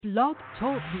Blog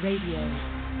Talk Radio.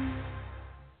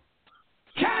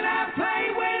 Can I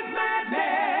play with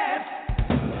madness?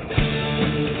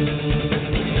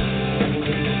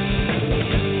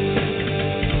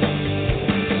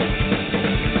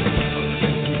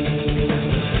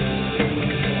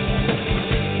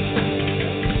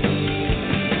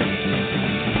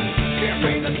 Give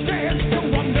me the chance to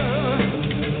wonder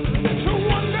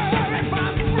if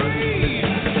I'm free.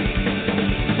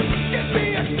 Give me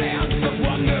a sense of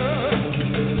wonder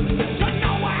to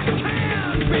know I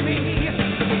can be me.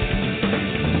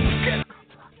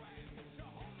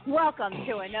 Welcome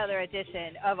to another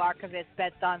edition of Archivist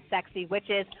Bets on Sexy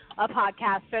Witches, a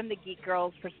podcast from the Geek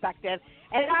Girl's perspective.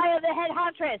 And I am the head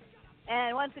huntress.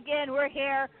 And once again, we're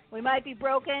here. We might be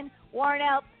broken, worn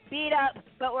out, beat up,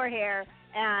 but we're here.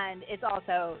 And it's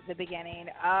also the beginning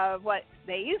of what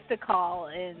they used to call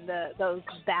in those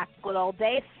back good old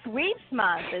days, Sweeps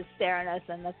Month is staring us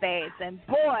in the face. And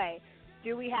boy,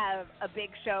 do we have a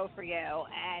big show for you.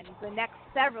 And the next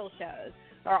several shows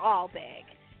are all big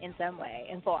in some way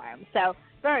and form. So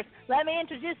first, let me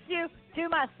introduce you to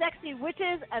my sexy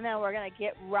witches, and then we're going to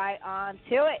get right on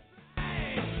to it.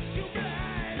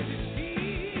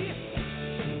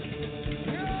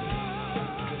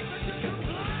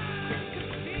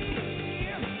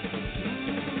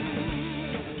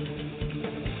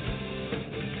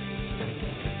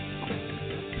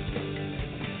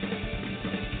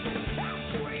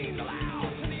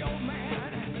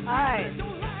 All right.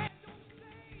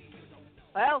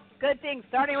 Well, good thing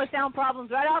starting with sound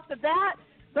problems right off the bat,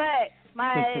 but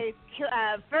my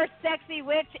first sexy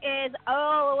witch is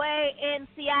all the way in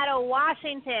Seattle,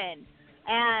 Washington,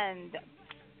 and,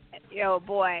 oh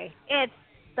boy, it's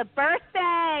the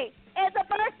birthday. It's a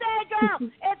birthday girl.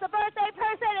 It's a birthday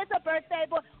person. It's a birthday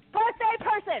boy. Birthday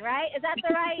person, right? Is that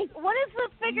the right? What is the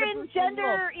figure in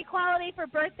gender equality for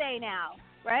birthday now,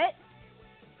 right?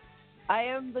 I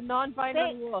am the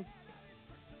non-binary wolf.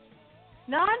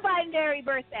 Non-binary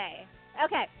birthday.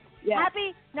 Okay. Yeah.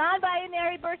 Happy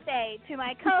non-binary birthday to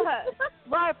my co-host,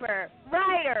 LARPer,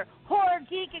 writer, horror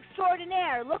geek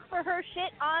extraordinaire. Look for her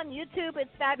shit on YouTube.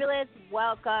 It's fabulous.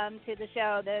 Welcome to the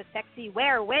show, the sexy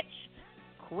were-witch,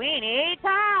 Queenie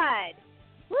Todd.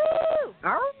 Woo!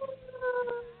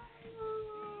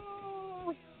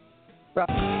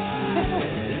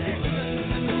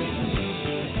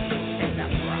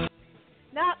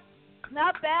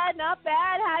 Not bad, not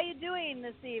bad. How you doing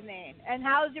this evening? And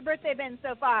how's your birthday been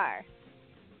so far?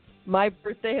 My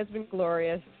birthday has been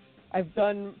glorious. I've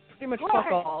done pretty much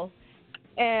fuck all.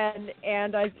 And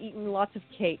I've eaten lots of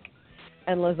cake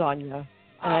and lasagna.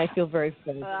 And I feel very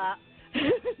full. That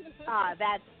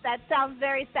sounds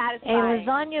very satisfying. Hey,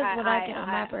 lasagna's what I get on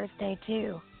my birthday,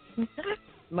 too.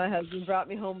 My husband brought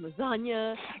me home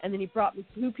lasagna, and then he brought me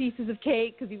 2 pieces of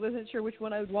cake because he wasn't sure which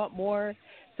one I would want more.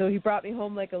 So he brought me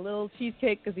home like a little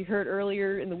cheesecake because he heard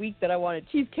earlier in the week that I wanted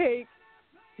cheesecake.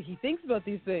 So he thinks about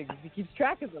these things. He keeps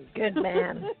track of them. Good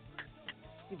man.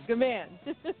 He's a good man.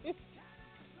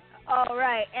 All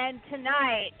right, and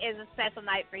tonight is a special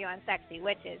night for you on Sexy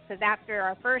Witches because after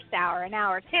our first hour, an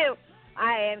hour 2,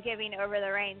 I am giving over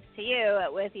the reins to you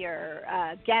with your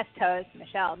guest host,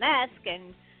 Michelle Nesk,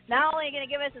 and not only are you going to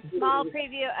give us a small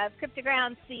preview of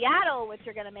Cryptoground Seattle, which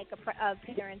you're going to make a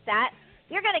appearance at,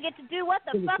 you're going to get to do what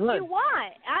the fuck you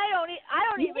want. I don't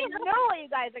even know what you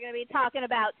guys are going to be talking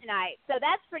about tonight. So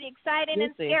that's pretty exciting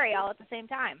and scary all at the same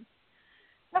time.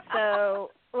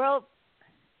 So we'll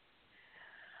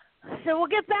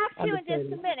get back to you in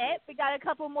just a minute. We got a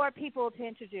couple more people to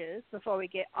introduce before we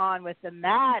get on with the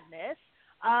madness.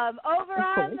 Over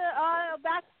on the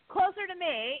back closer to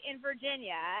me in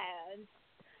Virginia, and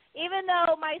even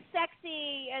though my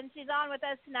sexy, and she's on with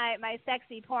us tonight, my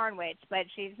sexy porn witch, but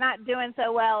she's not doing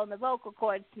so well in the vocal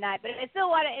cords tonight. But I still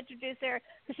want to introduce her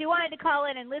because she wanted to call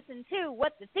in and listen to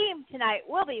what the theme tonight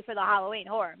will be for the Halloween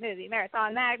Horror Movie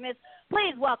Marathon Madness.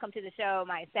 Please welcome to the show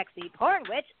my sexy porn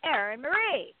witch, Erin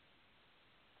Marie.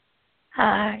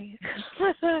 Hi.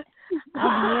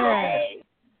 I'm here.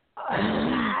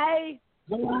 Hi.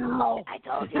 Wow. I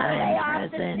told you to lay off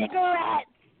the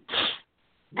cigarettes.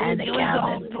 And the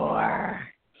Calvin pour.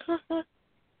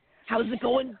 How's it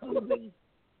going, Susan?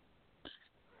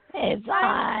 It's I'm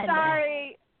on.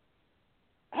 sorry.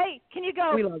 Hey, can you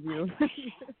go? We love you.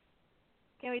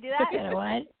 Can we do that? You know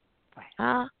what?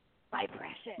 Huh? My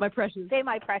precious. My precious. Say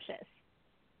my precious.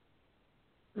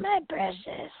 My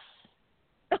precious.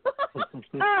 All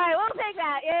right, we'll take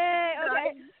that. Yay.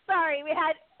 Okay. Sorry, we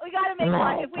got to make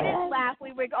one. If we didn't laugh,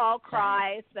 we would all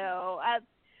cry. So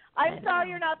I'm sorry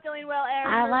you're not feeling well,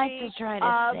 Erin. I like to try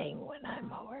to sing when I'm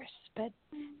hoarse, but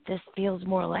this feels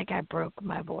more like I broke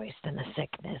my voice than a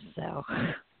sickness, so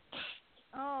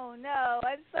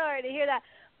sorry to hear that.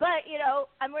 But,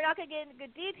 and we're not going to get into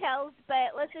good details,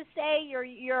 but let's just say your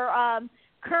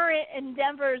current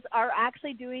endeavors are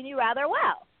actually doing you rather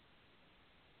well.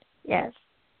 Yes.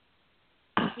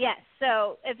 Yes.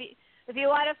 So if you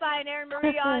want to find Erin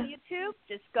Marie on YouTube,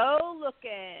 just go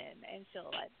looking, and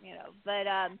she'll let you know. But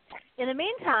in the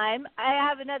meantime, I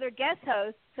have another guest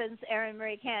host since Erin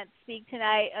Marie can't speak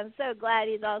tonight. I'm so glad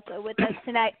he's also with us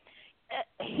tonight.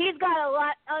 He's got a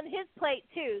lot on his plate,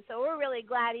 too, so we're really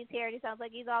glad he's here. And he sounds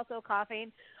like he's also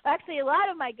coughing. Actually, a lot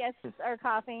of my guests are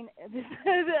coughing.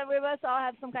 We must all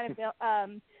have some kind of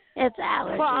it's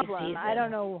allergy problem. season. I don't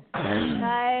know.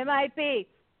 It might be.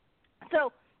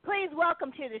 So please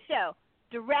welcome to the show,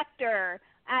 director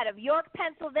out of York,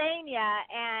 Pennsylvania,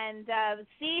 and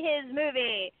see his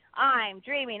movie, I'm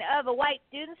Dreaming of a White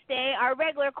Student's Day, our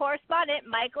regular correspondent,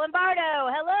 Mike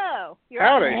Lombardo. Hello. You're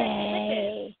Howdy.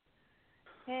 Hey.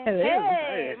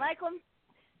 Hey, Mike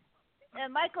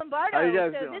Lombardo. How you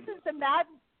guys so doing? This is the mad.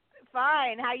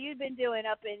 Fine. How you been doing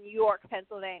up in York,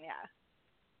 Pennsylvania?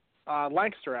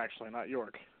 Lancaster, actually, not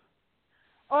York.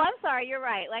 Oh, I'm sorry. You're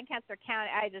right. Lancaster County.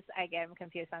 I get them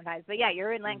confused sometimes. But yeah,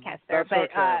 you're in Lancaster. That's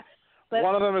but, okay. But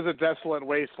one of them is a desolate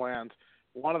wasteland.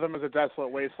 One of them is a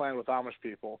desolate wasteland with Amish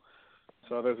people.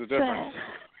 So there's a difference.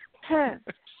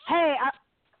 Hey,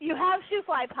 you have shoe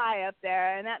fly pie up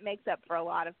there, and that makes up for a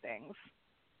lot of things.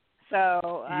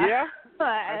 So yeah,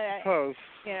 I suppose.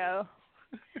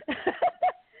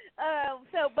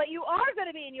 But you are going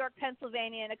to be in York,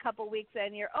 Pennsylvania in a couple weeks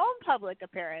in your own public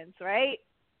appearance, right?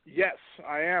 Yes,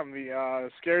 I am. The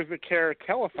Scares That Care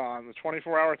telethon, the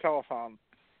 24-hour telethon.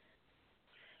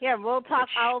 Yeah, we'll talk.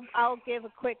 I'll give a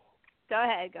quick. Go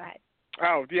ahead.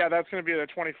 Oh, yeah, that's going to be the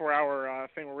 24-hour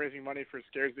thing. We're raising money for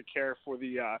Scares That Care for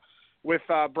the with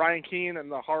Brian Keene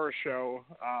and the Horror Show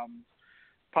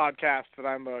podcast that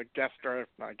I'm a guest, or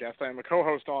not a guest, I'm a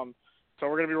co-host on. So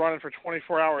we're going to be running for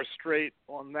 24 hours straight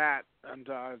on that. And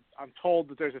I'm told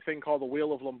that there's a thing called the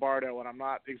Wheel of Lombardo, and I'm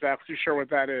not exactly sure what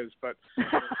that is, but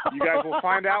you guys will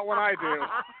find out when I do.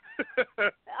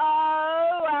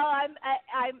 Oh well,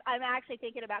 I'm actually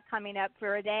thinking about coming up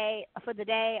for the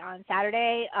day on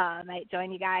Saturday. I might join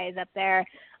you guys up there.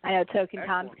 I know Token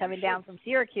Tom's coming down from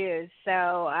Syracuse, so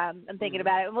I'm thinking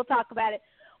about it. And we'll talk about it.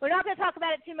 We're not going to talk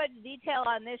about it too much detail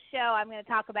on this show. I'm going to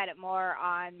talk about it more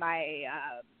on my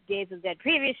Days of the Dead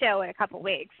previous show in a couple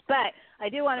weeks. But I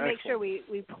do want to make sure we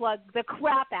plug the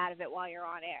crap out of it while you're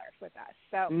on air with us.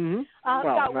 So we've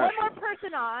got one more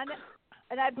person on.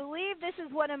 And I believe this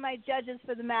is one of my judges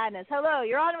for the madness. Hello,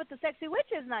 you're on with the Sexy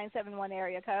Witches 971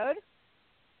 area code.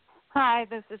 Hi,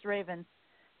 this is Raven.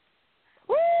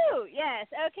 Woo! Yes.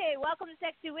 Okay, welcome to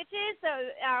Sexy Witches. So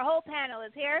our whole panel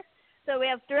is here. So we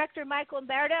have director Mike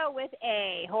Lombardo with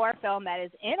a horror film that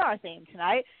is in our theme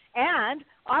tonight, and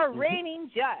our reigning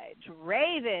judge,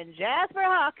 Raven Jasper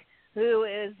Huck, who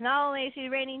is not only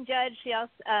she's reigning judge,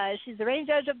 she's the reigning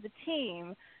judge of the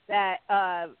team that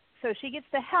so she gets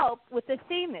to help with the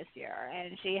theme this year,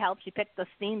 and she picked the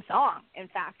theme song, in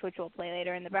fact, which we'll play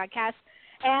later in the broadcast.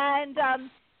 And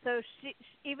so she,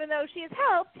 even though she has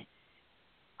helped,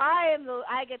 I am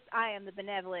the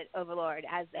benevolent overlord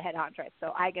as the head honcho,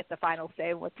 so I get the final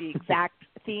say what the exact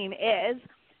theme is.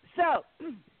 So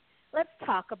let's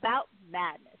talk about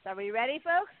madness. Are we ready,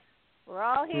 folks? We're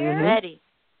all here. Mm-hmm. Ready.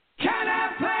 Can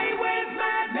I play with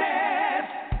madness?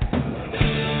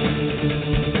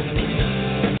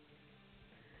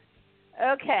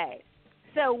 Okay,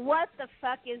 so what the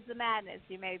fuck is the madness,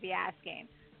 you may be asking.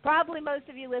 Probably most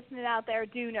of you listening out there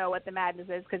do know what the madness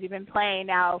is because you've been playing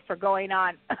now for going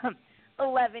on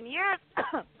 11 years.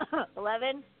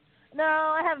 11? No,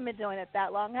 I haven't been doing it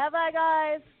that long, have I,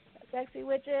 guys? Sexy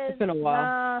Witches? It's been a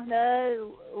while.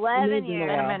 No, 11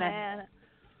 years. Been a minute. Man.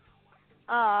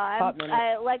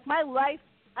 Minute. Like my life,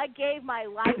 I gave my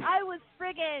life. I was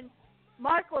friggin'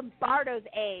 Mark Lombardo's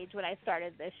age when I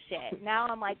started this shit. Now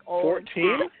I'm like old.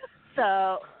 14?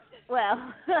 So,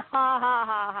 well, ha ha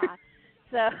ha ha.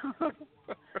 So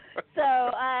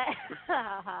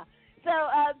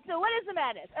what is the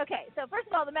madness? Okay, so first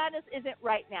of all, the madness isn't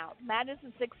right now. Madness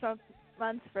is 6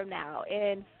 months from now,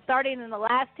 and starting in the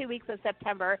last 2 weeks of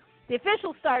September. The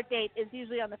official start date is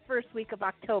usually on the first week of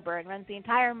October and runs the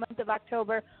entire month of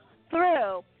October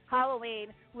through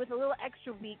Halloween with a little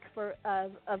extra week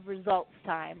of results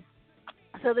time.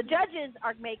 So the judges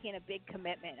are making a big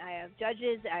commitment. I have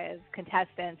judges, I have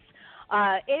contestants.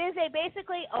 It is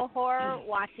basically a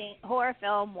horror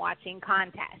film watching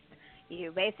contest.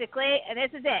 You basically, and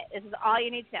this is it. This is all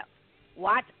you need to know.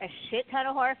 Watch a shit ton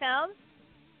of horror films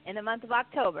in the month of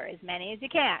October, as many as you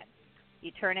can.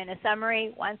 You turn in a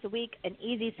summary once a week, an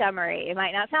easy summary. It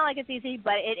might not sound like it's easy,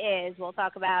 but it is. We'll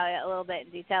talk about it a little bit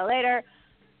in detail later.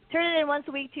 Turn it in once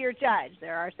a week to your judge.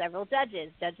 There are several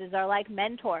judges. Judges are like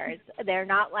mentors. They're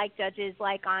not like judges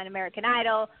like on American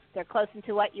Idol. They're close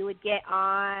to what you would get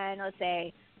on, let's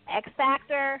say, X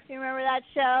Factor. Do you remember that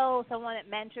show? Someone that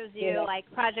mentors you, like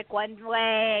Project One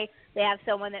Way. They have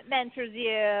someone that mentors you,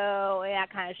 that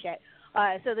kind of shit.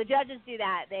 So the judges do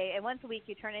that. And once a week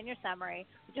you turn in your summary.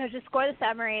 The judges score the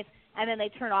summaries, and then they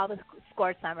turn all the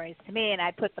scored summaries to me, and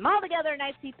I put them all together in a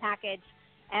nice neat package.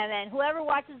 And then whoever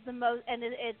watches the most, and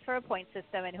it's for a point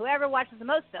system, and whoever watches the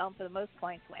most film for the most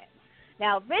points wins.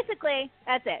 Now, basically,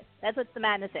 that's it. That's what the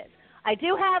madness is. I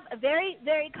do have a very,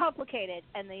 very complicated,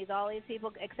 and all these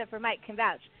people, except for Mike, can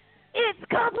vouch. It's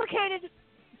complicated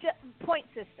point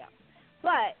system.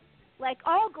 But like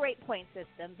all great point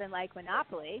systems, and like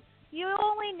Monopoly, you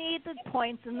only need the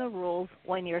points and the rules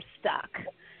when you're stuck.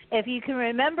 If you can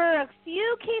remember a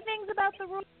few key things about the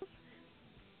rules,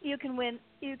 you can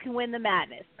win the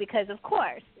madness. Because of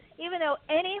course, even though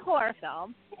any horror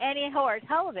film, any horror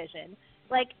television,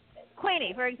 like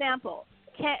Queenie, for example,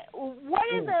 what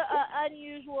is a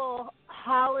unusual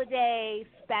holiday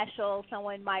special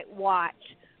someone might watch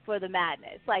for the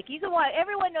madness? Like you can watch.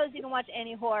 Everyone knows you can watch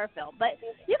any horror film, but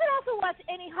you can also watch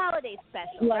any holiday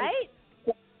special, right?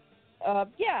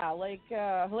 Like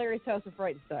Hilarious House of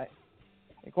Frightenstein.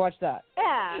 Like watch that.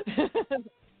 Yeah.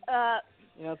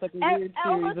 It's like a weird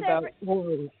series about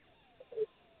horror.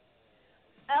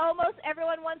 Almost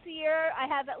everyone once a year, I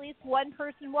have at least one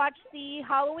person watch the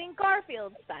Halloween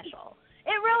Garfield special. It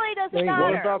really doesn't matter.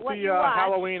 What about the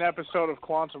Halloween episode of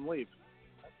Quantum Leap?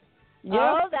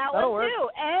 Yeah, that one too.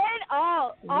 And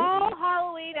all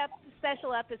Halloween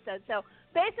special episodes. So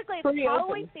basically, if it's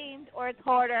Halloween themed or it's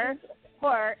horror,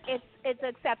 it's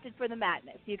accepted for the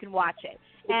madness. You can watch it,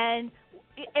 and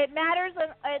it matters.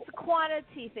 It's a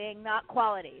quantity thing, not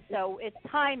quality. So it's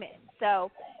timing. So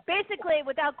basically,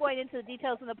 without going into the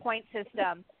details of the point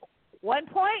system, 1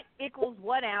 point equals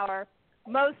 1 hour.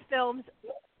 Most films,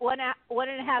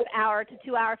 1.5 hour to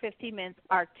 2 hour 15 minutes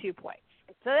are 2 points.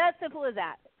 So that's simple as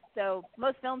that. So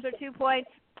most films are 2 points,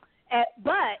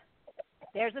 but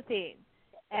there's a theme,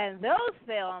 and those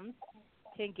films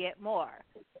can get more.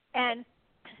 And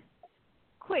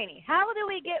Queenie, how do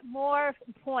we get more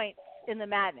points in the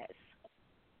madness?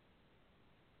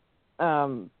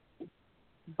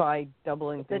 By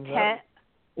doubling things up,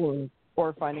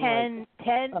 or finding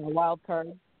 10 wild cards.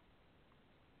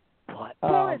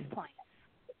 Bonus points.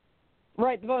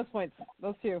 Right, the bonus points.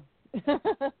 Those two.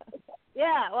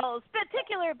 Yeah, well,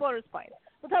 particular bonus points.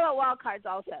 We'll talk about wild cards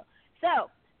also. So,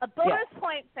 a bonus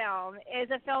point film is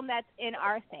a film that's in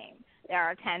our theme. There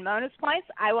are 10 bonus points.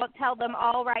 I won't tell them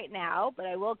all right now, but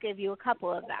I will give you a couple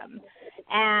of them.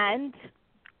 And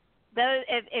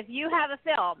if you have a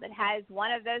film that has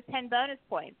one of those 10 bonus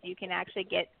points, you can actually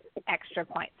get extra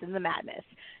points in the madness.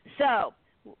 So,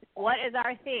 what is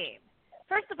our theme?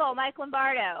 First of all, Mike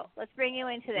Lombardo, let's bring you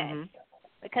into this.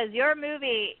 Because your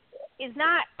movie is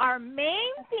not our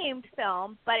main themed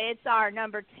film, but it's our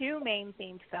number 2 main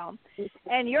themed film.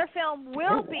 And your film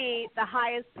will be the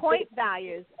highest point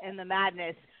values in the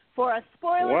madness for a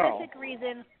spoileristic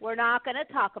reason we're not going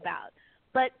to talk about.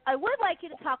 But I would like you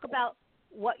to talk about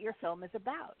what your film is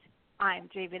about. I'm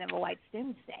Dreaming of a White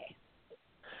Doomsday.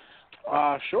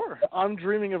 Sure. I'm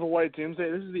Dreaming of a White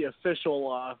Doomsday. This is the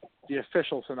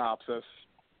official synopsis.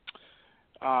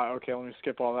 Okay, let me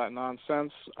skip all that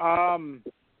nonsense.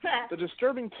 The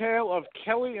disturbing tale of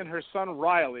Kelly and her son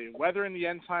Riley weathering the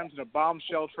end times in a bomb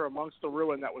shelter amongst the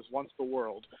ruin that was once the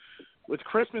world. With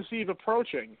Christmas Eve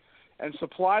approaching and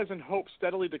supplies and hope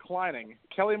steadily declining,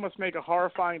 Kelly must make a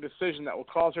horrifying decision that will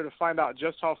cause her to find out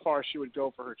just how far she would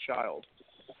go for her child.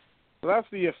 So that's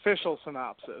the official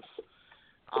synopsis.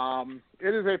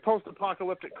 It is a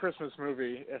post-apocalyptic Christmas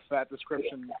movie, if that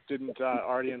description didn't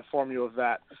already inform you of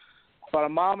that. About a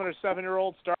mom and her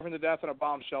 7-year-old starving to death in a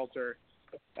bomb shelter,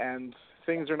 and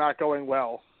things are not going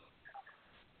well.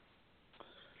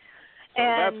 So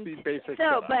that's the basic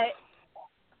setup.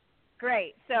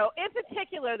 Great. So in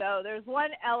particular, though, there's one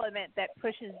element that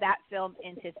pushes that film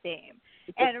into theme.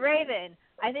 And Raven,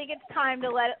 I think it's time to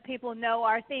let people know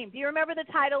our theme. Do you remember the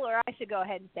title, or I should go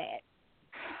ahead and say it?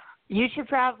 You should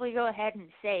probably go ahead and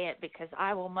say it because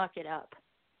I will muck it up.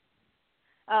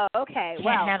 Oh, okay.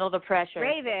 Can't handle the pressure.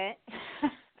 Raven,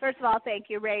 first of all, thank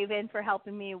you, Raven, for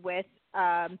helping me with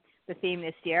the theme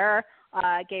this year.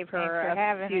 Gave her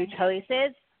a few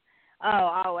choices.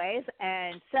 Oh, always.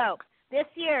 And so this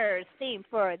year's theme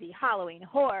for the Halloween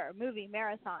Horror Movie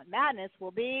Marathon Madness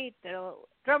will be,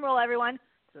 drumroll everyone,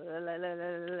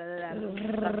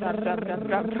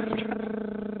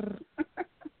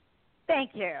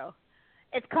 Thank you.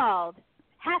 It's called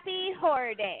Happy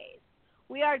Horror Days.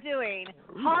 We are doing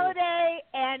holiday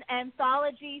and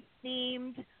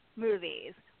anthology-themed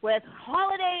movies, with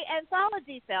holiday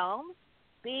anthology films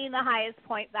being the highest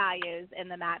point values in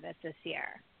the madness this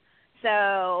year.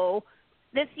 So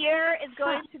this year is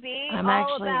going to be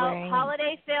all about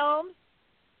holiday films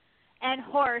and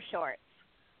horror shorts.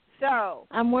 So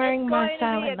I'm wearing my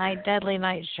Silent Night, Deadly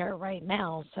Night shirt right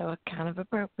now, so it's kind of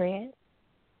appropriate.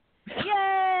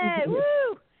 Yay! Woo!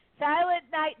 Silent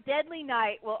Night, Deadly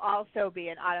Night will also be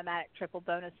an automatic triple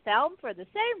bonus film for the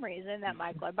same reason that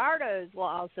Mike Lombardo's will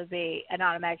also be an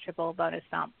automatic triple bonus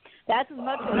film. That's as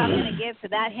much as I'm going to give for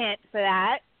that hint for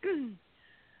that.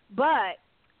 But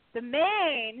the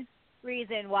main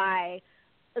reason why,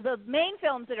 the main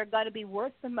films that are going to be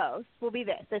worth the most will be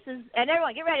this. This is, and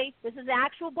everyone get ready, this is the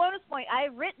actual bonus point. I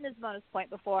have written this bonus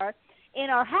point before in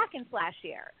our Hack and Slash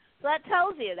year. So that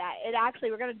tells you that it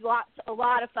actually, we're going to do a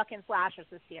lot of fucking slashers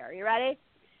this year. You ready?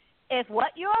 If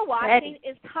what you're watching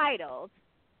is titled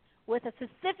with a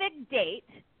specific date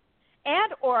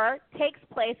and or takes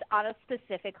place on a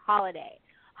specific holiday.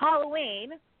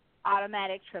 Halloween,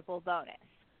 automatic triple bonus.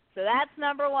 So that's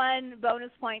number one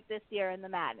bonus point this year in the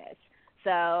madness.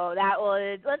 So that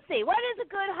was, let's see, what is a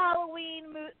good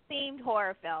Halloween-themed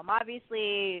horror film?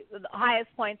 Obviously, the highest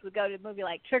points would go to a movie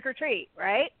like Trick or Treat,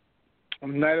 right?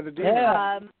 Night of the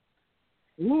Demons.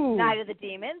 Night of the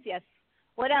Demons, yes.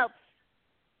 What else?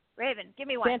 Raven, give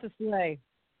me one. Santa's Sleigh.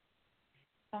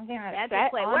 Something like Santa's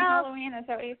that Sleigh. on Halloween, is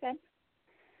that what you said?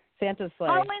 Santa's Sleigh.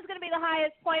 Halloween's going to be the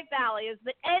highest point values,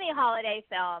 but any holiday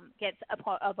film gets a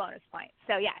bonus point.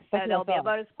 So, yes, so there'll be a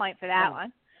bonus point for that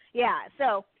one. Yeah,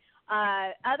 so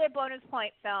other bonus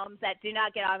point films that do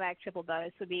not get automatic triple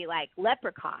bonus would be like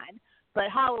Leprechaun. But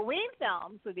Halloween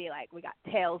films would be like, we got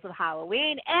Tales of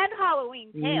Halloween and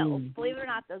Halloween Tales. Believe it or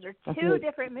not, those are two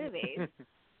different movies.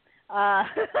 Let's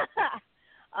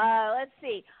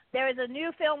see. There was a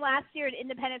new film last year, an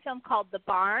independent film called The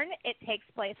Barn. It takes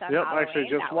place on Halloween. Yep, actually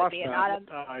just watched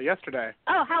that yesterday.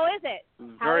 Oh, how is it?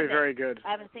 Very good.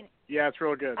 I haven't seen it. Yeah, it's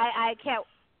real good. I can't.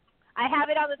 I have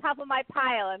it on the top of my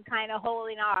pile. I'm kind of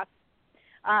holding off.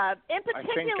 In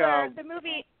particular, the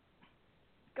movie.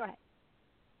 Go ahead.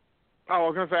 Oh, I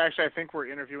was going to say, actually, I think we're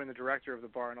interviewing the director of The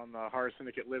Barn on the Horror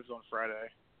Syndicate Lives on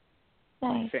Friday.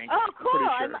 Nice. I think. Oh, cool. Pretty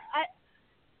sure.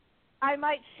 I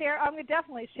might share. I'm going to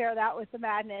definitely share that with the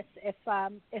madness if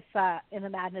in the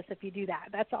madness if you do that.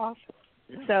 That's awesome.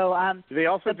 Yeah. So they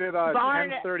also did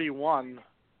Barn, 1031.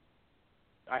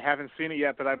 I haven't seen it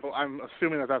yet, but I'm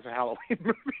assuming that that's a Halloween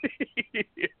movie.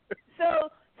 So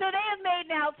they have made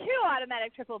now 2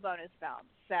 automatic triple bonus films.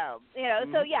 So,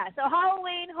 so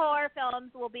Halloween horror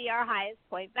films will be our highest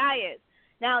point values.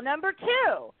 Now, number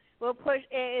 2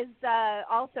 is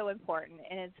also important,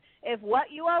 and it's if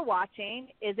what you are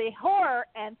watching is a horror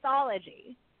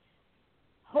anthology.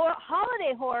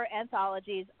 Holiday horror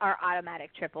anthologies are automatic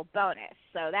triple bonus.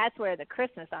 So that's where the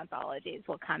Christmas anthologies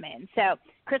will come in. So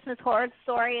Christmas Horror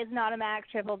Story is an automatic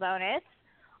triple bonus.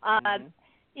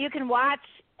 You can watch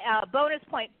bonus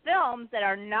point films that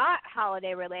are not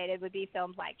holiday related would be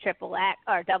films like Triple X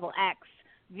or Double X,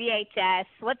 VHS.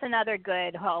 What's another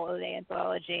good holiday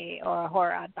anthology or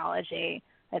horror anthology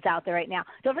that's out there right now?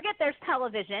 Don't forget there's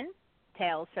television,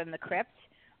 Tales from the Crypt,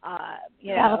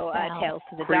 Tales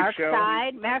to the Creep Dark Show.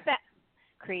 Side. Matter of fact,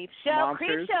 Creep Show. Monsters.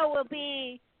 Creep Show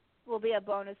will be a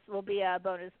bonus.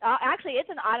 Actually, it's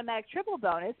an automatic triple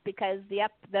bonus because the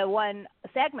one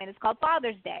segment is called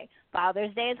Father's Day.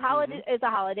 Father's Day is a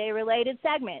holiday-related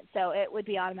segment, so it would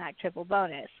be automatic triple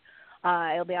bonus.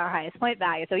 It'll be our highest point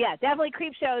value. So yeah, definitely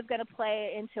Creep Show is going to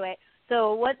play into it.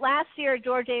 So what last year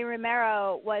George A.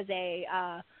 Romero was a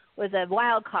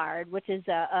wild card, which is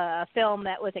a film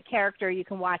that was a character you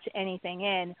can watch anything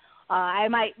in. I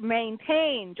might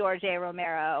maintain George A.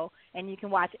 Romero, and you can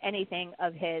watch anything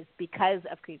of his because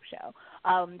of Creepshow.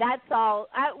 That's all.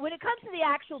 When it comes to the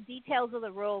actual details of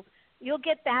the rules, you'll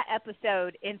get that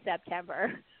episode in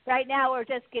September. Right now, we're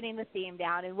just getting the theme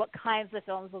down and what kinds of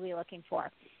films we'll be looking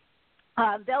for.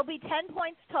 There'll be 10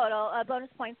 points total, bonus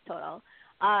points total.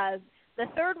 The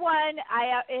third one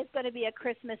is going to be a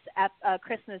Christmas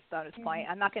bonus point.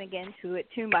 I'm not going to get into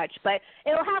it too much, but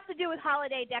it'll have to do with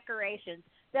holiday decorations.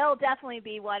 There'll definitely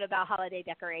be one about holiday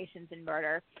decorations and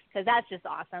murder because that's just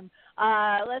awesome.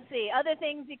 Let's see. Other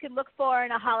things you could look for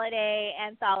in a holiday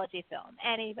anthology film.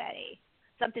 Anybody.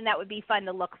 Something that would be fun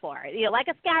to look for. Like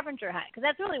a scavenger hunt because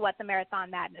that's really what the Marathon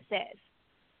Madness is.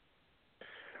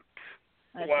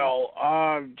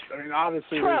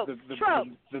 Obviously Trope.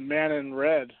 the Man in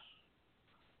Red.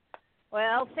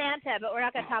 Well, Santa, but we're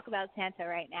not going to talk about Santa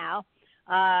right now.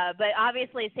 But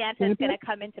obviously, Santa's going to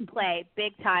come into play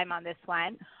big time on this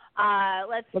one.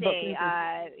 Let's see.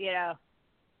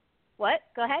 What?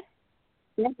 Go ahead.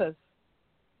 Krampus.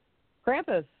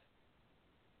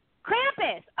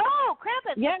 Oh,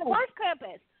 Krampus. Yes. Of course,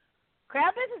 Krampus.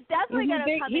 Krampus is definitely going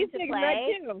to come into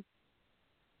play. Too.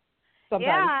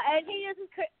 Yeah, and he uses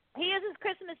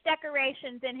Christmas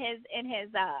decorations in his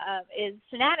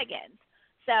shenanigans.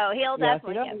 So he'll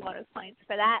definitely get bonus points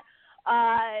for that.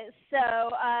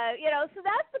 So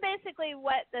that's basically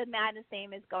what the Madness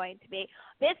theme is going to be.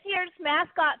 This year's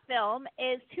mascot film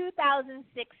is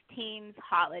 2016's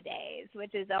Holidays,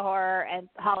 which is a horror and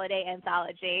holiday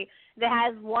anthology that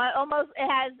has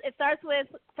it starts with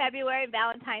February,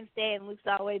 Valentine's Day, and loops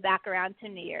all the way back around to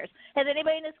New Year's. Has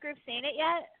anybody in this group seen it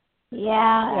yet?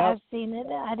 Yeah, I've seen it.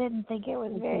 I didn't think it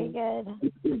was very good.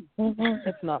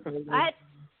 It's not very good.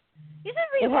 You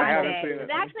should rewatch it.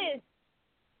 It's actually,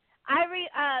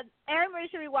 Aaron Marie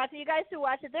should rewatch it. You guys should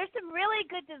watch it. There's some really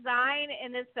good design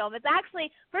in this film. It's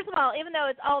actually, first of all, even though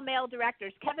it's all male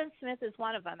directors, Kevin Smith is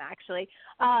one of them, actually.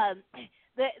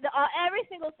 Every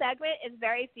single segment is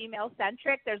very female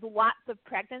centric. There's lots of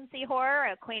pregnancy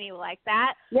horror. Queenie will like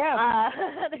that. Yeah. I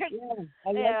like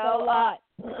that a lot.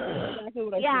 Exactly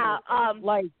what I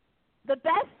like. The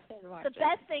best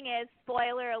thing is,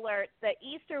 spoiler alert, the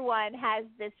Easter one has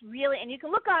this really, and you can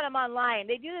look on them online,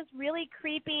 they do this really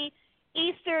creepy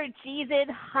Easter Jesus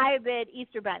hybrid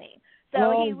Easter bunny.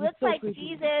 So he looks like creepy.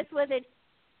 Jesus with an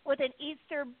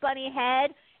Easter bunny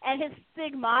head, and his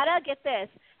stigmata, get this,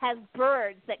 has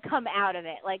birds that come out of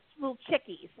it, like little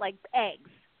chickies, like eggs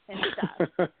and stuff.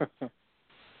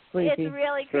 It's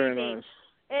really creepy. Nice.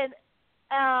 And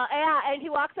he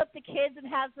walks up to kids and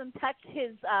has them touch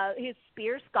his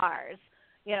spear scars,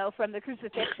 from the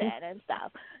crucifixion and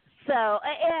stuff. So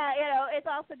it's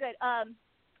also good.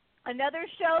 Another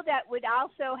show that would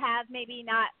also have maybe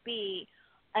not be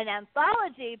an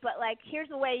anthology, but like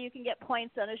here's a way you can get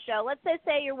points on a show. Let's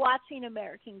say you're watching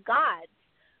American Gods,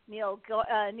 Neil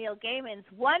Gaiman's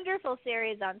wonderful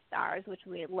series on Starz, which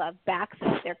we love back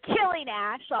since they're killing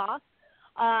Ash off.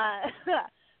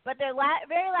 But their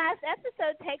very last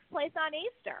episode takes place on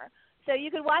Easter. So you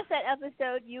could watch that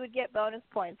episode, you would get bonus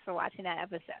points for watching that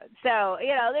episode. So,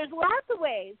 there's lots of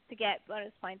ways to get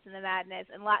bonus points in the Madness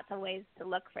and lots of ways to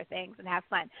look for things and have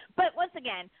fun. But once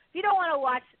again, if you don't want to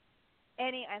watch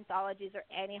any anthologies or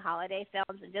any holiday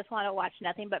films and just want to watch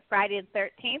nothing but Friday the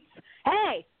 13th,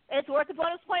 hey, it's worth a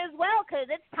bonus point as well because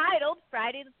it's titled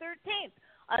Friday the 13th.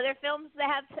 Other films that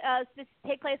have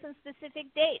take place on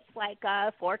specific dates, like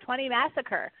 420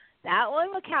 Massacre, that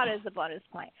one will count as a bonus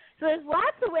point. So there's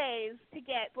lots of ways to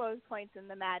get bonus points in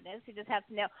the Madness. You just have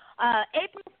to know.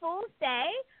 April Fool's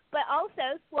Day, but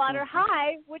also Slaughter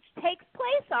High, which takes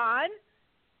place on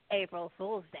April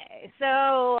Fool's Day.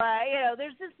 So,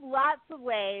 there's just lots of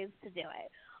ways to do it.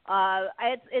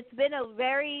 It's been a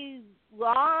very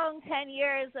long 10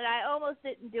 years that I almost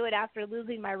didn't do it after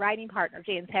losing my writing partner,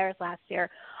 James Harris, last year.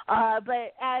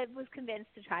 But I was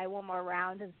convinced to try one more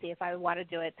round and see if I would want to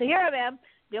do it. So here I am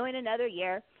doing another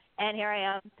year, and here I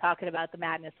am talking about the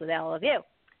Madness with all of you.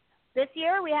 This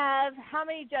year we have, how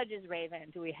many judges,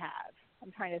 Raven, do we have?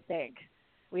 I'm trying to think.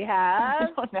 We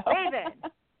have Raven.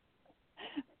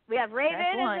 We have Raven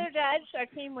as our judge, our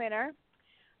team winner.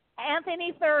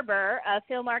 Anthony Thurber of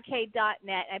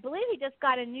FilmArcade.net. I believe he just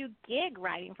got a new gig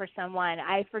writing for someone.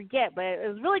 I forget, but it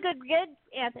was really good gig,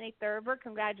 Anthony Thurber.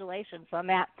 Congratulations on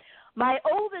that. My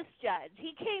oldest judge,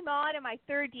 he came on in my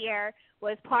third year,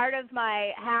 was part of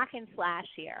my hack and slash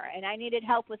year, and I needed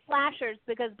help with slashers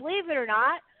because, believe it or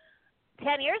not,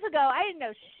 10 years ago, I didn't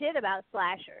know shit about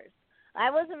slashers. I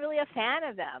wasn't really a fan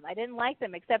of them. I didn't like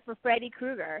them except for Freddy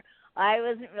Krueger. I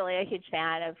wasn't really a huge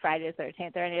fan of Friday the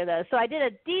 13th or any of those. So I did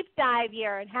a deep dive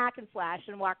year in hack and slash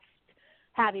and watched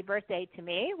Happy Birthday to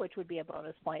Me, which would be a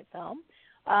bonus point film.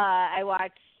 I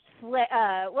watched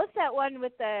what's that one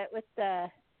with the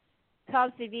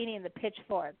Tom Savini and the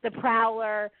pitchfork, The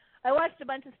Prowler. I watched a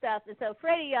bunch of stuff, and so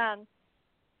Freddie Young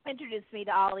introduced me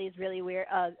to all these really weird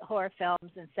horror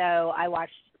films, and so I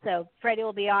watched. So Freddie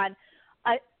will be on.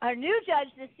 Our new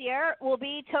judge this year will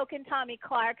be Token Tommy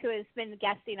Clark, who has been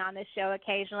guesting on this show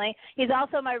occasionally. He's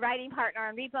also my writing partner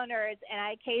on Repo Nerds, and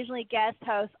I occasionally guest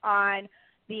host on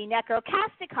the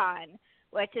Necrocasticon,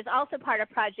 which is also part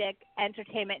of Project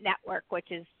Entertainment Network,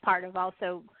 which is part of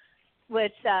also,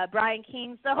 which Brian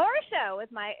Keene's The Horror Show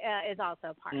is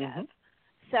also part of.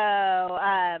 So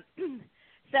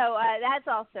that's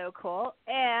also cool.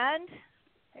 And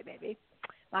hey, baby,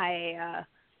 my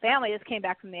family just came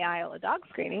back from the Iowa dog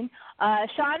screening.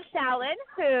 Sean Shallon,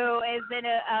 who has been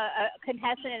a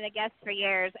contestant and a guest for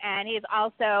years, and he's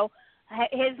also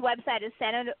his website is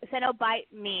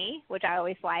Cenobite Me, which I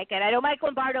always like, and I know Mike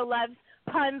Lombardo loves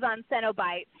puns on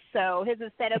Cenobites, so his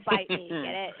is Cenobite Me.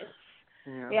 Get it?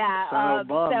 Yeah.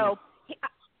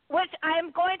 Which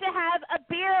I'm going to have a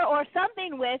beer or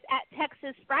something with at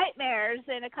Texas Frightmares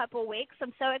in a couple weeks.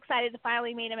 I'm so excited to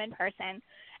finally meet him in person.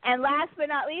 And last but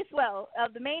not least,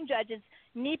 of the main judges,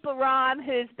 Nipa Ram,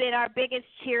 who's been our biggest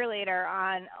cheerleader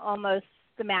on Almost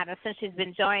the Madness since she's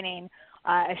been joining.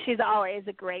 She's always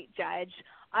a great judge.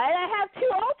 And I have two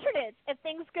alternates if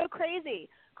things go crazy.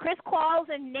 Chris Qualls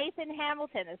and Nathan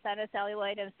Hamilton, the son of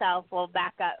Celluloid himself, will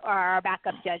are our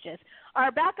backup judges.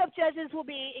 Our backup judges will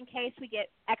be in case we get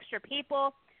extra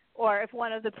people or if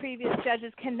one of the previous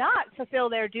judges cannot fulfill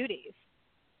their duties.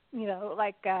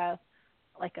 Like a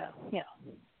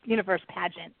universe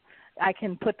pageant.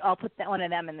 I'll put one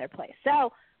of them in their place.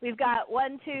 So we've got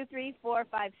 1, 2, 3, 4,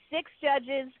 5, 6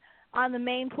 judges on the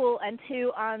main pool and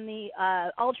 2 on the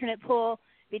alternate pool.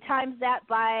 If you times that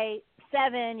by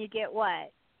 7, you get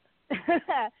what?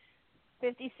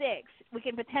 56. We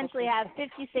can potentially have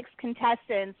 56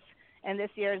 contestants in this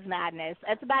year's Madness.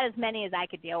 That's about as many as I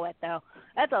could deal with, though.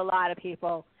 That's a lot of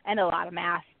people and a lot of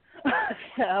math.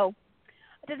 So,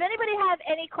 does anybody have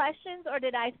any questions, or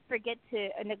did I forget to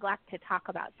neglect to talk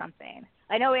about something?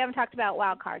 I know we haven't talked about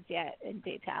wild cards yet in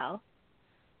detail.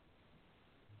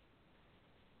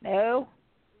 No?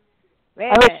 I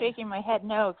was shaking my head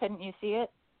no. Couldn't you see it?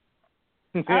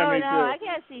 Oh, no, I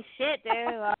can't see shit, dude.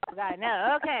 Oh, God,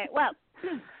 no. Okay, well,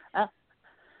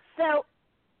 so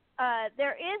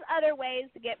there is other ways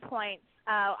to get points.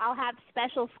 I'll have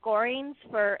special scorings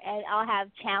and I'll have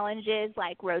challenges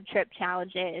like road trip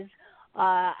challenges.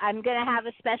 I'm going to have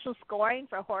a special scoring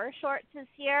for horror shorts this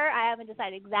year. I haven't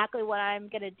decided exactly what I'm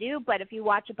going to do, but if you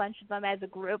watch a bunch of them as a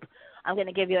group, I'm going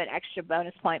to give you an extra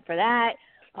bonus point for that.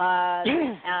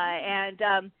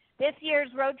 This year's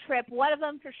road trip, one of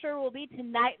them for sure will be to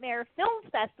Nightmare Film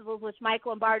Festivals, which Mike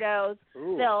Lombardo's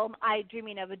film, I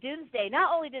Dreaming of a Doomsday.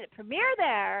 Not only did it premiere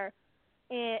there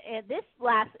in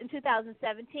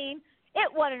 2017,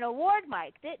 it won an award,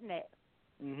 Mike, didn't it?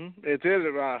 Mm-hmm. It did.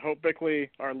 Hope Bickley,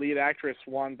 our lead actress,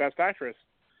 won Best Actress.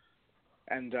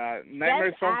 And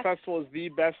Nightmare Film Festival is the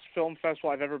best film festival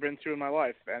I've ever been to in my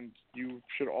life, and you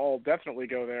should all definitely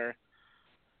go there.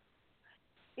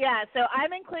 Yeah, so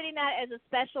I'm including that as a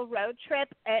special road trip.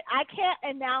 I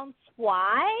can't announce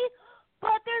why,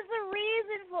 but there's a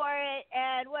reason for it.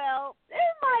 And, well, there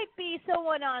might be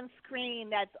someone on screen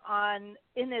that's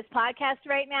in this podcast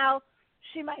right now.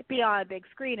 She might be on a big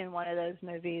screen in one of those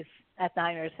movies at the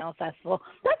Nightmare Film Festival.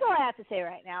 That's all I have to say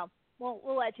right now.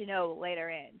 We'll let you know later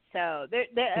in. So this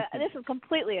is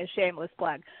completely a shameless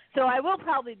plug. So I will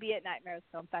probably be at Nightmares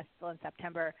Film Festival in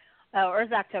September. Or is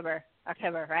it October?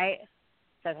 October, right?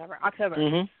 October.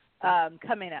 Mm-hmm.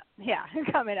 Coming up. Yeah,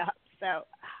 coming up. So,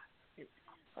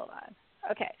 hold on.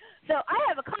 Okay. So I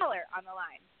have a caller on the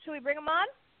line. Should we bring him on?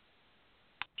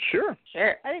 Sure.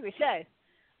 I think we should.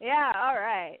 Yeah, all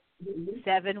right.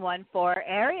 714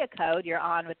 area code. You're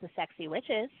on with the Sexy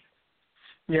Witches.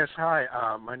 Yes, hi.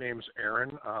 My name's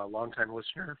Aaron, longtime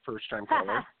listener, first-time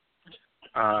caller.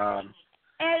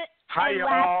 Hi, y'all.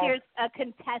 Last year's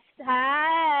contestant.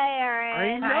 Hi,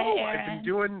 Aaron. I know. Hi, Aaron. I've been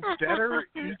doing better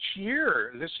each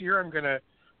year. This year I'm going to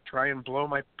try and blow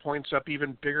my points up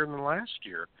even bigger than last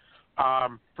year.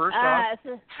 First off,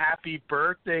 happy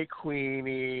birthday,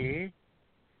 Queenie.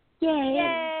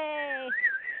 Yay.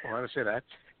 I want to say that.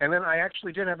 And then I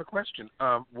actually did have a question.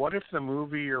 What if the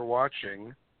movie you're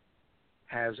watching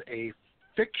has a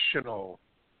fictional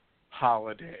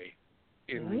holiday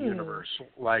in the universe?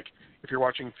 Like if you're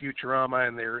watching Futurama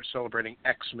and they're celebrating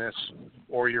Xmas,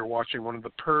 or you're watching one of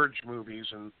the Purge movies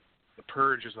and the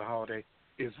Purge is the holiday,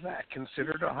 is that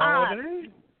considered a holiday?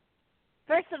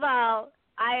 First of all,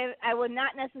 I would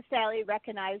not necessarily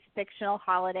recognize fictional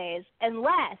holidays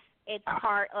unless it's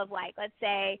part of, like, let's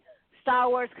say, Star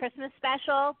Wars Christmas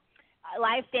special.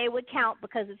 Life Day would count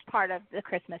because it's part of the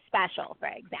Christmas special, for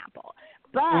example.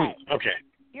 But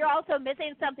you're also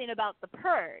missing something about the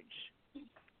Purge.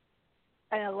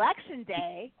 An election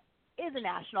day is a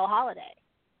national holiday.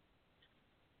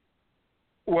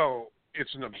 Well,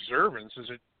 it's an observance. Is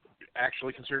it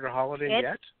actually considered a holiday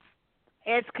yet?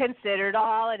 It's considered a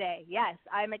holiday, yes.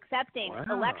 I'm accepting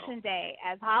Election Day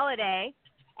as holiday.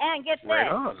 And get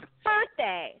this,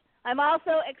 birthday. I'm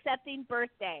also accepting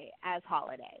birthday as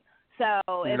holiday. So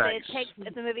if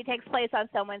if the movie takes place on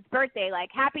someone's birthday, like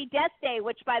Happy Death Day,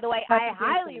 which, by the way, I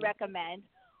highly recommend.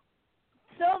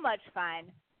 So much fun.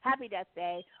 Happy Death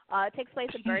Day. It takes place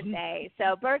on birthday.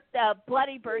 So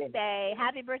bloody birthday,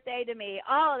 happy birthday to me.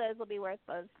 All of those will be worth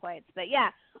bonus points. But yeah.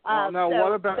 Now, so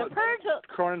what about the Purge?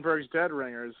 Cronenberg's Dead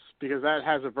Ringers? Because that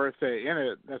has a birthday in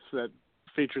it. That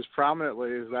features prominently.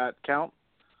 Does that count?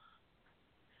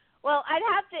 Well, I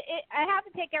have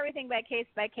to take everything by case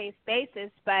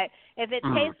basis, but if it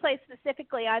takes place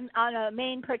specifically on a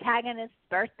main protagonist's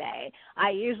birthday, I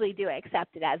usually do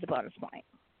accept it as a bonus point.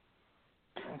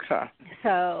 Okay.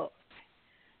 So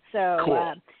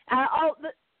Cool.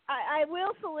 I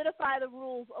will solidify the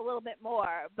rules a little bit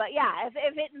more, but yeah,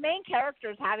 if main character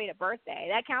is having a birthday,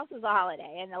 that counts as a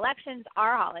holiday, and elections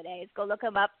are holidays. Go look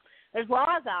them up. There's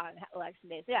laws on election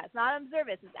days. Yeah, it's not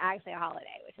observance. It's actually a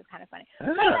holiday, which is kind of funny.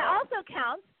 But that also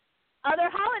counts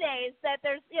other holidays that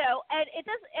there's, and it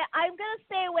does. I'm going to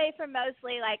stay away from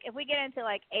mostly, like, if we get into,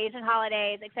 like, Asian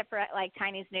holidays, except for, like,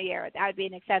 Chinese New Year, that would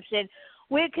be an exception.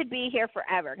 We could be here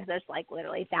forever because there's, like,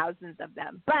 literally thousands of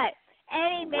them. But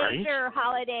any major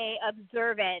holiday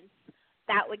observance,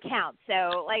 that would count.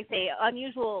 So, like, say,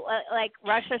 unusual, like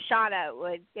Rosh Hashanah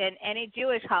would, and any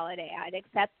Jewish holiday, I'd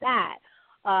accept that.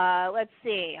 Let's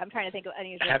see. I'm trying to think of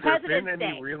unusual. Have there President's been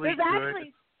any Day. really There's good?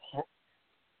 actually,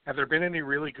 Have there been any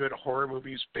really good horror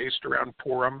movies based around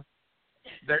Purim?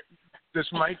 This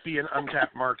might be an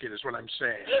untapped market, is what I'm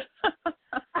saying.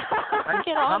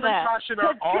 Get on that. Hamantaschen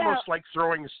are almost like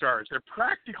throwing stars. They're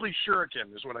practically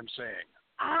shuriken, is what I'm saying.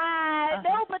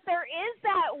 No, but there is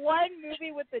that one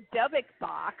movie with the Dubik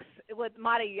box with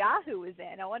Matayahu was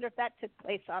in. I wonder if that took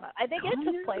place on I think it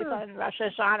took place on Rosh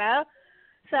Hashanah.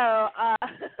 So, I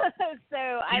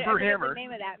forget the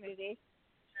name of that movie.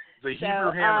 The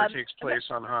Hebrew Hammer takes place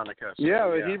on Hanukkah. So,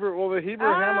 the Hebrew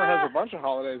Hammer has a bunch of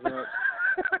holidays in it.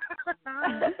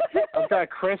 I've got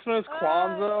Christmas,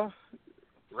 Kwanzaa.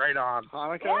 Right on.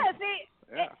 Hanukkah.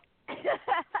 Yeah,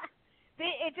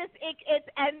 it's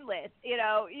endless.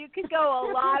 You could go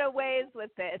a lot of ways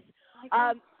with this.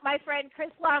 My friend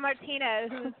Chris LaMartina,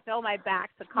 whose film I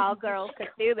backed, The Call Girl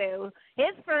Cthulhu,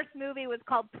 his first movie was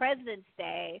called President's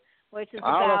Day, which is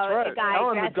about a guy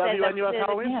dressed as the WNUF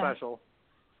Halloween special.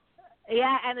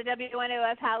 Yeah, and the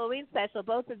WNOF Halloween special,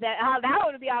 both of them. That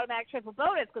would be automatic triple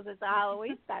bonus because it's a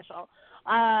Halloween special.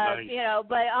 Nice.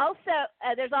 But also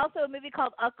there's also a movie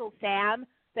called Uncle Sam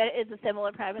that is a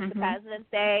similar premise to President's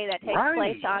Day that takes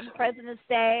place on President's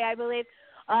Day, I believe.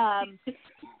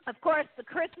 Of course, the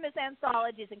Christmas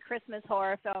anthologies and Christmas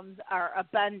horror films are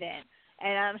abundant,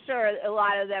 and I'm sure a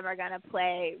lot of them are going to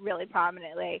play really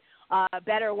prominently.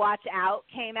 Better Watch Out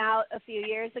came out a few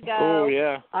years ago. Oh,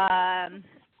 yeah.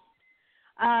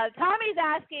 Tommy's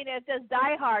asking if does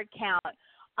Die Hard count.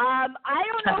 I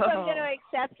don't know if I'm going to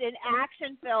accept in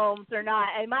action films or not.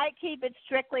 I might keep it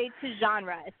strictly to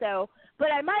genre.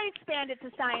 But I might expand it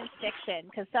to science fiction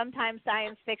because sometimes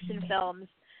science fiction films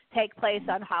take place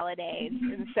on holidays,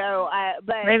 and so.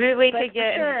 Maybe we could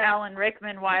get an Alan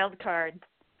Rickman wild card.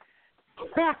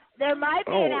 Yeah, there might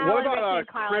be an Alan Rickman wild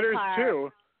card. Critters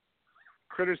 2?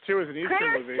 Critters 2 is an Easter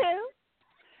movie. Critters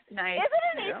 2? Nice. Is it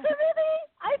an Easter movie?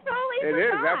 I totally forgot. It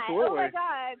is, absolutely. Oh, my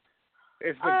God.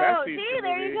 It's the best Easter movie.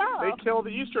 There you go. They kill the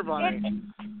Easter bunny.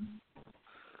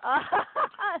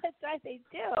 That's right, they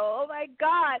do. Oh, my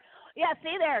God. Yeah,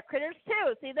 see there, Critters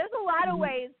 2. See, there's a lot of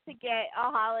ways to get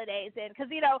holidays in.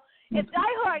 Because, if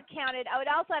Die Hard counted, I would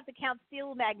also have to count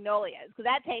Steel Magnolias, because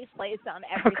that takes place on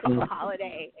every single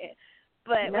holiday.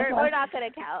 But we're not going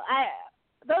to count.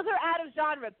 Those are out of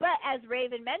genre. But as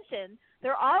Raven mentioned,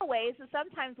 there are ways to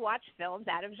sometimes watch films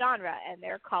out of genre, and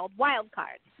they're called wild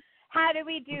cards. How do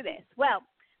we do this? Well,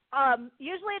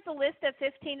 usually it's a list of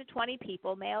 15 to 20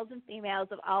 people, males and females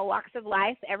of all walks of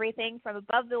life, everything from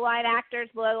above-the-line actors,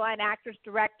 below-the-line actors,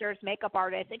 directors, makeup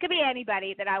artists. It could be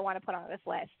anybody that I want to put on this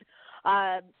list.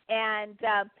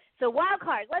 So wild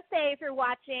cards, let's say if you're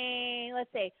watching,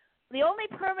 the only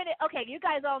permanent, okay, you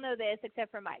guys all know this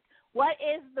except for Mike. What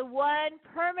is the one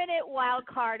permanent wild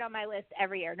card on my list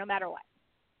every year, no matter what?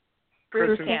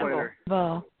 Bruce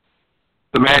Campbell.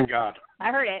 The Man God.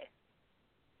 I heard it.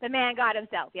 The man God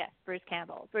himself, yes, Bruce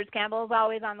Campbell. Bruce Campbell is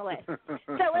always on the list.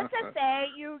 So let's just say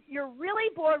you're really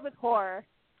bored with horror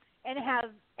and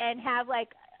have like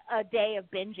a day of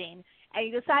binging, and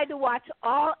you decide to watch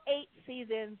all 8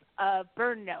 seasons of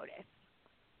Burn Notice.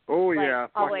 Oh, yeah.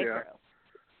 All the way through.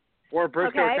 Or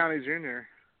Briscoe County Jr.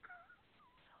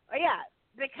 Oh, yeah,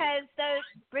 because the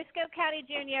Briscoe County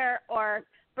Jr. or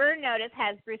Burn Notice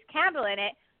has Bruce Campbell in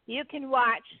it. You can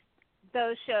watch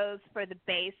those shows for the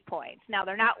base points. Now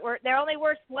they're only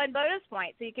worth 1 bonus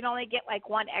point, so you can only get like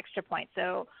 1 extra point.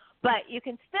 So, but you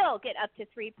can still get up to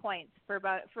 3 points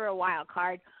for a wild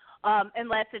card.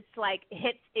 unless it's like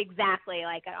hits exactly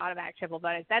like an automatic triple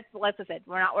bonus. That's, let's just say,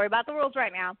 we're not worried about the rules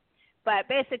right now. But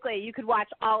basically, you could watch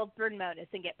all of Burn Notice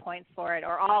and get points for it,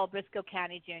 or all of Briscoe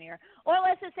County Jr. Or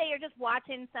let's just say you're just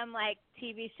watching some like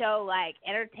TV show like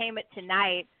Entertainment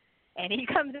Tonight, and he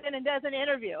comes in and does an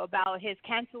interview about his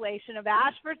cancellation of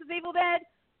Ash versus Evil Dead.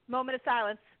 Moment of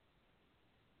silence.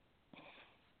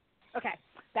 Okay,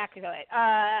 back to it.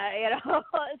 You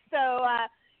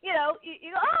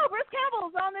go, oh, Bruce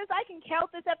Campbell's on this. I can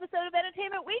count this episode of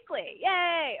Entertainment Weekly.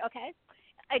 Yay. Okay.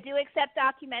 I do accept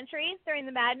documentaries during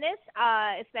the madness,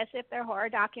 especially if they're horror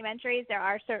documentaries. There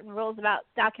are certain rules about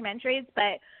documentaries,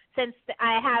 but since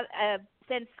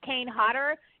since Kane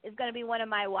Hodder is going to be one of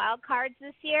my wild cards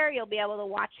this year, you'll be able to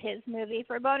watch his movie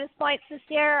for bonus points this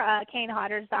year. Kane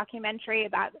Hodder's documentary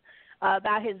about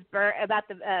his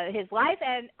his life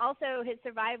and also his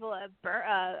survival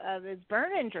of his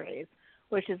burn injuries,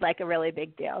 which is like a really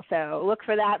big deal. So look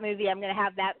for that movie. I'm going to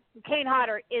have that. Kane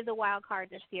Hodder is a wild card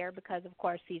this year because, of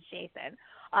course, he's Jason.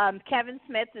 Kevin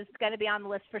Smith is going to be on the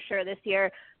list for sure this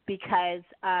year because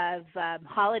of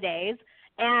holidays.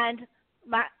 And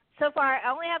so far,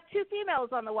 I only have 2 females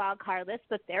on the wild card list,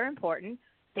 but they're important.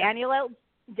 Daniel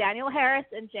Harris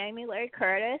and Jamie Lee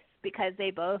Curtis, because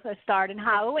they both are starred in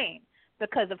Halloween.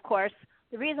 Because, of course,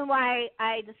 the reason why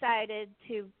I decided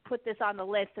to put this on the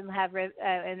list and have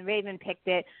and Raven picked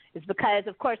it is because,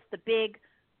 of course, the big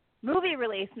movie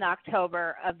release in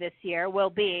October of this year will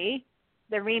be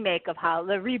the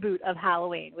reboot of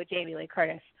Halloween with Jamie Lee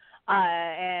Curtis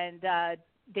and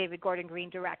David Gordon Green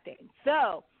directing.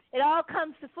 So it all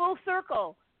comes to full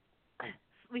circle.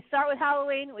 We start with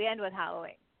Halloween, we end with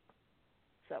Halloween.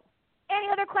 So, any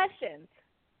other questions?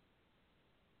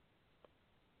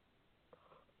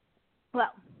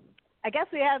 Well, I guess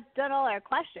we have done all our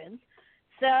questions.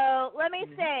 So let me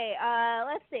say,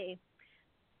 let's see.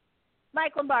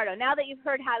 Mike Lombardo, now that you've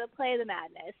heard how to play the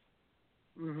madness,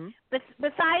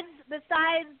 besides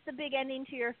the big ending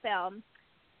to your film,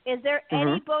 is there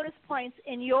any bonus points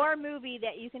in your movie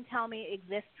that you can tell me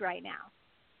exist right now?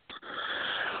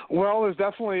 Well, there's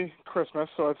definitely Christmas,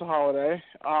 so it's a holiday.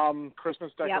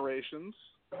 Christmas decorations.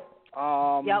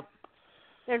 Yep.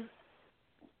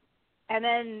 And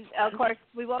then, of course,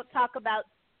 we won't talk about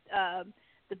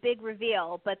the big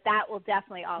reveal, but that will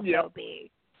definitely also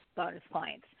be bonus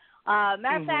points.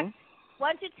 Matter of fact,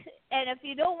 and if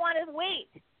you don't want to wait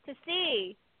to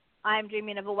see I'm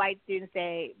Dreaming of a White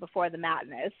Doomsday before the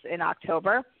madness in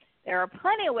October, there are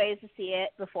plenty of ways to see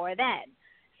it before then.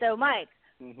 So, Mike,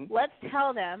 let's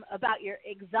tell them about your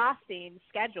exhausting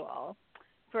schedule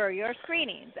for your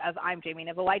screenings of I'm Dreaming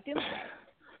of a White Doomsday.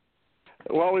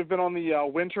 Well, we've been on the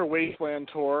Winter Wasteland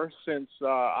tour since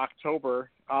October.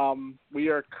 We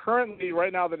are currently,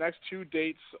 right now, the next 2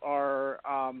 dates are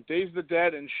Days of the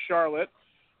Dead in Charlotte,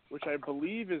 which I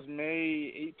believe is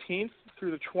May 18th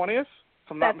through the 20th, if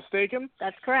I'm not mistaken.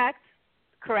 That's correct.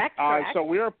 Correct. So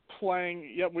we are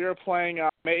playing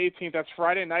May 18th. That's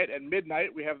Friday night at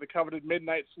midnight. We have the coveted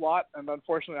midnight slot, and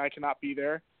unfortunately I cannot be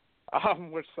there,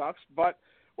 which sucks. But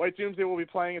White Doomsday will be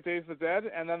playing at Days of the Dead,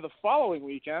 and then the following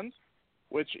weekend,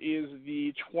 which is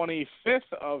the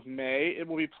 25th of May, it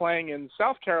will be playing in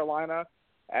South Carolina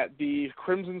at the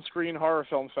Crimson Screen Horror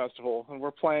Film Festival, and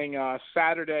we're playing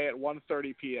Saturday at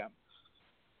 1:30 p.m.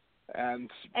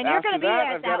 And you're going to be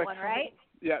there at that one, right?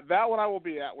 Yeah, that one I will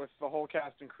be at with the whole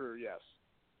cast and crew, yes.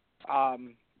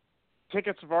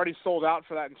 Tickets have already sold out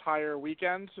for that entire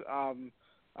weekend,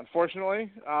 unfortunately.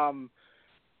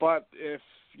 But if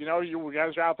you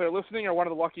guys are out there listening or one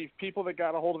of the lucky people that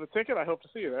got a hold of a ticket, I hope to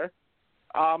see you there.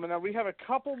 And then we have a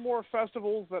couple more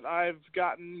festivals that I've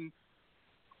gotten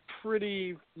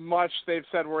pretty much they've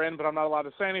said we're in, but I'm not allowed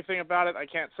to say anything about it. I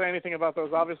can't say anything about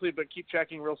those, obviously, but keep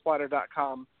checking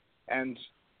realsplitter.com, and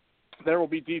there will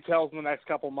be details in the next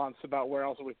couple months about where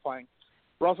else we'll be playing.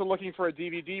 We're also looking for a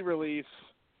DVD release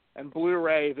and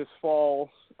Blu-ray this fall,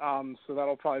 so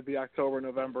that'll probably be October,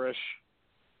 November-ish.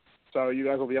 So you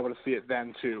guys will be able to see it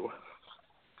then, too.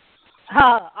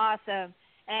 Oh, awesome.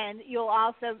 And you'll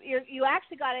also, you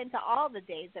actually got into all the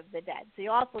Days of the Dead, so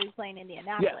you'll also be playing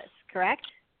Indianapolis, correct?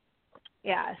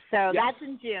 Yeah, so that's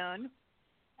in June.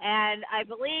 And I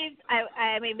believe,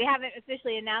 I mean, we haven't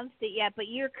officially announced it yet, but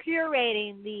you're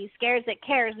curating the Scares That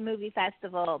Cares movie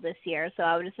festival this year, so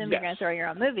I would assume you're going to throw your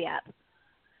own movie up.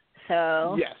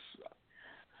 So. Yes.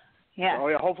 Yeah.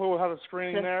 So, hopefully we'll have a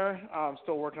screening there. I'm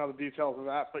still working out the details of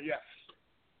that, but yes.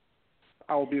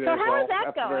 I will be there so as well, how is that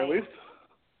at going? the very least.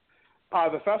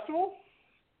 The festival?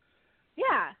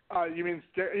 Yeah. You mean,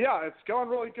 yeah, it's going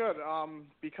really good.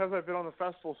 Because I've been on the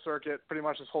festival circuit pretty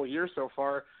much this whole year so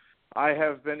far, I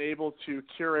have been able to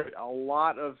curate a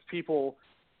lot of people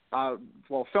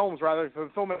films rather, for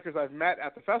the filmmakers I've met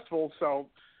at the festival. So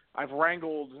I've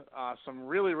wrangled some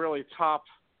really, really top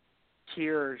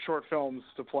tier short films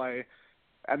to play,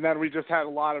 and then we just had a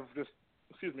lot of just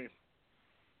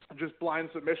blind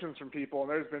submissions from people, and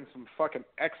there's been some fucking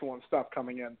excellent stuff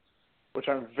coming in, which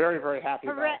I'm very, very happy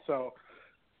about. So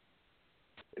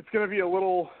it's going to be a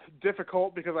little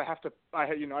difficult because I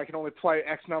can only play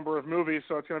X number of movies,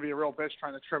 so it's going to be a real bitch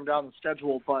trying to trim down the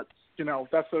schedule, but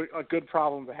that's a good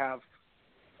problem to have.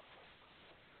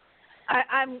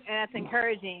 That's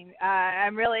encouraging.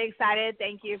 I'm really excited.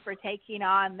 Thank you for taking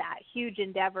on that huge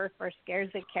endeavor for Scares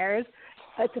That Cares.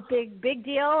 It's a big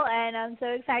deal, and I'm so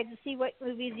excited to see what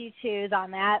movies you choose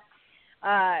on that.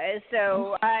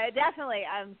 Definitely,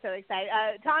 I'm so excited.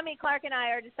 Tommy Clark and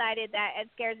I are decided that at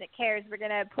Scares That Cares, we're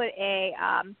going to put a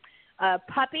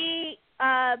puppy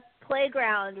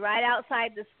playground right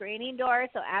outside the screening door.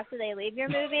 So after they leave your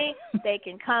movie, they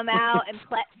can come out and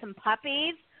pet some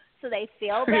puppies so they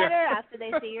feel better after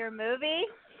they see your movie.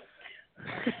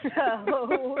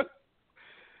 So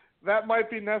that might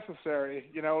be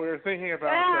necessary. We were thinking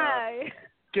about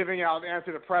giving out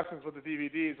antidepressants with the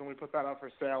DVDs when we put that up for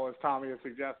sale, as Tommy has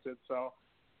suggested. So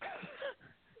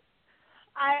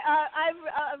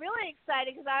I'm really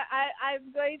excited because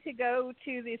I'm going to go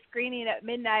to the screening at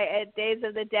midnight at Days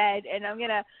of the Dead, and I'm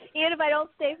gonna, even if I don't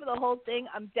stay for the whole thing,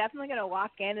 I'm definitely gonna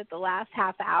walk in at the last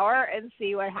half hour and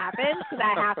see what happens, because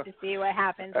I have to see what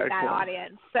happens with that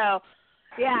audience. So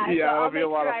so I'll make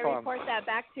sure I report that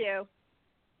back to you.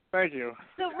 Thank you.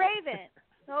 So Raven,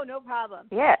 no problem.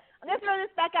 Yes. I'm gonna throw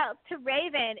this back out to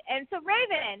Raven, and so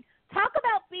Raven, talk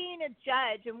about being a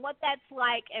judge and what that's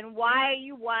like and why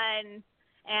you won.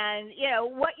 And,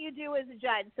 what you do as a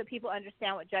judge so people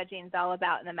understand what judging is all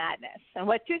about in the madness and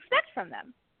what to expect from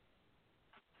them.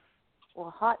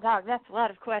 Well, hot dog, that's a lot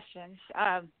of questions.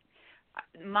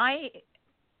 My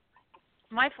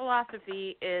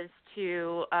philosophy is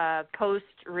to post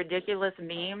ridiculous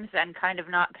memes and kind of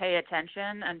not pay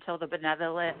attention until the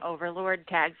benevolent overlord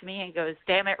tags me and goes,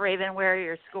 "Damn it, Raven, where are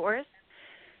your scores?"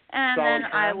 And then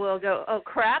I will go, "Oh,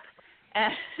 crap,"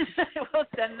 and I will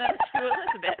send them to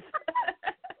Elizabeth.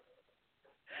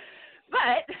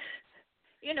 But,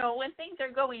 when things are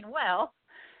going well,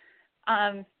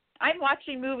 I'm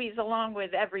watching movies along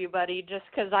with everybody just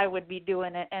because I would be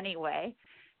doing it anyway.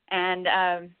 And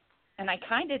I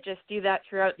kind of just do that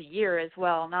throughout the year as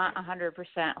well, not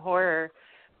 100% horror.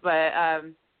 But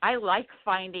I like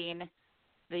finding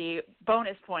the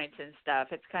bonus points and stuff.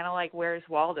 It's kind of like Where's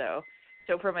Waldo.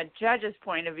 So from a judge's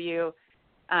point of view,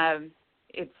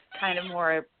 it's kind of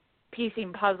more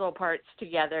piecing puzzle parts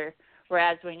together.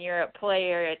 Whereas when you're a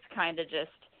player, it's kind of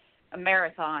just a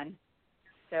marathon.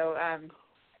 So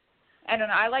I don't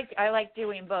know. I like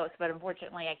doing both, but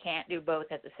unfortunately, I can't do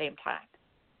both at the same time.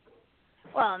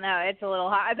 Well, no, it's a little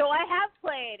hard. Though I have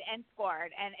played and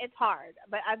scored, and it's hard,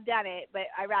 but I've done it. But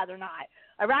I'd rather not.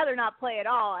 I'd rather not play at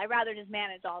all. I'd rather just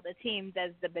manage all the teams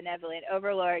as the benevolent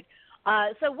overlord.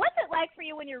 So what's it like for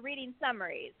you when you're reading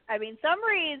summaries? I mean,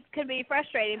 summaries can be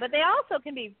frustrating, but they also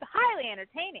can be highly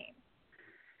entertaining.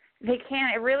 They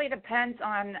can. It really depends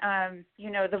on,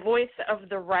 the voice of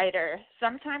the writer.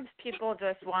 Sometimes people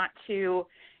just want to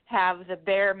have the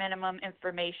bare minimum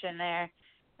information there.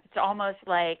 It's almost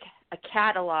like a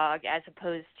catalog as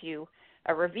opposed to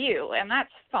a review, and that's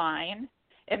fine.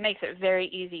 It makes it very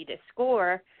easy to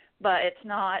score, but it's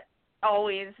not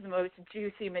always the most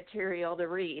juicy material to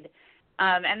read.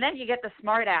 And then you get the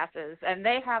smart asses, and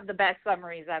they have the best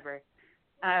summaries ever.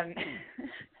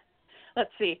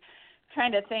 Let's see.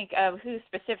 Trying to think of who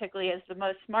specifically is the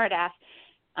most smart ass,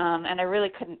 and I really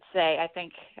couldn't say. I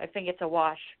think it's a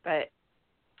wash, but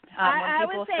when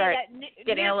people start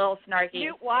getting a little snarky.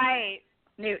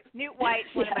 Newt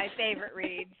White's one of my favorite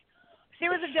reads. She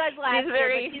was a judge last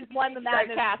year, but she's won the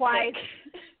madness twice.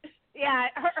 Yeah,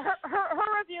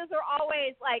 her reviews are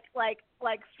always like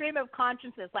stream of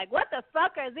consciousness. Like, what the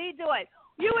fuck is he doing?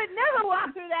 You would never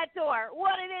walk through that door.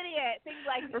 What an idiot. Things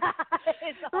like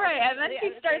that. Right, and then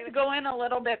she starts going a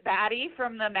little bit batty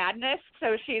from the madness.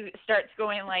 So she starts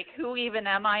going like, who even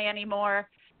am I anymore?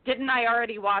 Didn't I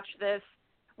already watch this?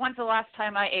 When's the last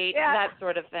time I ate? Yeah. That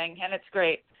sort of thing, and it's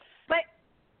great.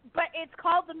 But it's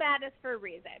called the madness for a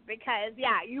reason because,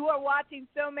 you are watching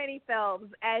so many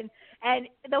films, and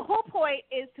the whole point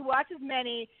is to watch as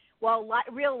many while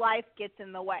real life gets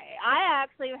in the way. I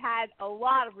actually have had a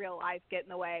lot of real life get in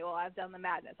the way while I've done the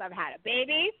madness. I've had a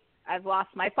baby. I've lost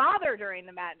my father during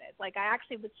the madness. Like, I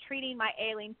actually was treating my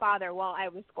ailing father while I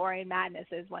was scoring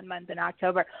madnesses 1 month in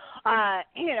October.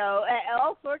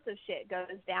 All sorts of shit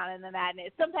goes down in the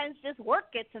madness. Sometimes just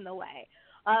work gets in the way.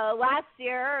 Last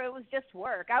year, it was just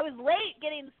work. I was late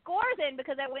getting the scores in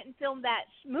because I went and filmed that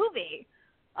movie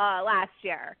last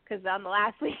year. Because on the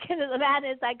last weekend of the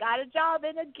Madness, I got a job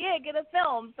in a gig in a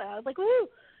film. So I was like, woo!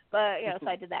 But, so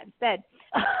I did that instead.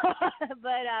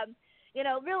 But,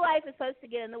 real life is supposed to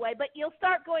get in the way. But you'll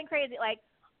start going crazy. Like,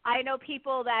 I know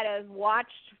people that have watched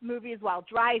movies while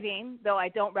driving, though I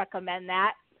don't recommend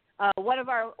that. One of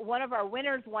our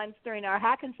winners once during our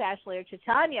Hackensack layer,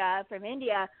 Chaitanya from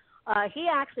India, he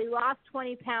actually lost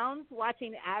 20 pounds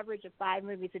watching an average of 5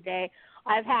 movies a day.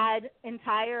 I've had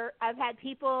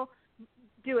people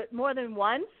do it more than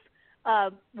once,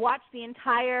 watch the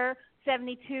entire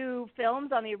 72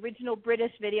 films on the original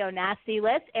British Video Nasty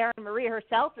list. Erin Marie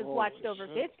herself has watched over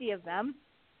 50 of them.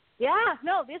 Yeah,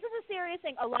 no, this is a serious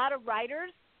thing. A lot of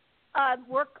writers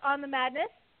work on the Madness,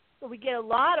 so we get a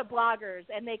lot of bloggers,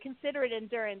 and they consider it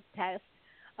endurance test.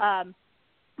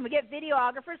 We get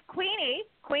videographers. Queenie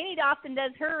often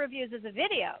does her reviews as a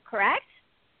video, correct?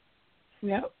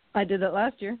 Yep, I did that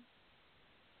last year.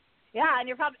 Yeah, and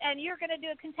you're going to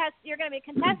do You're going to be a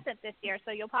contestant this year,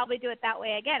 so you'll probably do it that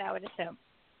way again, I would assume.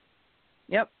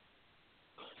 Yep.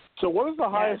 So, what is the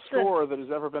highest score that has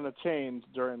ever been attained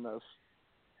during this?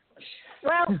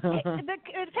 Well,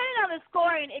 depending on the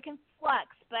scoring, it can flux.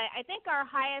 But I think our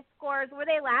highest scores, were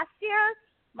they last year?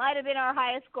 Might have been our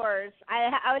highest scores.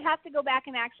 I would have to go back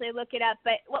and actually look it up.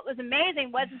 But what was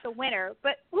amazing wasn't the winner,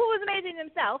 but who was amazing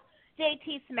himself?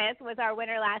 J.T. Smith was our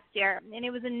winner last year, and he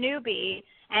was a newbie,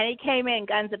 and he came in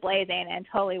guns a-blazing and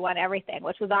totally won everything,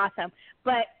 which was awesome.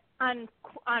 But on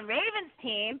Raven's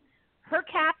team, her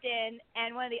captain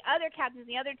and one of the other captains in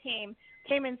the other team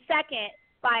came in second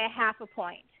by a half a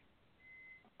point.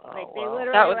 They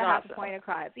literally were half a point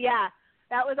across. Yeah,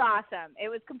 that was awesome. It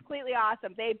was completely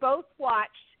awesome. They both watched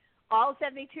all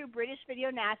 72 British Video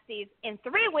Nasties in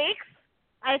 3 weeks.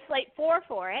 I slate 4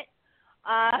 for it.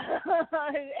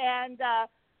 And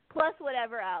plus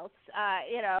whatever else.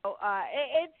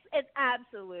 It's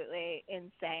absolutely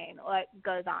insane what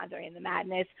goes on during the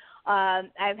Madness.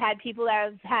 I've had people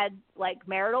that have had like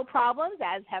marital problems,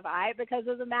 as have I, because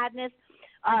of the Madness.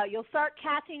 You'll start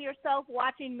catching yourself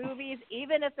watching movies,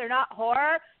 even if they're not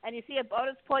horror, and you see a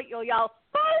bonus point, you'll yell,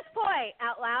 bonus point,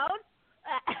 out loud,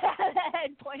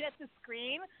 and point at the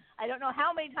screen. I don't know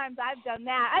how many times I've done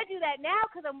that. I do that now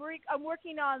because I'm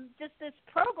working on just this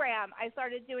program I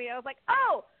started doing. I was like,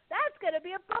 oh, that's going to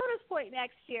be a bonus point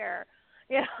next year.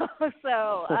 It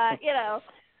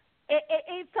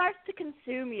starts to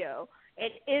consume you.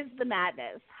 It is the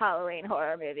Madness Halloween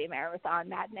Horror Movie Marathon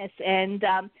Madness, and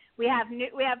we have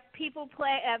people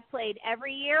have played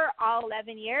every year, all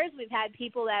 11 years. We've had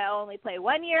people that only play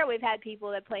 1 year. We've had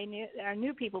people that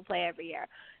new people play every year.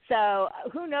 So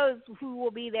who knows who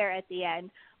will be there at the end,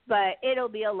 but it'll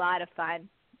be a lot of fun.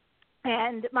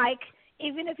 And Mike,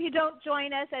 even if you don't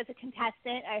join us as a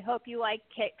contestant, I hope you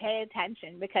pay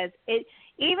attention, because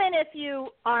even if you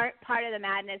aren't part of the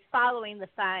Madness, following the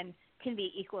fun can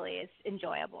be equally as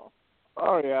enjoyable.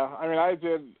 Oh yeah, I mean, I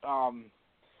did.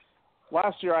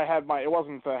 Last year I had it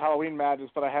wasn't the Halloween Madness,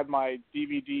 but I had my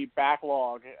DVD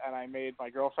backlog, and I made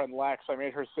my girlfriend Lex. I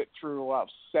made her sit through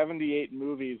 78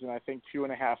 movies in I think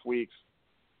 2.5 weeks,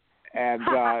 and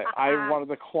I wanted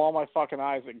to claw my fucking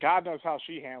eyes. And God knows how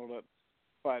she handled it,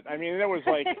 but I mean, there was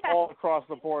like all across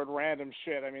the board random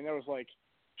shit. I mean, there was like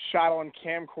shot on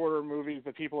camcorder movies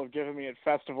that people have given me at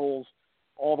festivals,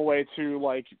 all the way to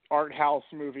like art house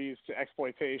movies to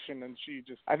exploitation, and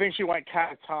I think she went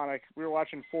catatonic. We were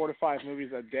watching 4 to 5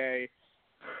 movies a day,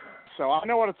 so I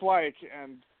know what it's like,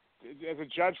 and as a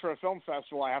judge for a film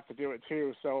festival, I have to do it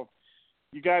too. So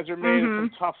you guys are made of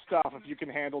some tough stuff if you can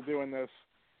handle doing this.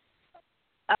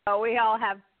 Oh, we all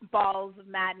have balls of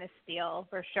madness steel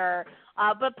for sure.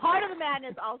 But part of the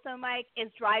madness also, Mike,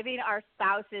 is driving our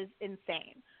spouses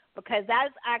insane, because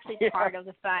that's actually part of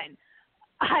the fun.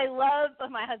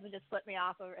 My husband just flipped me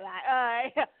off over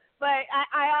that. But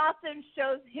I often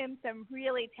show him some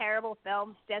really terrible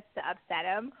films just to upset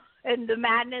him. And the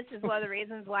Madness is one of the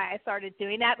reasons why I started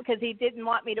doing that, because he didn't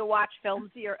want me to watch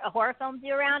horror films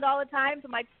year round all the time. So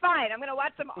I'm like, fine, I'm going to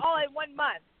watch them all in 1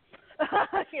 month.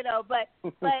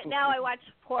 But now I watch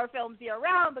horror films year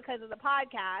round because of the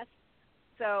podcast.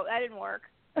 So that didn't work.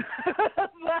 But,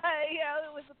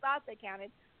 it was the thoughts that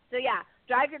counted. So, yeah,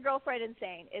 drive your girlfriend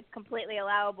insane. It's completely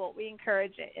allowable. We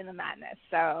encourage it in the Madness.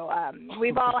 So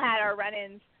we've all had our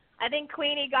run-ins. I think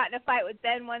Queenie got in a fight with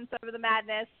Ben once over the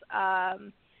Madness.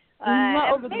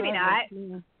 Maybe not.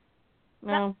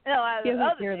 No. He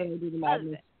doesn't care that I do the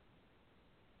Madness.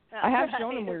 No. I have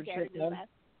shown him weird shit, though.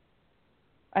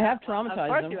 I have traumatized him. Of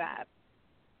course you have.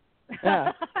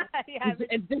 Yeah. Yeah,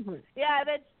 it's different. Yeah,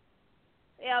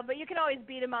 Yeah, but you can always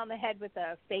beat him on the head with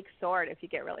a fake sword if you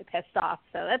get really pissed off.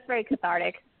 So that's very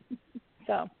cathartic.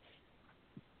 So,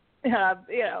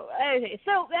 anyway,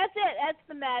 so that's it. That's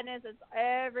the madness. It's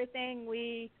everything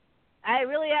I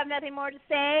really have nothing more to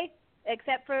say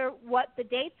except for what the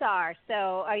dates are. So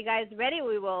are you guys ready?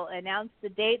 We will announce the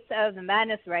dates of the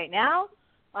madness right now.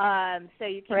 So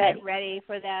you can get ready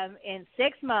for them in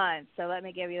 6 months. So let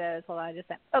me give you those. Hold on just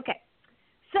a second. Okay.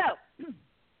 So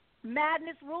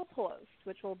Madness Rule Post,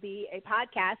 which will be a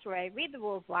podcast where I read the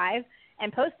rules live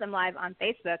and post them live on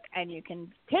Facebook, and you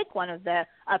can take one of the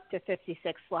up to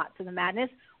 56 slots of the madness,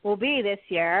 will be this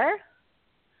year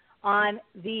on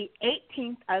the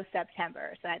 18th of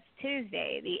September. So that's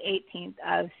Tuesday, the 18th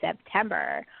of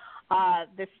September.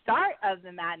 The start of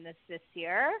the madness this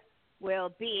year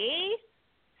will be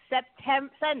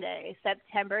Sunday,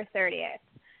 September 30th.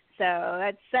 So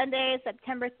that's Sunday,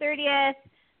 September 30th.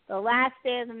 The last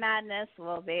day of the madness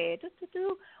will be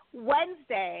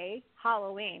Wednesday,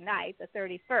 Halloween night, the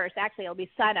 31st. Actually, it'll be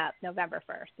sun up. November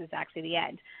 1st is actually the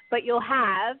end. But you'll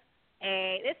have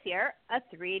this year a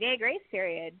 3-day grace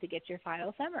period to get your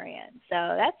final summary in.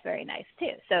 So that's very nice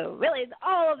too. So really,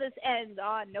 all of this ends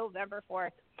on November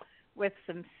 4th with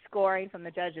some scoring from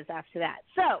the judges after that.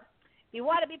 So if you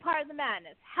want to be part of the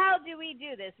madness, how do we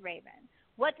do this, Raven?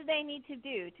 What do they need to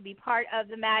do to be part of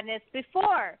the madness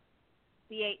before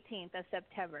the 18th of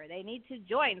September? They need to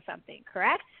join something,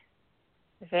 correct?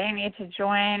 They need to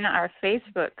join our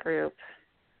Facebook group.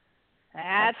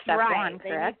 That's step right. one,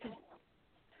 correct?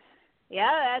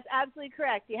 Yeah, that's absolutely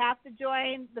correct. You have to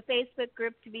join the Facebook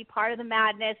group to be part of the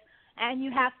madness, and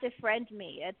you have to friend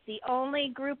me. It's the only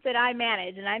group that I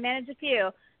manage, and I manage a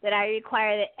few, that I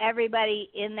require that everybody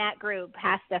in that group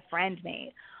has to friend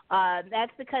me.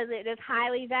 That's because it is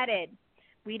highly vetted.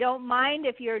 We don't mind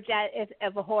if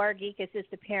a horror geek is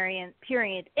just a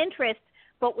purient interest,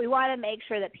 but we want to make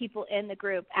sure that people in the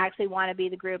group actually want to be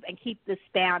the group and keep the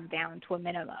spam down to a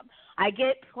minimum. I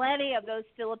get plenty of those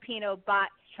Filipino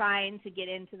bots trying to get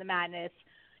into the madness.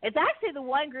 It's actually the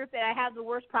one group that I have the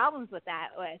worst problems with that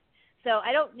with. So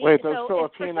I don't need Wait, to. those So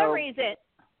if Filipino, for some reason,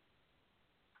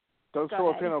 those Go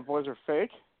Filipino ahead. boys are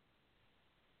fake?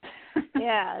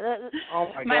 yeah, Oh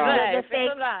my My god. life the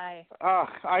fake- is a lie.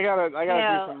 I gotta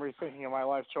Yeah. do some rethinking of my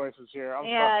life choices here. I'm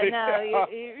yeah, sorry. no,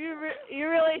 you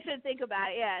really should think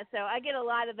about it. Yeah, so I get a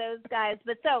lot of those guys.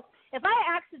 But so if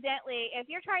if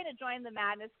you're trying to join the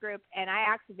madness group and I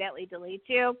accidentally delete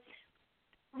you,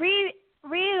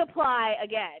 reapply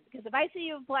again, because if I see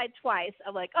you applied twice,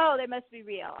 I'm like, oh, they must be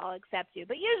real. I'll accept you.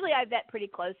 But usually I vet pretty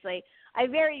closely. I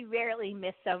very rarely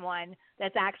miss someone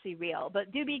that's actually real.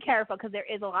 But do be careful, because there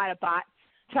is a lot of bots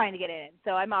trying to get in.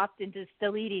 So I'm often just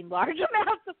deleting large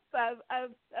amounts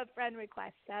of friend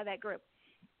requests out of that group.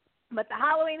 But the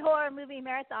Halloween Horror Movie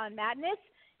Marathon Madness,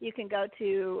 you can go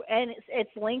to, and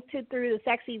it's linked to through the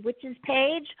Sexy Witches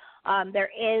page. There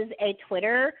is a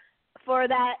Twitter for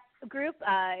that group.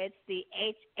 It's the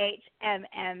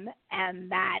HHMMM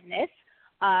Madness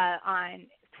on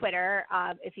Twitter.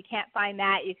 If you can't find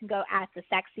that, you can go at the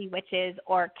Sexy Witches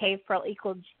or Cave Pearl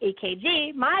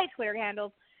EKG, my Twitter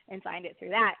handles, and find it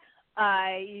through that.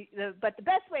 But the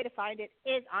best way to find it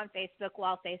is on Facebook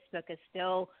while Facebook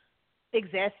still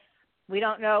exists. We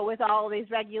don't know with all these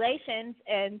regulations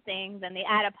and things and the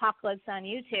ad apocalypse on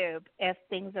YouTube if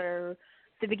things are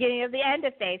the beginning of the end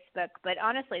of Facebook. But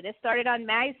honestly, this started on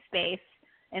MySpace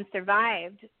and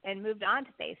survived and moved on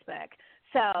to Facebook.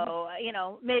 So,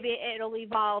 maybe it'll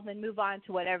evolve and move on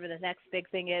to whatever the next big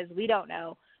thing is. We don't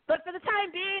know. But for the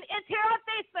time being, it's here on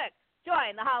Facebook.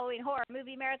 Join the Halloween Horror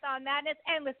Movie Marathon Madness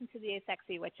and listen to the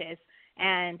Sexy Witches,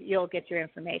 and you'll get your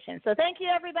information. So thank you,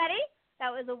 everybody. That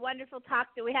was a wonderful talk.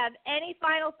 Do we have any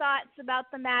final thoughts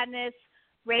about the madness,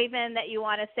 Raven, that you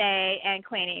want to say, and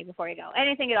Queenie, before you go?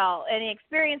 Anything at all? Any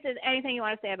experiences, anything you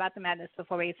want to say about the madness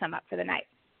before we sum up for the night?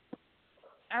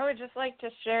 I would just like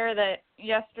to share that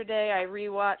yesterday I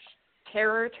rewatched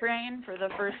Terror Train for the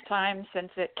first time since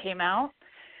it came out.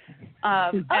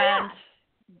 And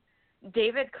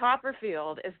David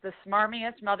Copperfield is the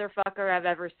smarmiest motherfucker I've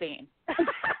ever seen. That is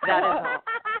all.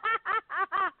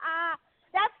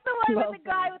 That's the one with the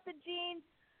guy with the jeans,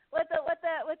 with the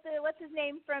what's his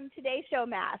name from Today Show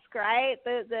mask, right?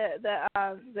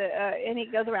 And he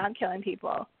goes around killing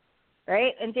people,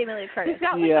 right? And Jamie Lee Curtis. He's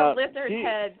got like a lizard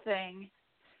head thing.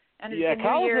 And it's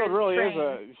Copperfield really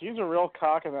train. he's a real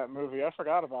cock in that movie. I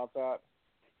forgot about that.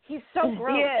 He's so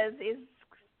gross. He is.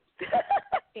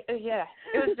 Yeah,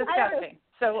 it was disgusting.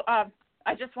 So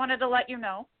I just wanted to let you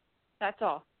know. That's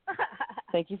all.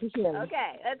 Thank you for sharing.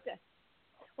 Okay, that's good.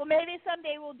 Well, maybe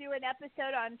someday we'll do an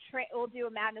episode on we'll do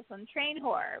a Madness on Train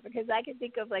horror, because I can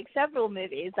think of like several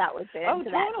movies that would fit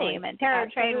into that theme, and Terror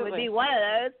Train would be one of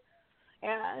those.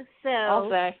 Yeah.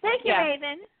 So thank you,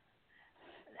 Raven.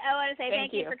 I want to say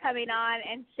thank you for coming on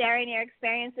and sharing your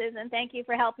experiences, and thank you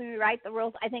for helping me write the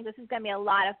rules. I think this is going to be a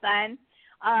lot of fun.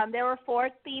 There were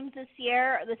 4 themes this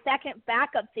year. The second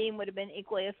backup theme would have been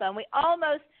equally as fun.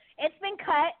 It's been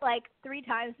cut like 3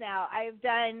 times now. I've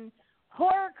done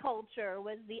horror culture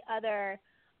was the other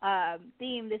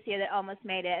theme this year that almost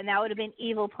made it, and that would have been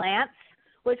evil plants,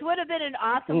 which would have been an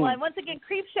awesome one. Once again,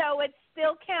 Creepshow would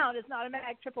still count. It's not a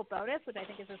mag triple bonus, which I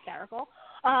think is hysterical.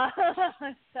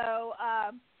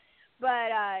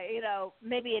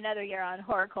 Maybe another year on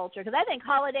horror culture, because I think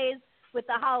holidays with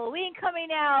the Halloween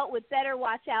coming out, with Better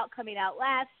Watch Out coming out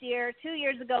last year, 2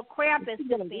 years ago, Krampus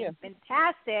just being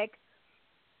fantastic.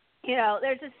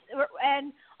 There's this,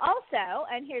 and also,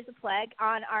 and here's a plug,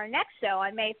 on our next show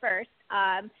on May 1st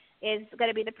is going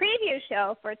to be the preview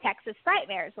show for Texas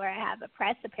Frightmares, where I have a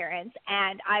press appearance,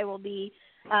 and I will be,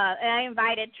 and I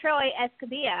invited Troy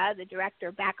Escamilla, the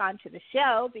director, back onto the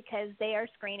show because they are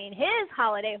screening his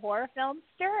holiday horror film,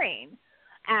 Stirring,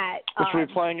 which will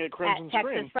be playing at Crimson at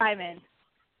Screen. Texas Frightmares.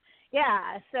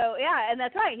 Yeah, and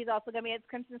that's right. He's also going to be at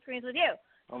Crimson Screens with you.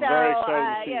 I'm very excited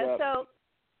to see that.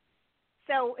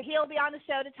 So he'll be on the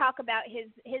show to talk about his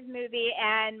movie,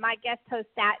 and my guest host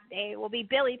that day will be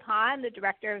Billy Pond, the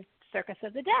director of Circus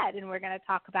of the Dead, and we're going to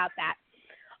talk about that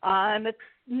on the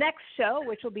next show,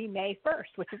 which will be May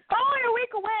 1st, which is only a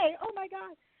week away. Oh, my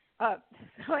God.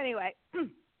 So anyway,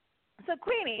 so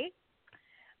Queenie,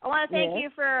 I want to thank you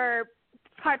for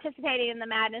participating in the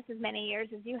madness as many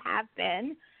years as you have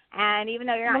been. And even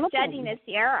though you're not judging this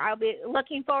year, I'll be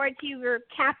looking forward to your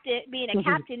being a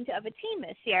captain of a team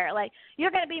this year. Like, you're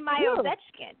going to be my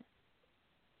Ovechkin.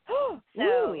 So,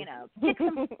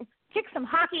 kick some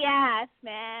hockey ass,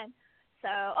 man. So,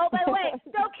 by the way,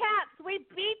 go Caps! We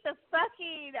beat the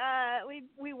fucking,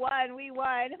 we won.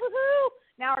 Woohoo!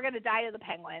 Now we're going to die to the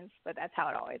Penguins, but that's how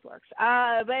it always works.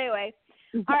 But anyway,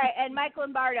 all right, and Mike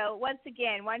Lombardo, once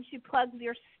again, why don't you plug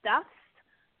your stuff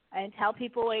and tell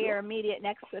people where your immediate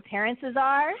next appearances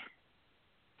are?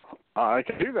 I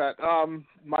can do that.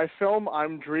 My film,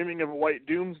 I'm Dreaming of a White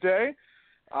Doomsday,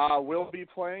 will be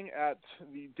playing at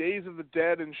the Days of the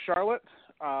Dead in Charlotte,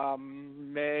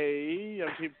 May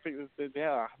 18th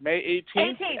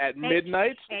at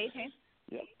midnight. 18th.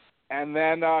 Yep. And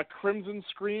then Crimson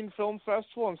Screen Film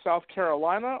Festival in South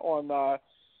Carolina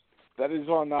that is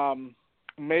on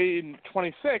May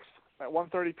 26th at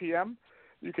 1:30 p.m.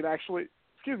 You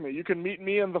can meet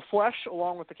me in the flesh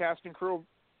along with the cast and crew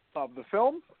of the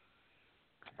film.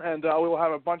 And we will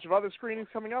have a bunch of other screenings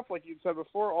coming up. Like you said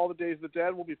before, all the Days of the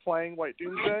Dead will be playing White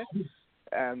Doomsday.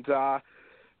 And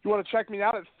you want to check me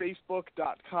out at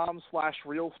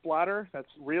facebook.com/ReelSplatter.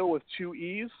 That's real with 2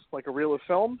 E's, like a reel of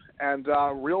film. And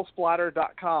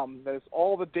ReelSplatter.com. There's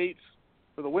all the dates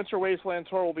for the Winter Wasteland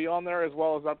tour will be on there, as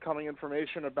well as upcoming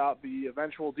information about the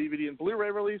eventual DVD and Blu-ray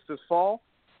release this fall.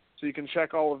 So you can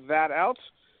check all of that out.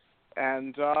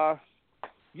 And,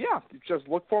 just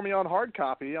look for me on hard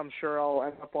copy. I'm sure I'll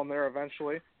end up on there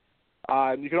eventually.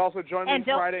 And you can also join me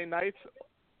Friday night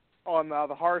on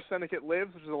the Horror Syndicate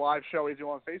Lives, which is a live show we do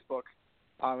on Facebook.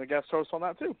 I'm a guest host on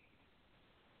that, too.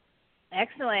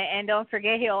 Excellent. And don't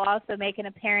forget, he'll also make an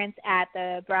appearance at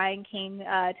the Brian King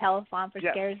Telethon for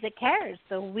Scares That Cares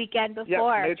the weekend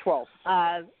before. May 12th.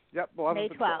 May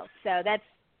 12th. So that's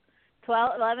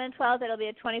 11 and 12. It'll be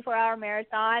a 24-hour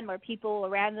marathon where people will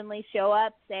randomly show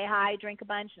up, say hi, drink a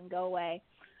bunch, and go away.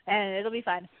 And it'll be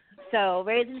fun. So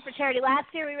raising for charity.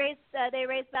 Last year they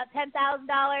raised about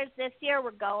 $10,000. This year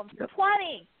we're going for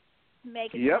 20.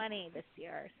 Make it 20 this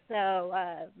year. So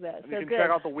you can good. check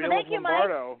out the Wheel of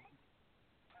Lombardo.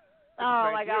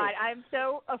 Oh, my God. I'm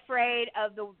so afraid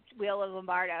of the Wheel of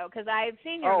Lombardo because I've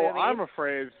seen your movies. Oh, I'm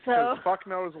afraid because fuck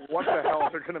knows what the hell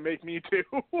they're going to make me do.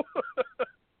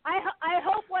 I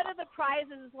hope one of the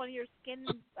prizes is one of your skin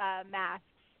masks.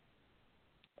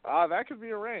 That could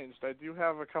be arranged. I do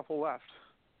have a couple left.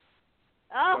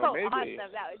 Oh, awesome!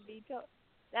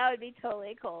 That would be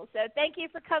totally cool. So thank you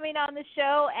for coming on the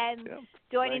show and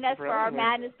joining us for our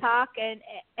Madness Talk and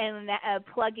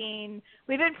plugging.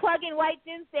 We've been plugging White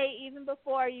Doomsday even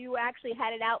before you actually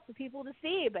had it out for people to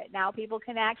see, but now people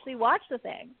can actually watch the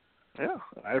thing. Yeah,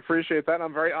 I appreciate that. And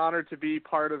I'm very honored to be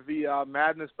part of the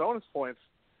Madness bonus points.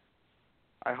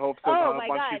 I hope that a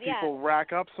bunch of people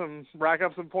rack up some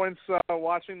points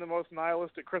watching the most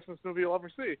nihilistic Christmas movie you'll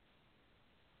ever see.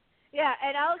 Yeah,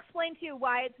 and I'll explain to you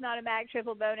why it's not a Mag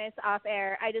Triple bonus off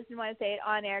air. I just didn't want to say it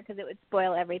on air because it would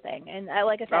spoil everything. And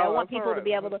like I said, I want people to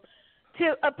be able to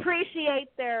to appreciate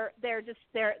their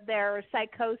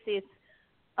psychosis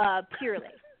purely.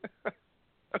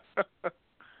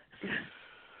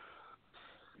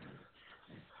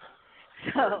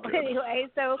 So anyway,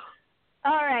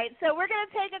 all right, so we're going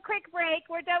to take a quick break.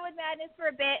 We're done with madness for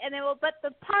a bit, and then but the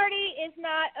party is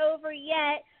not over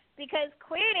yet because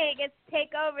Queenie gets to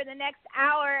take over the next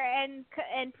hour and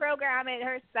program it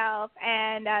herself,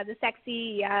 and the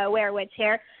sexy werewitch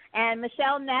here, and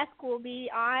Michelle Nesk will be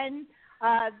on.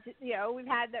 We've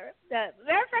had the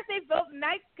matter of fact, they both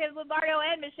Mike Lombardo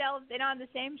and Michelle have been on the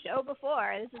same show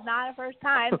before. This is not a first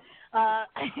time,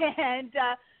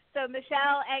 So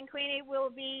Michelle and Queenie will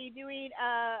be doing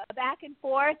a back and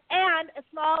forth and a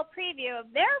small preview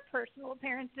of their personal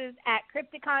appearances at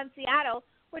Crypticon Seattle,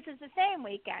 which is the same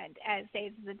weekend as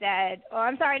Days of the Dead. Oh,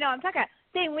 I'm sorry, no, I'm talking about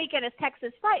same weekend as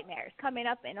Texas Frightmares, coming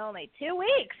up in only 2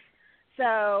 weeks.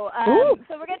 So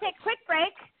we're going to take a quick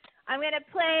break. I'm going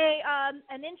to play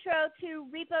an intro to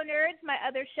Repo Nerds, my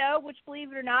other show, which,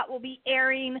 believe it or not, will be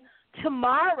airing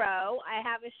tomorrow. I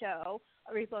have a show,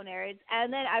 Repo Nerds,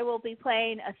 and then I will be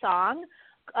playing a song,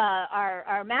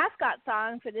 our mascot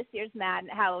song for this year's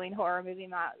Halloween Horror Movie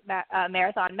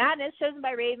Marathon Madness, chosen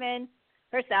by Raven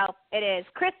herself. It is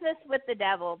Christmas with the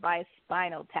Devil by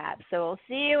Spinal Tap. So we'll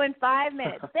see you in 5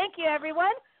 minutes. Thank you,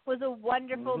 everyone. It was a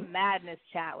wonderful madness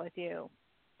chat with you.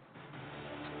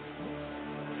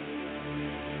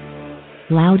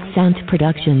 Loud Sound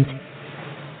Productions,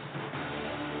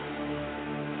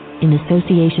 in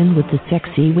association with the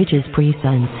Sexy Witches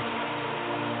Presents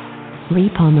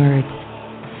Repo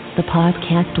Nerds, the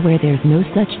podcast where there's no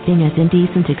such thing as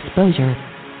indecent exposure,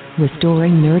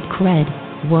 restoring nerd cred,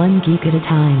 one geek at a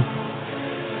time.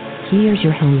 Here's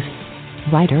your host,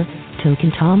 writer,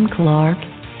 Token Tom Clark,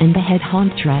 and the head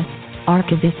hontress,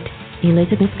 archivist,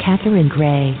 Elizabeth Catherine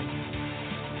Gray.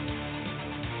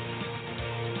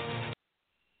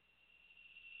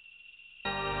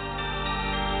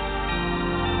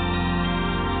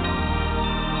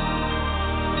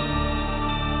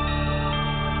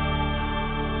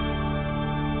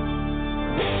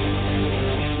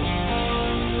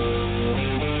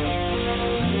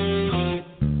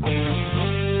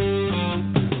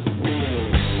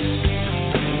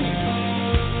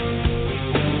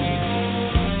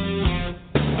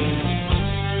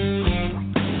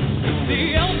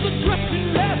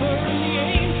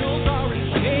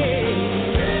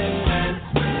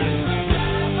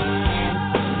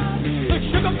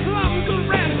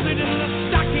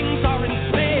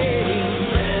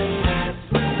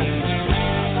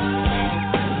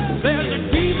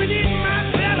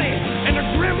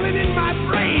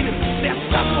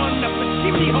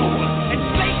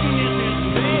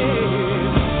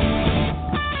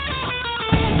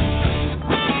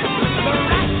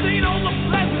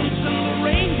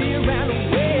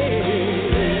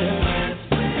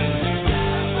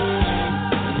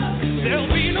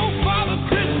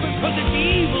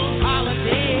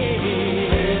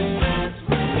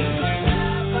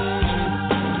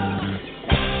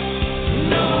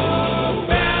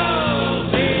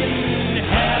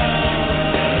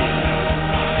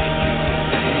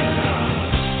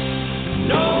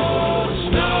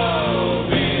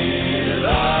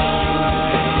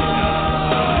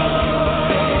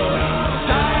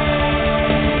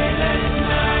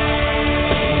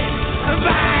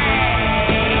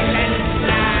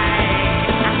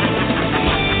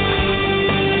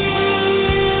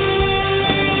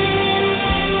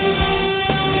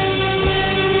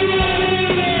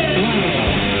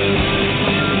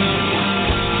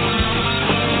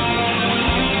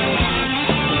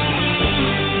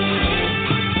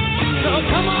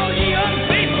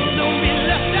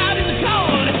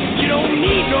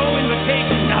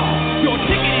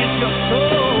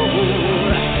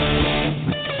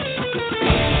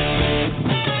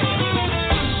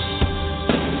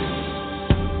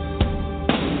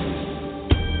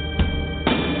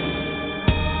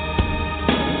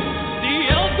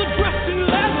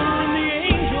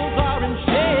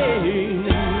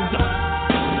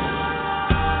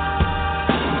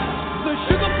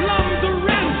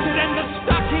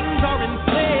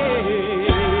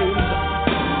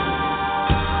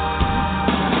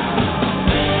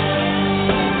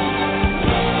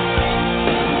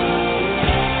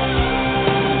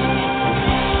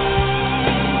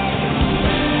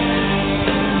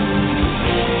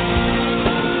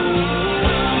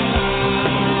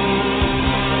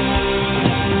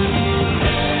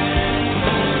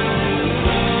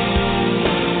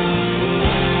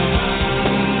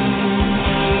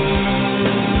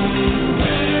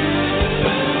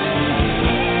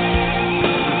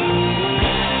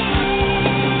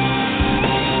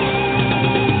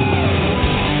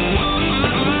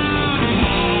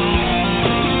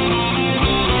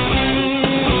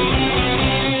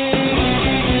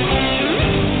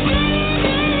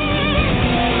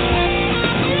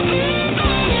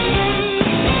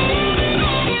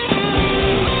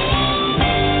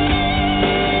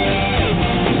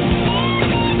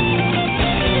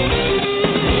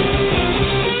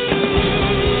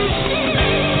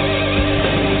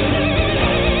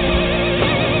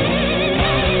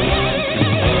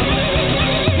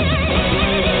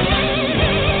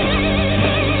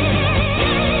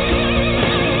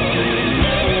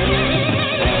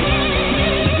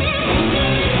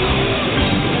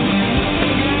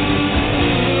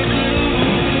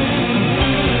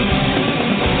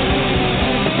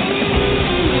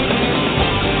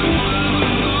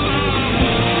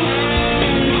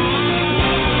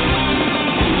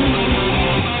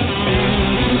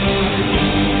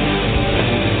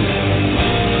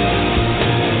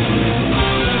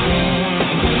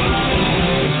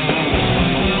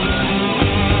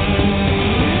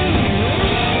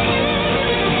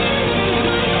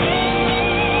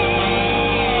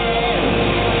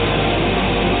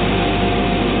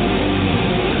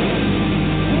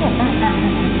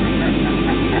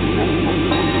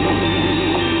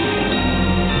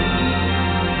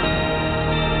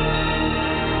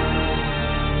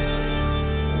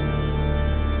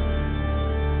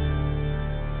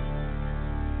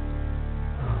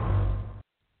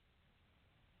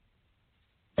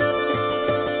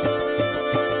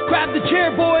 Grab the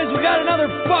chair, boys, we got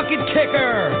another fucking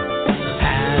kicker.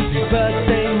 Happy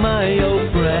birthday, my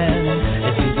old friend.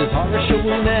 It seems this horror show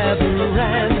will never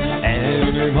end.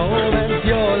 Every moment's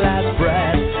your last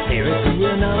breath. Here is to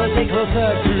another day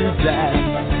closer to death.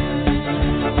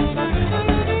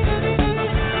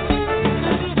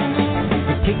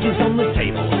 The cake is on the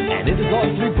table, and it is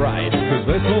awfully bright, 'cause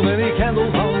there's so many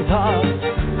candles on top.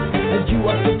 And you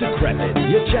are so decrepit,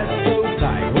 your chest so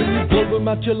tight, when you blow them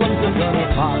out your lungs are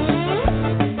gonna pop.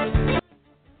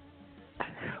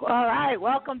 All right,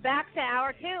 welcome back to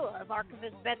Hour 2 of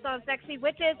Archivist Bets on Sexy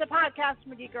Witches, a podcast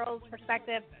from a geek girl's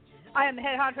perspective. I am the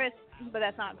head huntress, but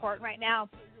that's not important right now.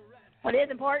 What is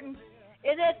important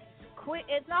is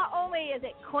it's not only is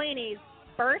it Queenie's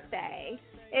birthday,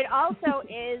 it also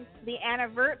is the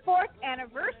 4th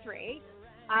anniversary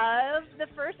of the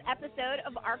first episode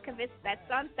of Archivist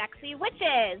Bets on Sexy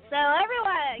Witches. So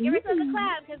everyone, give yourself a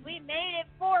clap because we made it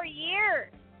 4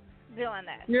 years doing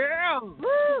this. Yeah.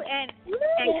 Woo! And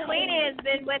Queenie has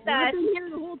been with us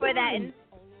for that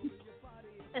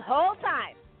the whole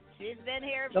time. She's been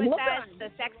here with us, the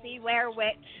Sexy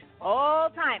Were-Witch, whole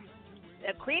time.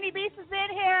 The Queenie Beast has been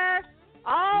here.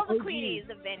 All the Queenies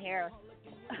have been here.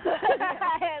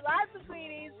 Lots of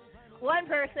Queenies. One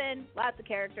person, lots of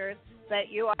characters, but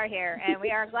you are here, and we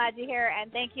are glad you're here,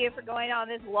 and thank you for going on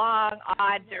this long,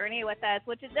 odd journey with us,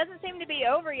 which it doesn't seem to be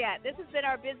over yet. This has been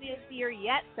our busiest year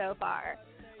yet so far.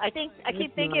 I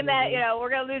keep thinking that, we're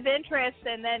going to lose interest,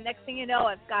 and then next thing you know,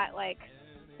 I've got, like,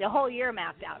 the whole year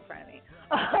mapped out in front of me.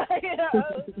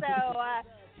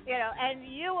 And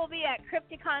you will be at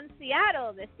Crypticon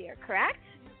Seattle this year, correct?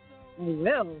 I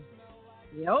will.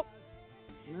 Yep.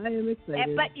 I am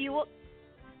excited.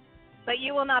 But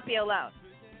you will not be alone.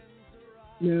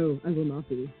 No, I will not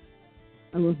be.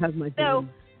 I will have my friends.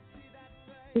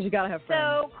 Because you gotta have friends.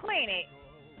 So, Queenie,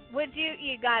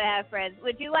 you gotta have friends.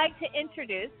 Would you like to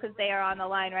introduce, because they are on the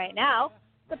line right now,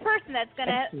 the person that's going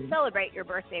to celebrate your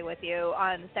birthday with you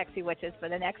on Sexy Witches for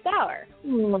the next hour?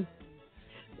 Isn't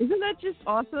that just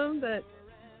awesome that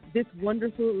this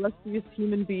wonderful, illustrious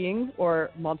human being,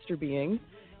 or monster being,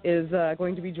 is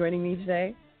going to be joining me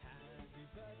today?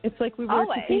 It's like we were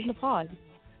in the pod.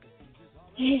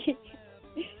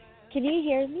 Can you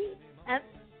hear me?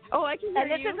 I can hear you.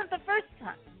 And this isn't the first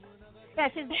time. Yeah,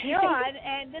 you're on,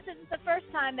 and this isn't the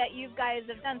first time that you guys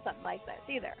have done something like this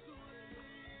either.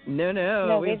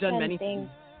 No, we've done many things.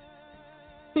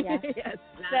 Yeah. Yes.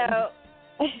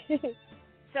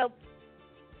 So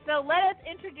let us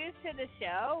introduce to the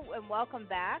show and welcome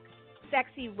back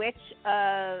Sexy Witch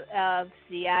of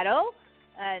Seattle,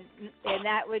 and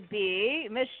that would be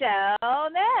Michelle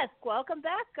Nesk. Welcome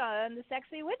back on the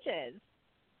Sexy Witches.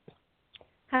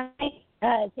 Hi.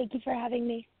 Thank you for having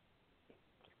me.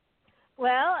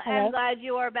 Well, Hello? I'm glad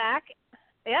you are back.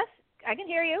 Yes, I can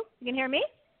hear you. You can hear me?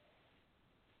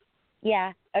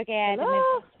 Yeah. Okay. I had a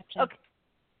Hello. misconception. Okay.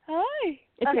 Hi.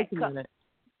 It takes a Cool. minute.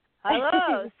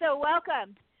 Hello. So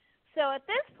welcome. So at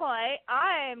this point,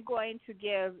 I am going to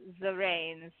give the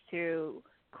reins to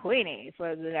Queenie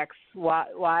for the next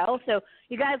while. So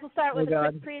you guys will start with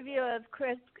a quick preview of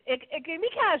It can be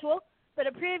casual, but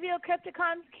a preview of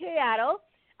Crypticon Seattle.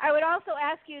 I would also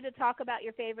ask you to talk about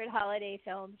your favorite holiday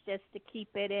films, just to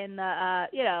keep it in the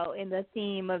in the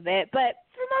theme of it. But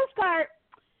for the most part,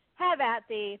 have at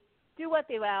thee. Do what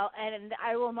they will, and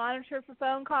I will monitor for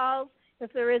phone calls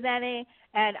if there is any,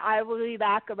 and I will be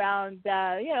back around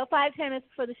 5-10 minutes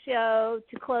before the show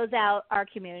to close out our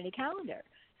community calendar.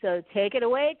 So take it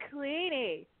away,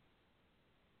 Queenie.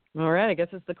 All right, I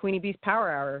guess it's the Queenie Beast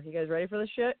Power Hour. You guys ready for this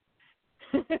shit?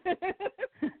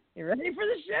 You ready for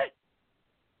this shit?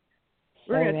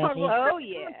 We're going to talk about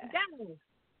Seattle.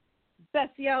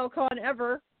 Best Seattle con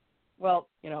ever. Well,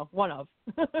 one of.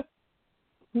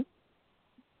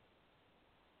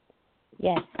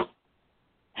 Yes.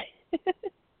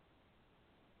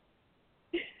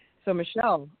 So,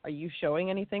 Michelle, are you showing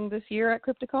anything this year at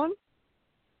Crypticon?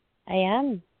 I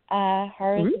am.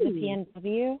 Horrors of the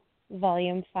PNW,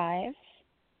 Volume 5.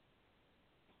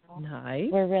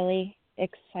 Nice. We're really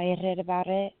excited about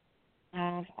it.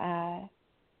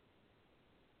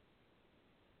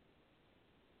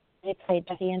 He played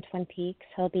Jesse in Twin Peaks.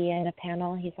 He'll be in a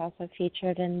panel. He's also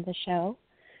featured in the show.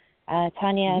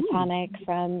 Tanya Tonic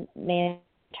from Manos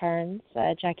Returns,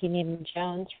 Jackie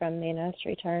Neiman-Jones from Manos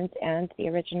Returns, and the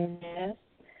original Manos.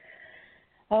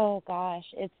 Oh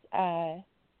gosh, it's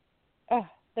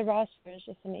the roster is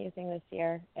just amazing this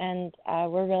year, and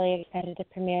we're really excited to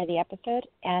premiere the episode.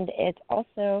 And it's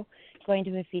also going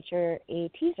to feature a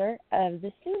teaser of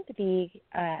the soon-to-be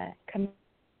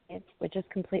which is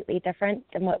completely different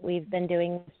than what we've been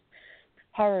doing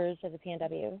Horrors of the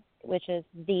PNW, which is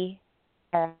the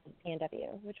Horrors of the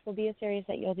PNW, which will be a series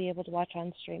that you'll be able to watch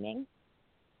on streaming.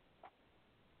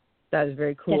 That is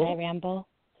very cool. Did I ramble?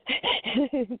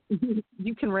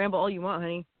 You can ramble all you want,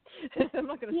 honey. I'm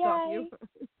not going to stop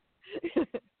you.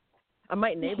 I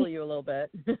might enable you a little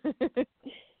bit.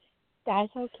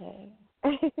 That's okay.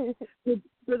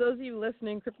 For those of you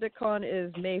listening, CrypticCon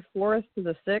is May 4th to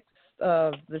the 6th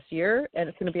of this year, and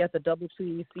it's going to be at the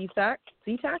DoubleTree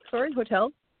SeaTac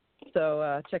Hotel.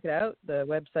 So check it out. The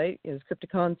website is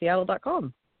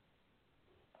CrypticonSeattle.com.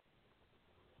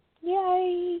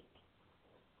 Yay!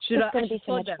 Should I be so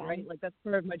plug much that, fun. right? Like, that's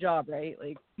part of my job, right?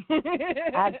 Like,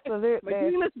 Absolutely. Am I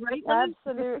doing this right, Liz?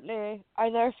 Absolutely.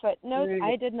 Are there footnotes?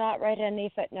 I did not write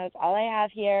any footnotes. All I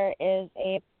have here is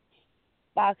a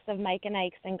box of Mike and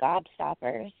Ike's and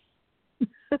Gobstoppers.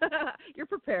 You're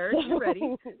prepared. You're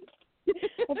ready.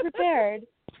 I'm prepared.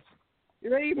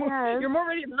 You're ready. Yes. You're more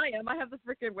ready than I am. I have the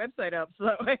freaking website up, so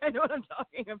that way I know what I'm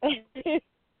talking about.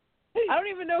 I don't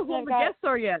even know who all the guests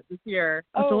are yet this year.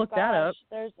 I have to look that up.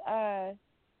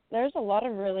 There's a lot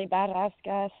of really badass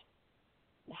guests.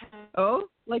 Oh,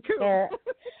 like who? There,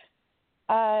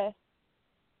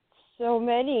 so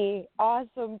many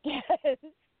awesome guests.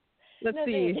 Let's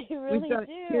see. They really We've got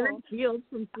do. Karen Fields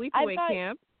from Sleepaway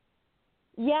Camp.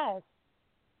 Yes.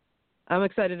 I'm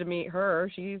excited to meet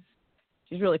her. She's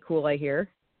really cool, I hear.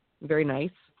 Very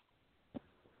nice.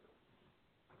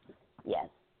 Yes.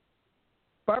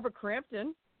 Barbara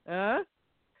Crampton.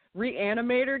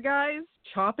 Reanimator guys.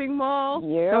 Chopping Mall.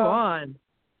 Yeah. Come on.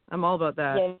 I'm all about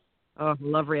that. Yes. Oh, I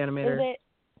love Reanimator.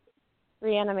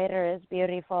 Reanimator is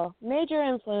beautiful. Major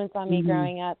influence on me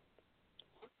growing up.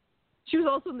 She was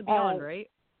also in the Beyond, right?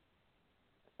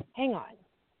 Hang on.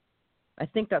 I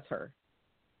think that's her.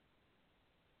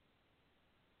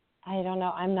 I don't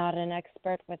know. I'm not an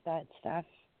expert with that stuff.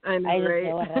 I know, I just right?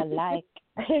 know what I like.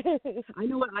 I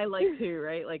know what I like too,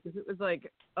 right? Like if it was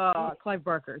like Clive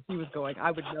Barker, he was going,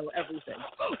 I would know everything.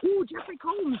 Ooh, Jeffrey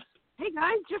Combs. Hey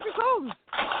guys, Jeffrey Combs.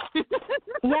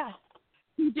 Yeah.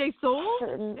 TJ Soul. Hey,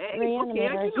 Okay,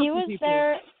 Reanimator. He was people.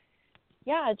 there.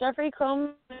 Yeah, Jeffrey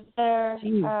Combs was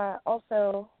there.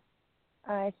 Also,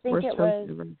 I think it was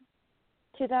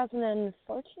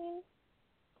 2014,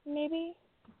 maybe.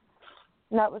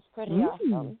 And that was pretty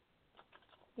awesome.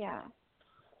 Yeah.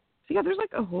 So yeah, there's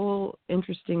like a whole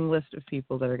interesting list of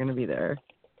people that are going to be there.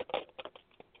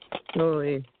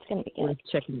 Totally. It's going to be good. Worth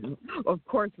checking out. Of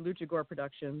course, Lucha Gore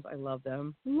Productions. I love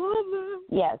them. Love them.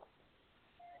 Yes.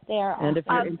 They are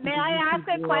awesome. May I ask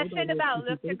a question about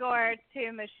Lucha Gore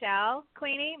to Michelle,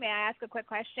 Queenie? May I ask a quick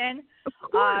question? Of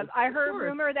course. I heard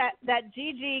rumor that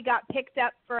Gigi got picked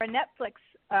up for a Netflix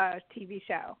TV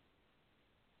show.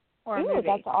 Or a movie.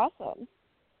 That's awesome.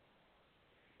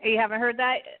 You haven't heard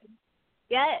that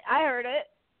yet? I heard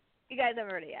it. You guys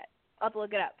haven't heard it yet. I'll have to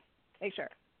look it up. Make sure.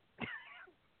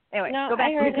 Anyway, no, go back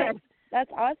I heard to it.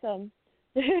 That's awesome.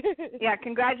 Yeah,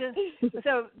 congratulations.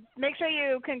 So make sure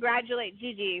you congratulate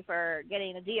Gigi for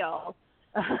getting a deal.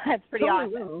 That's pretty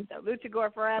awesome. So Lucha Gore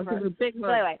forever. So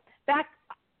anyway, back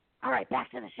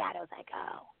to the shadows I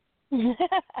go.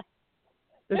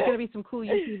 There's going to be some cool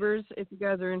YouTubers if you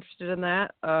guys are interested in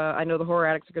that. I know the Horror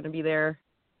Addicts are going to be there.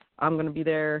 I'm going to be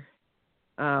there.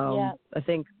 Yeah. I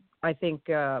think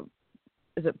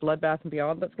is it Bloodbath and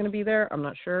Beyond that's going to be there? I'm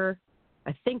not sure.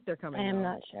 I think they're coming. I am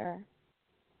not sure.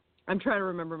 I'm trying to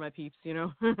remember my peeps, you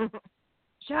know.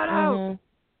 Shout out.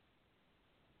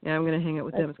 Yeah, I'm going to hang out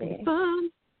with them. It's going to be fun.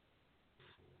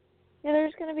 Yeah,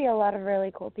 there's going to be a lot of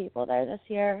really cool people there this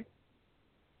year.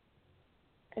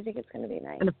 I think it's going to be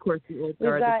nice. And of course, the old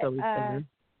guard that's always there.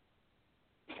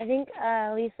 I think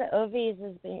Lisa Ovies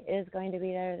is going to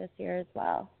be there this year as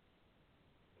well.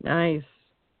 Nice.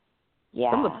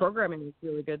 Yeah. Some of the programming is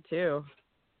really good too.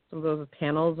 Some of those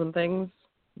panels and things,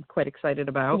 I'm quite excited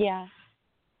about. Yeah,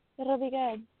 it'll be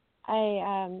good.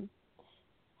 I'm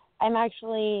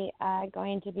actually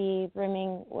going to be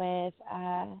rooming with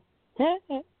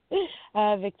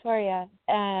Victoria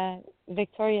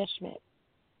Schmidt,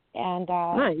 and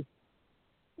nice.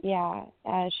 Yeah,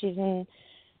 she's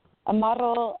a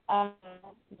model,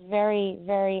 very,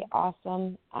 very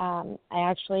awesome. I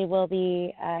actually will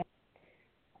be.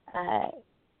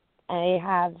 I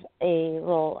have a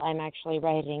role I'm actually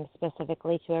writing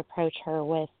specifically to approach her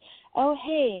with. Oh,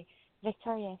 hey,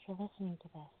 Victoria, if you're listening to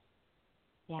this.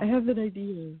 Yeah. I have an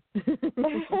idea.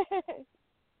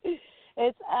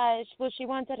 It's well, she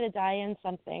wanted to die in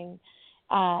something,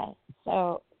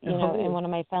 so in one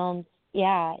of my films,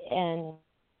 yeah, and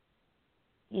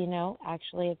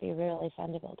actually it'd be really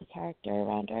fun to build a character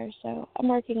around her. So I'm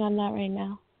working on that right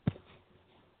now.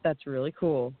 That's really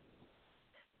cool.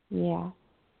 Yeah.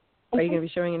 Are you going to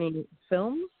be showing any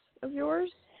films of yours?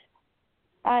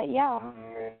 Yeah.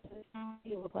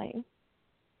 You were playing.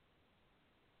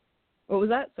 What was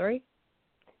that? Sorry?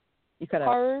 You cut out.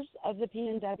 Horrors of the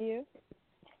PNW.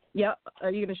 Yeah.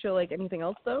 Are you going to show, like, anything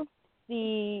else, though?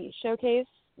 The showcase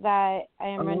that I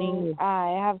am running,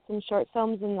 I have some short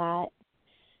films in that.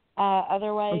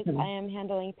 Otherwise, I am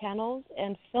handling panels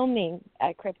and filming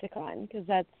at Crypticon, because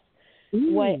that's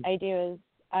what I do is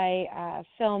I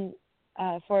film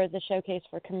for the showcase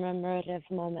for commemorative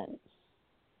moments.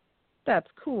 That's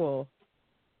cool.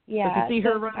 Yeah, so see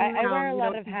her so running I around, wear a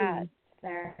lot of hats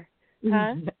there.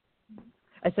 Huh?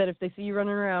 I said if they see you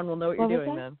running around, we'll know what you're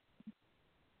doing then.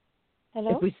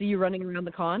 Hello? If we see you running around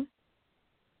the con?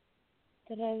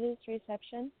 Did I lose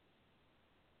reception?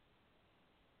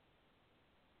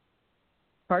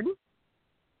 Pardon?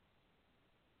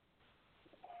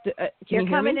 You're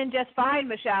coming in just fine,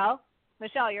 Michelle.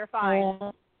 Michelle, you're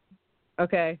fine.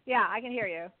 Okay. Yeah, I can hear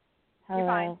you.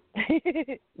 Hello. You're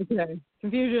fine. Okay.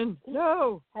 Confusion.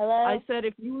 No. Hello? I said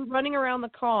if you were running around the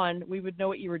con, we would know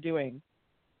what you were doing.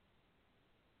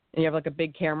 And you have like a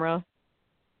big camera.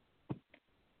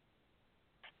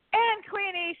 And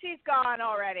Queenie, she's gone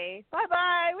already.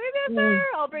 Bye-bye. We miss her.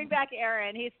 I'll bring back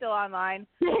Aaron. He's still online.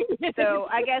 So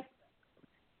I guess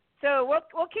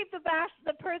we'll keep the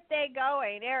birthday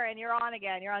going. Aaron, you're on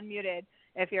again. You're unmuted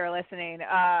if you're listening. We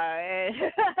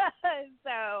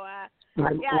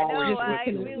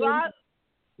lost.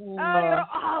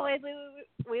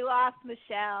 We lost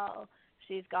Michelle.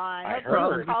 She's gone. I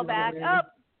heard. Call back.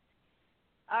 Up.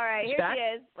 All right, here she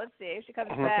is. Let's see if she comes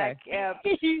back. Yep.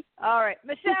 All right,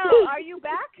 Michelle, are you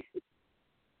back?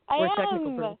 I We're am.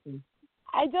 technical person.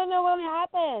 I don't know what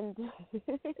happened.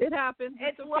 It happens.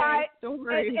 It's okay. right. Don't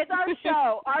worry. It's our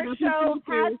show. Our show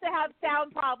has to have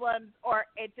sound problems, or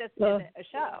it just isn't a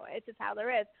show. It's just how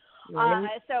there is.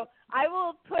 So I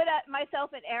will put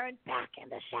myself and Aaron back in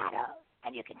the shadows,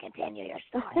 and you can continue your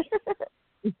story.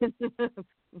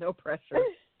 No pressure.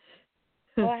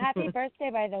 Well, happy birthday,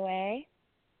 by the way.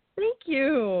 Thank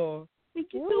you.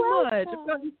 Thank you You're so much. welcome. I've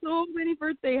gotten so many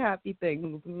birthday happy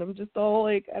things, and I'm just all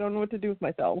like, I don't know what to do with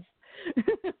myself.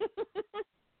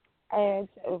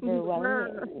 It's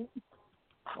overwhelming.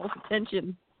 All the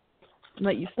attention. I'm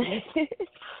not used to it.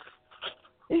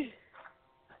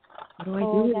 How do I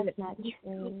do that's it? not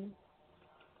true.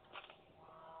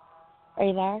 Are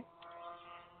you there?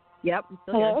 Yep. I'm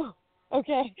still Hello? Here.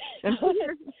 Okay. I'm still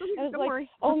here. I was Don't like, worry.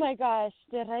 oh my gosh,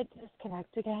 did I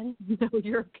disconnect again? No,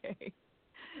 you're okay.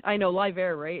 I know, live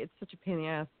air, right? It's such a pain in the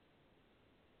ass.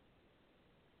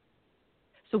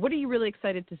 So what are you really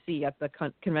excited to see at the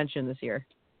convention this year?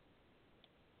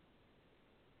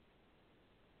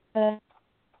 Oh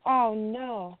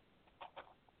no.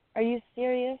 Are you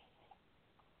serious?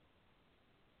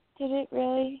 Did it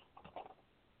really?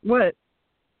 What?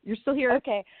 You're still here?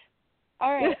 Okay.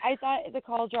 All right. I thought the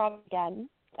call dropped again.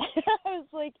 I was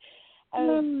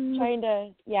trying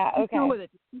to. Yeah. Okay. Go with it.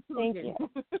 Thank you.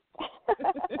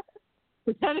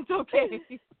 Pretend it's okay.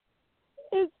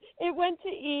 It went to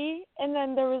E, and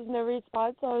then there was no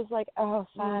response. So I was like, oh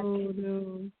fuck. Oh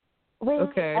no. Wait,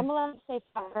 Okay. I'm allowed to say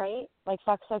fuck, right? Like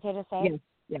fuck's okay to say.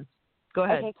 Yes. Go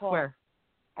ahead. Okay, cool. Swear.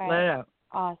 All Let right. it out.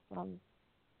 Awesome.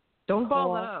 Don't ball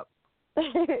Cool. it up.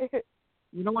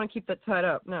 You don't want to keep that tied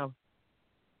up. No.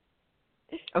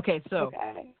 Okay, so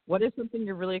what is something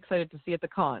you're really excited to see at the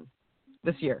con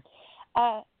this year?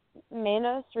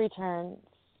 Manos returns.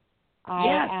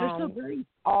 Yes, I they're so am great.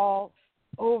 all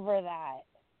over that.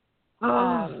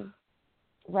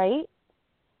 Right?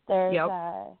 There's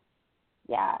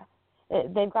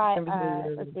they've got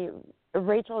let's see,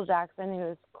 Rachel Jackson, who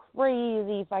is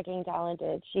crazy fucking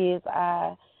talented. She's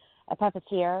a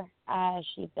puppeteer.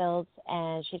 She builds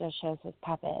and she does shows with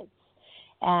puppets.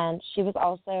 And she was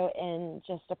also in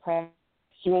Just a Prayer.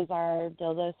 She was our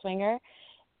dildo swinger.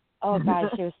 Oh,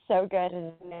 God, she was so good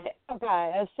in it. Oh,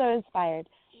 God, I was so inspired.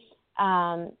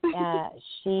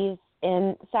 She's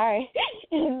in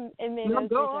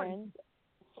Manos Returns.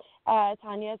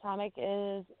 Tanya Atomic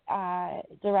is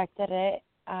directed it,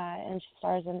 and she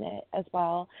stars in it as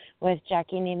well with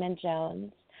Jackie Neiman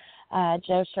Jones.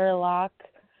 Joe Sherlock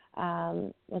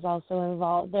was also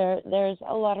involved. There's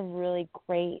a lot of really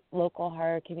great local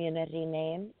horror community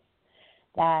names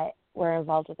that were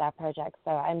involved with that project.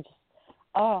 So I'm just,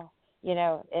 and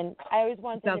I always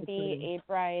wanted to be a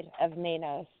bride of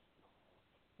Manos.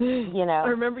 I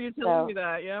remember you telling me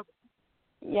that. Yep.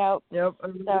 I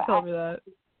remember you telling me that.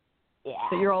 Yeah.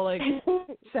 So you're all like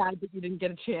sad that you didn't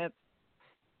get a chance.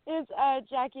 It's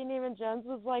Jackie Neiman Jones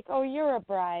was like, "Oh, you're a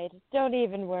bride. Don't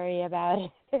even worry about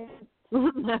it."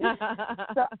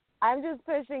 So I'm just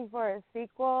pushing for a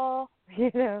sequel,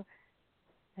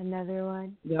 Another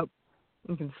one. Yep.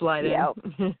 You can slide Yep.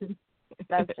 in.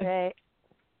 That's right.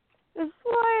 Just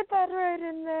slide that right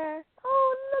in there.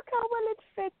 Oh, look how well it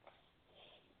fits.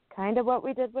 Kind of what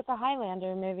we did with the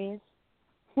Highlander movies.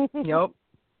 Yep.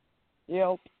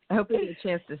 Yep. I hope I get a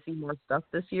chance to see more stuff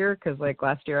this year because, like,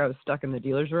 last year I was stuck in the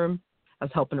dealer's room. I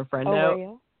was helping a friend out. Were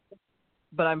you?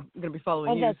 But I'm going to be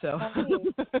following you, that's so.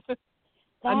 right.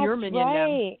 I'm your minion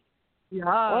right.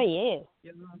 now. Oh, Yeah. yes.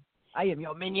 Yeah. I am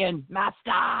your minion,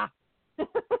 master.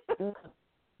 You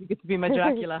get to be my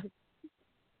Dracula.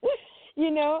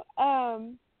 You know,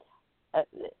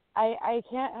 I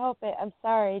can't help it. I'm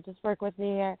sorry. Just work with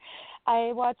me here.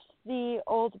 I watched the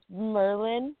old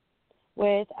Merlin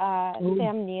with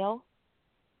Sam Neill.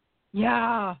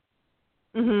 Yeah.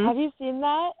 Mm-hmm. Have you seen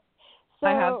that? So,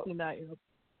 I have seen that. Yep.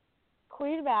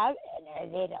 Queen Mab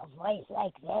and her little voice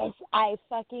like this. I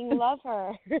fucking love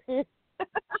her.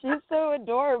 She's so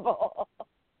adorable.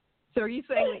 So are you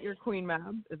saying that you're Queen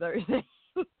Mab? Is that what you're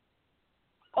saying?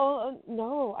 Oh,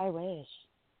 no, I wish.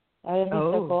 That would be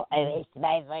so cool. I wish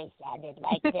my voice sounded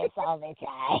like this all the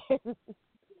time.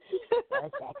 So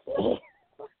sexy.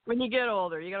 When you get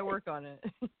older, you got to work on it.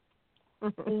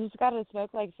 You just got to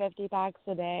smoke like 50 packs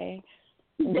a day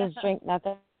and just drink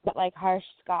nothing but like harsh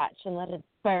scotch and let it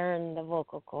burn the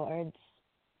vocal cords.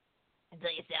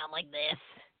 Until you sound like this.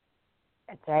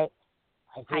 That's right.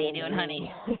 How you doing,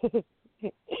 honey? How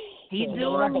you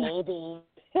doing, baby?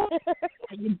 How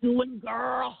you doing,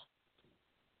 girl?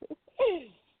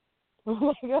 Oh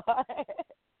my God.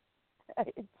 How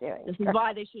you doing? This is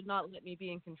why they should not let me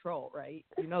be in control, right?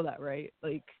 You know that, right?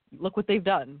 Like, look what they've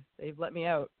done. They've let me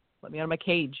out. Let me out of my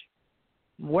cage.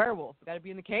 I'm a werewolf. I got to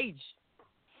be in the cage.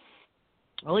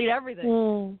 I'll eat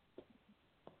everything.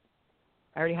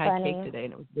 I already had cake today,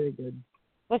 and it was very good.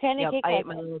 What kind of cake? I ate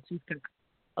my little cheesecake.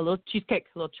 A little cheesecake,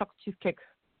 a little chocolate cheesecake.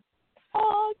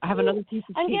 Oh, I have another piece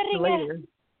of cake for later.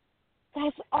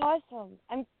 That's awesome.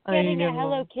 I'm getting a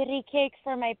Hello Kitty cake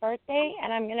for my birthday,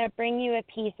 and I'm going to bring you a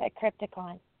piece at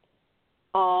Crypticon.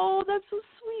 Oh, that's so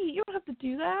sweet. You don't have to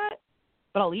do that.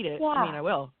 But I'll eat it. Yeah. I mean, I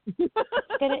will. It's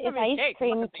ice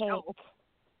cream cake.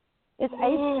 It's ice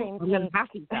cream cake. I'm going to have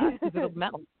to eat that because it'll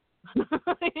melt.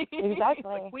 Exactly.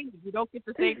 Like Queen, you don't get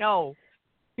to say no.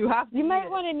 You have to. You might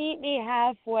want to meet me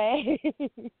halfway.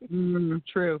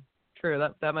 True.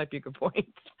 That might be a good point.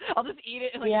 I'll just eat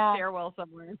it in like a stairwell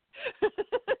somewhere. This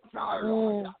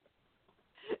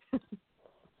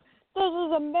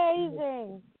is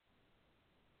amazing.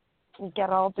 You get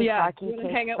all the Jackie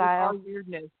cake hang out style. with our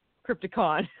weirdness,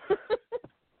 Crypticon.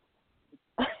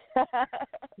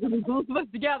 Both of us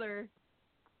together.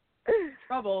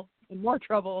 Trouble and more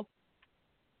trouble.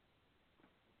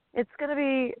 It's gonna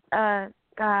be,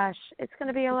 it's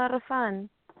gonna be a lot of fun.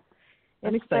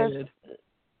 I'm excited.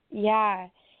 Yeah,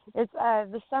 it's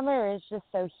the summer is just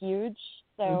so huge,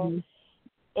 so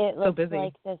it looks busy.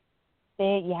 like this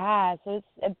big. Yeah, so it's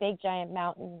a big giant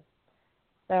mountain.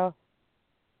 So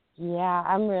yeah,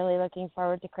 I'm really looking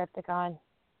forward to Crypticon.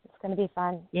 It's gonna be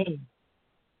fun. Yay.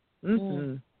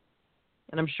 And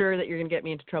I'm sure that you're gonna get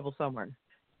me into trouble somewhere,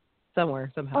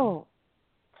 somehow. Oh,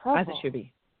 trouble. As it should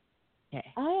be. Yeah.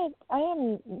 I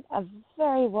am a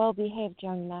very well behaved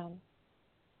young man.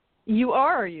 You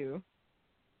are you?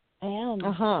 I am.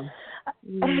 Uh-huh.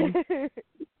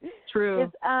 True.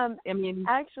 It's,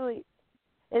 actually,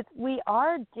 we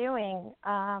are doing,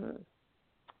 and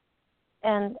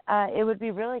it would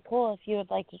be really cool if you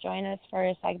would like to join us for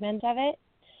a segment of it.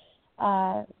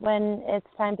 When it's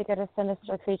time to go to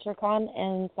Sinister Creature Con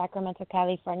in Sacramento,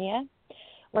 California,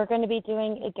 we're going to be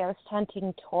doing a ghost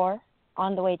hunting tour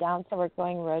on the way down, so we're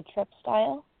going road trip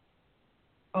style.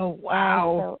 Oh,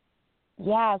 wow.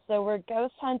 So we're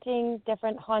ghost hunting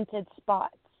different haunted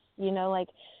spots. You know, like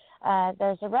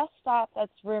there's a rest stop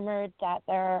that's rumored that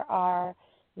there are,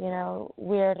 you know,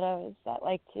 weirdos that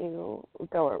like to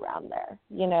go around there,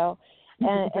 you know.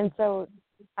 And so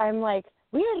I'm like,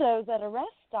 weirdos at a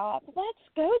rest stop? Let's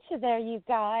go to there, you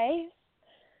guys.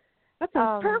 That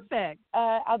sounds perfect.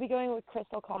 I'll be going with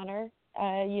Crystal Connor.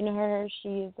 You know her.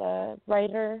 She's a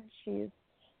writer. She's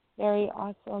very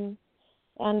awesome.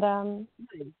 And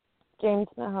James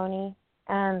Mahoney.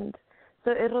 And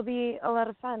so it'll be a lot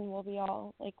of fun. We'll be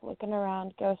all like looking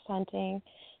around, ghost hunting.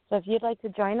 So if you'd like to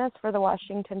join us for the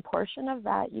Washington portion of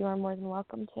that, you are more than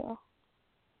welcome to.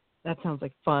 That sounds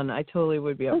like fun. I totally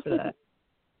would be up for that.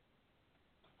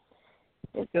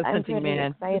 Ghost hunting,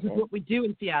 man. Excited. This is what we do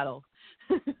in Seattle.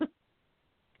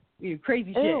 We do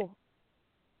crazy shit.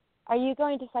 Are you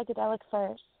going to Psychedelic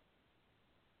Furs?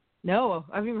 No,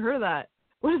 I haven't even heard of that.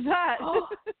 What is that?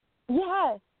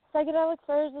 Yeah, Psychedelic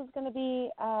Furs is going to be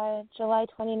July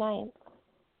 29th.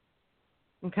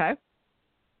 Okay.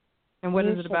 And what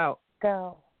You is it should about?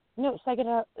 Go. No,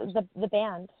 the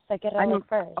band, I Psychedelic know.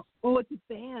 Furs. Oh, it's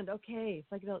a band. Okay,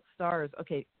 Psychedelic Stars.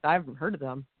 Okay, I haven't heard of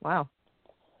them. Wow.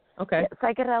 Okay. Yeah,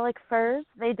 Psychedelic Furs.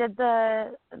 They did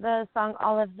the song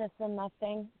All of This and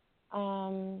Nothing.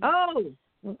 Oh.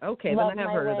 Okay, Love then I have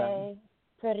My heard of them. Way,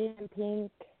 Pretty in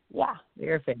Pink. Yeah.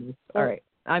 They're famous. All right.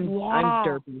 I'm Yeah.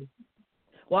 derpy.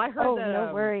 Well, I heard Oh, that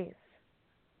no worries.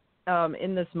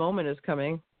 In This Moment is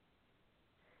coming.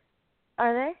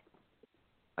 Are they?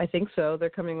 I think so. They're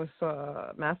coming with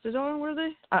Mastodon, were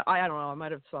they? I don't know. I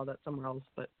might have saw that somewhere else,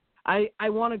 but I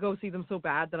want to go see them so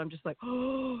bad that I'm just like,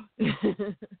 oh.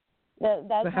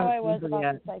 That's how I was about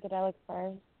yet. the Psychedelic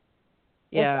Furs.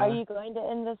 Yeah. Are you going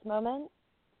to In This Moment?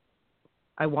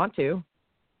 I want to.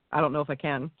 I don't know if I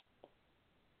can.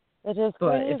 It is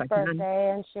But Queenie's if I can.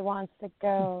 birthday, and she wants to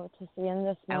go to see In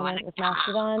This Moment with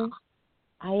Mastodon.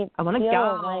 I want to feel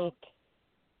go. like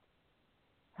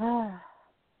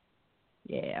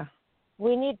Yeah.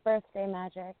 we need birthday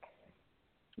magic.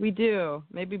 We do.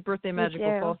 Maybe birthday magic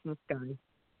will do. fall from the sky.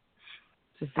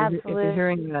 So if Absolutely. you're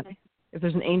hearing that, if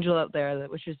there's an angel out there that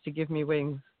wishes to give me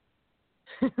wings,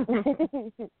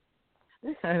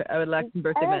 I would like some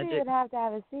birthday I don't magic. even have to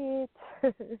have a seat.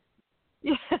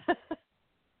 Yeah.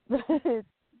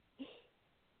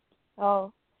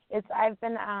 I've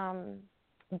been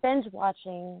binge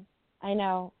watching, I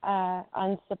know,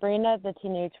 on Sabrina the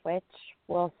Teenage Witch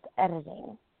whilst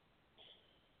editing.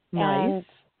 Nice.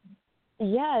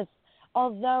 And yes,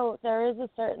 although there is a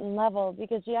certain level,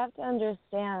 because you have to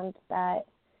understand that,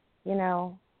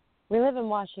 we live in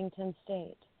Washington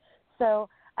State. So,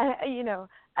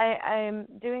 I'm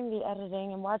doing the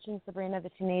editing and watching Sabrina the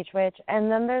Teenage Witch, and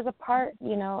then there's a part,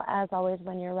 as always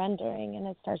when you're rendering, and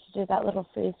it starts to do that little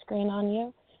freeze screen on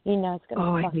you. It's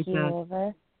going to fuck you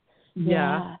over.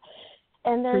 Yeah.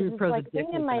 And there's this Pro's thing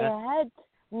addicted in to my that. head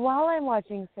while I'm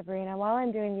watching Sabrina, while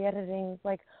I'm doing the editing, it's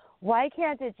like, why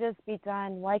can't it just be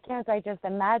done? Why can't I just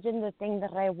imagine the thing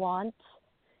that I want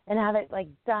and have it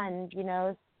done,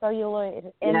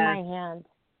 celluloid in my hand,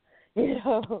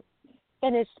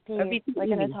 finished piece,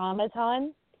 like an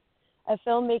automaton, a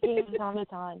filmmaking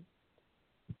automaton.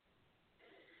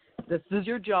 This is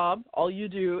your job. All you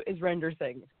do is render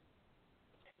things.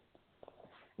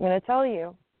 I'm going to tell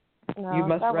you. No, You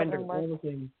must that render wouldn't work. all the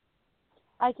things.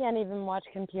 I can't even watch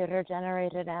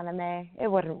computer-generated anime. It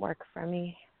wouldn't work for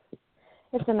me.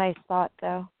 It's a nice thought,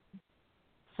 though.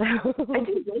 So I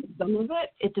do like some of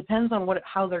it. It depends on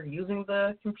how they're using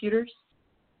the computers.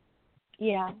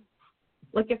 Yeah.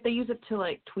 Like if they use it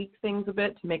to tweak things a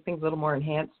bit to make things a little more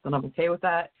enhanced, then I'm okay with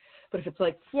that. But if it's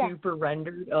super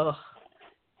rendered, ugh.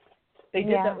 They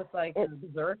did that with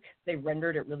Berserk. They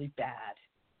rendered it really bad.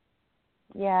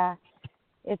 Yeah.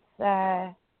 It's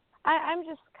I'm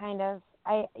just kind of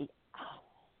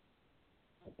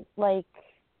like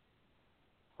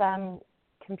some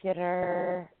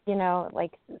computer,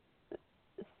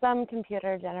 some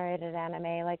computer generated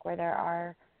anime, where there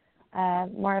are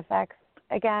more effects.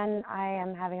 Again, I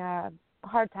am having a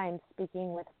hard time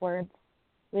speaking with words.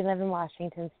 We live in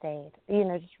Washington State.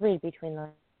 Just read between the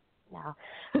now.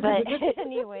 But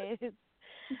anyways,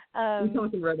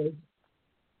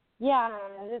 yeah,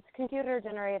 it's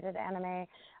computer-generated anime.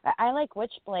 I like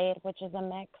Witchblade, which is a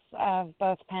mix of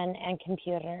both pen and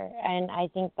computer, and I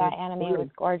think that anime was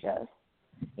gorgeous.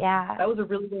 Yeah. That was a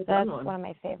really good one. That's one of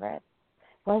my favorites.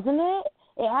 Wasn't it?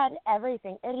 It had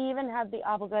everything. It even had the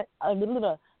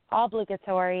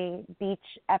obligatory beach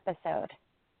episode.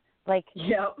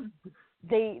 Yep.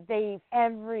 They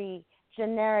every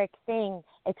generic thing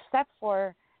except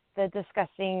for the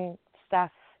disgusting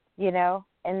stuff,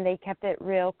 and they kept it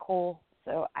real cool.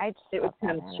 So it was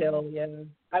kind of chill, yeah.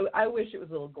 I wish it was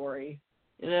a little gory,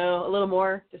 a little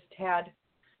more, just a tad.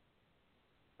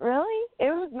 Really?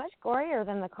 It was much gorier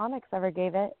than the comics ever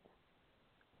gave it.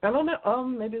 I don't know.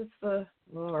 Maybe it's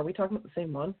are we talking about the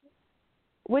same one?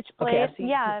 Witchblade, okay,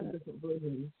 yeah.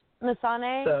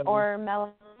 Masane or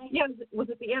Melanie. Yeah, was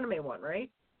it the anime one, right?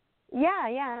 Yeah.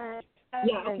 Yeah,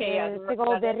 okay, yeah.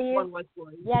 That one was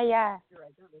gory. Yeah. You're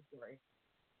right, that was gory.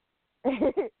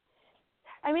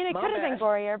 I mean, it could have been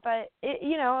gorier, but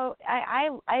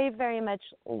I very much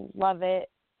love it.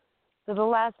 So the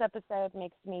last episode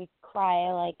makes me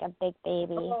cry like a big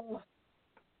baby. Oh,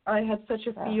 I had such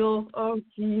a feel. Oh,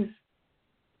 jeez.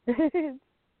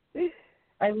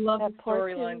 I love the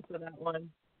storyline for that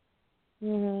one.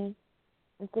 Mhm.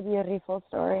 It's a beautiful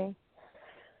story.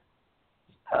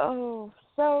 Oh,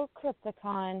 so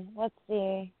Crypticon. Let's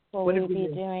see what we'll be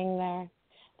doing there.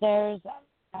 There's,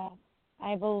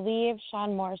 I believe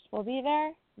Sean Morse will be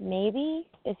there. Maybe.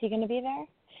 Is he going to be there?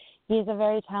 He's a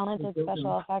very talented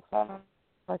special effects artist.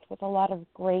 Works with a lot of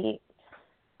great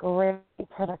great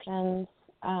productions.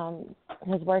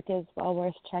 His work is well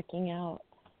worth checking out.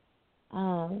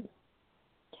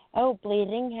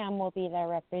 Bleedingham will be there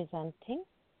representing.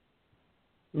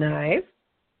 Nice.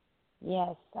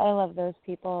 Yes, I love those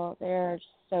people. They're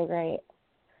so great.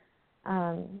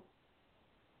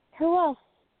 Who else?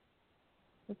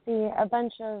 Let's see, a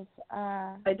bunch of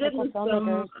I did local list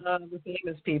some filmmakers. the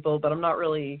famous people, but I'm not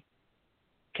really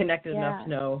connected enough to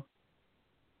know.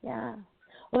 Yeah.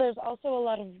 Well, there's also a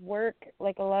lot of work,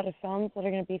 like a lot of films that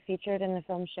are going to be featured in the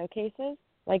film showcases,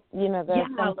 like, the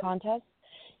film contest.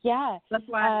 Yeah. That's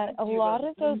why a lot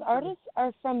of those artists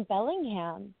are from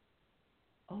Bellingham.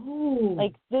 Oh.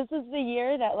 Like, this is the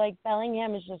year that, like,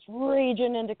 Bellingham is just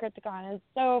raging into Criticon. It's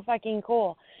so fucking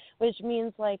cool, which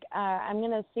means, like, I'm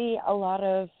going to see a lot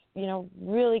of,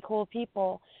 really cool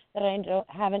people that I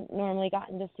haven't normally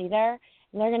gotten to see there.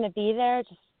 And they're going to be there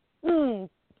just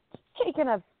taking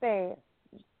up space.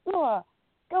 Go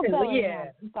Bellingham.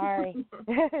 Yeah. Sorry.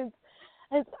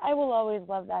 I will always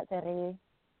love that city.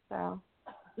 So.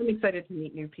 I'm excited to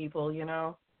meet new people,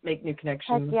 make new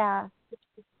connections. Heck yeah.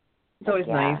 It's always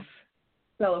nice.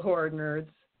 Fellow horror nerds.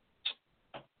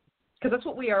 Because that's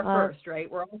what we are first, right?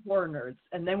 We're all horror nerds,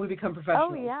 and then we become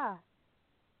professionals.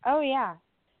 Oh, yeah.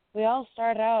 We all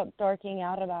start out dorking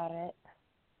out about it.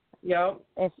 Yep.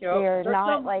 If you're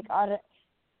not, like,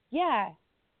 yeah.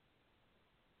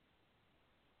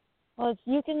 Well,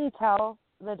 you can tell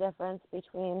the difference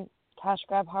between cash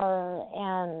grab horror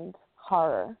and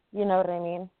horror. You know what I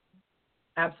mean?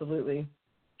 Absolutely.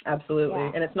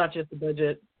 Yeah. And it's not just the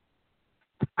budget.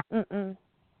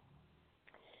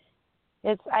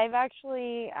 I've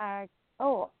actually, I've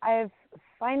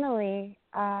finally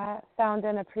found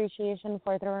an appreciation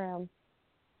for The Room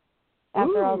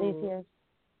after all these years.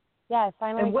 Yeah, I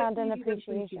finally found an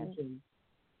appreciation.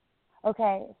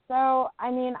 Okay, so,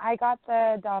 I got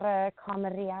the Dada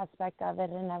comedy aspect of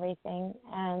it and everything,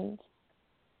 and,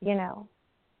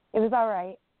 it was all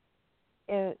right.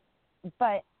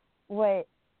 But what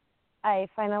I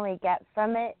finally get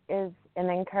from it is an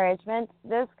encouragement.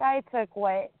 This guy took,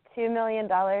 $2 million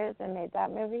and made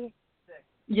that movie?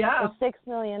 Yeah. $6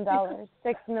 million.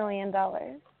 $6 million.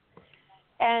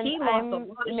 And he lost I'm a lot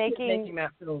of shit making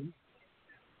that film.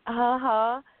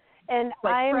 And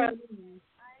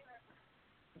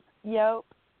Yep.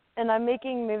 And I'm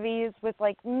making movies with,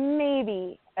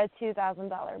 maybe a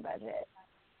 $2,000 budget.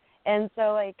 And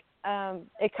so, it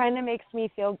kind of makes me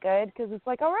feel good because it's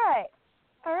like, all right,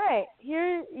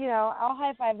 here, I'll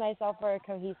high-five myself for a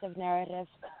cohesive narrative.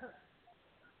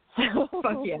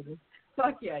 Fuck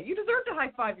yeah. You deserve to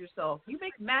high-five yourself. You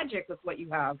make magic with what you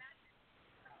have.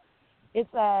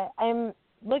 I'm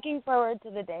looking forward to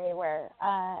the day where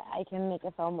I can make a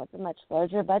film with a much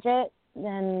larger budget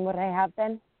than what I have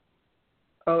been.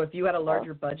 Oh, if you had a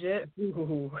larger budget,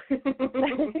 ooh.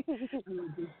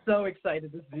 I'm so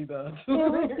excited to see that.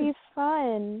 It would be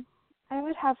fun. I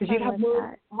would have fun you'd have with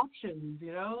more that. options,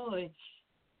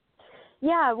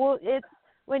 Yeah, well, it's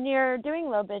when you're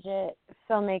doing low-budget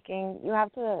filmmaking, you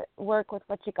have to work with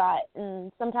what you got,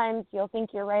 and sometimes you'll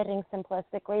think you're writing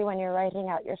simplistically when you're writing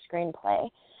out your screenplay.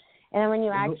 And then when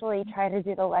you actually try to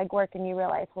do the legwork and you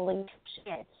realize, holy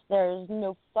shit, there's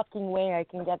no fucking way I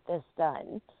can get this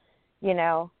done.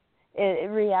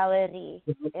 Reality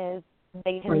is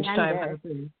the contender.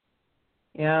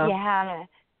 Yeah. Yeah.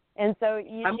 And so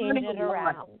you change it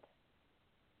around.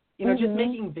 Just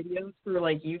making videos for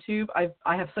YouTube,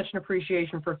 I have such an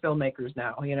appreciation for filmmakers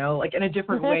now, in a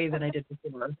different way than I did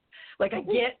before. I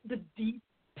get the deep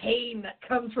pain that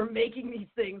comes from making these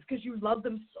things because you love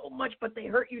them so much, but they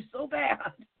hurt you so bad.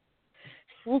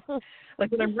 When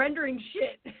I'm rendering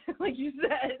shit, like you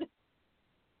said.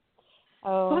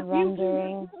 Oh, Fuck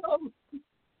rendering.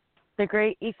 The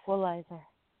great equalizer.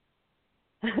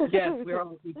 Yes, we're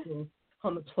all equal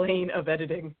on the plane of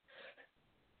editing.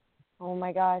 Oh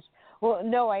my gosh. Well,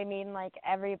 no,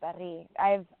 everybody.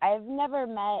 I've never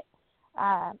met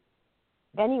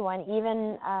anyone,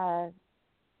 even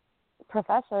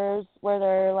professors, where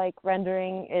they're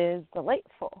rendering is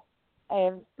delightful.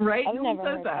 I've never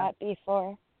heard that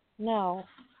before. No.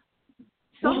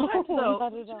 Sometimes though, I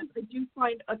do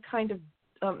find a kind of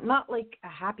not a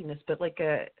happiness, but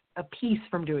a peace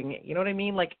from doing it. You know what I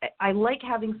mean? I like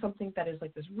having something that is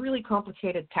this really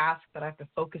complicated task that I have to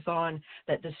focus on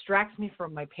that distracts me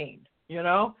from my pain.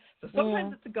 So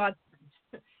sometimes it's a godsend,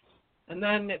 and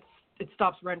then it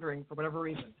stops rendering for whatever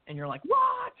reason, and you're like,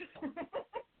 what?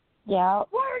 Yeah.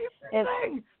 Why are you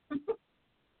rendering?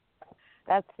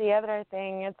 That's the other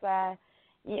thing. It's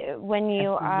when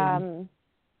you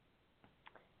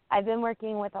I've been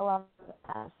working with a lot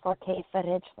of 4K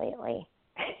footage lately.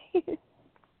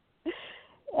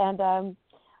 And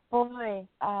boy,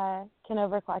 can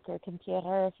overclock your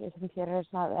computer if your computer's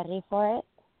not ready for it.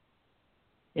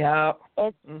 Yeah.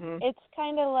 It's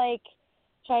kind of like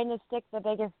trying to stick the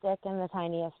biggest dick in the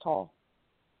tiniest hole.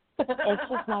 It's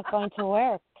just not going to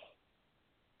work.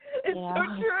 It's you know? so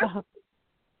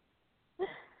true.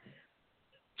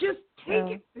 Just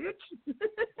take it, bitch.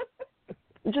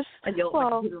 Just I yell at my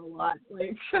computer a lot.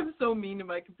 Like, I'm so mean to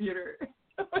my computer.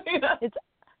 It's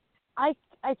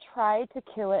I try to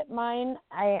kill it mine.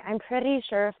 I'm pretty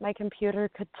sure if my computer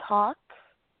could talk,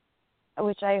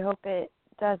 which I hope it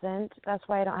doesn't. That's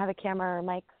why I don't have a camera or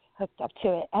mic hooked up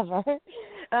to it ever.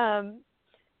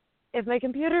 If my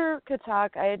computer could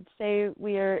talk, I'd say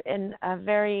we are in a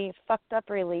very fucked up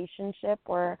relationship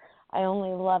where I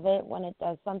only love it when it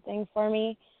does something for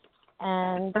me,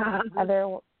 and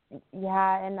otherwise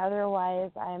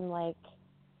I'm like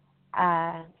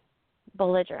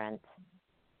belligerent.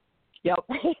 Yep.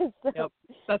 So, yep.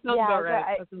 That sounds about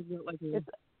right. That sounds about like me.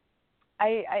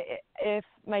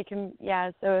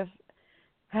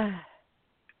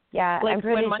 I'm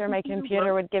pretty sure my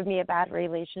computer would give me a bad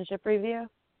relationship review.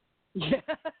 Yeah.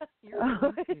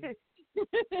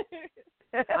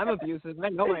 I'm abusive. I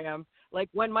know I am. Like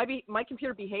when my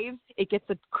computer behaves, it gets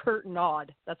a curt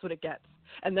nod. That's what it gets.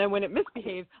 And then when it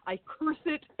misbehaves, I curse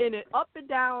it in it up and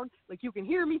down. Like you can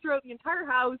hear me throughout the entire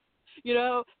house. You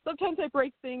know, sometimes I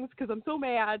break things because I'm so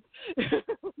mad.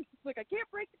 Like I can't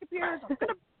break the computer. So I'm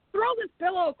gonna throw this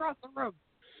pillow across the room.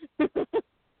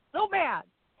 So mad.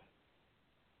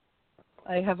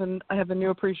 I have a new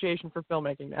appreciation for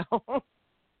filmmaking now.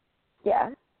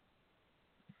 Yeah.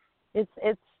 I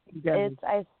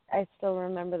still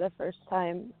remember the first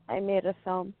time I made a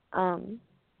film.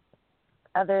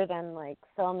 Other than like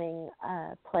filming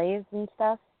plays and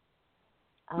stuff.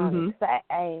 'Cause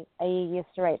I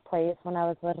used to write plays when I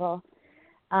was little.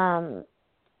 I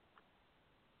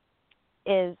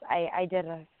did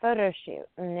a photo shoot,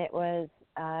 and it was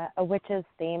a witches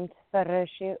themed photo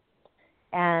shoot.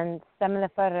 And some of the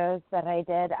photos that I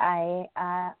did, I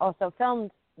also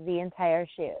filmed the entire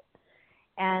shoot.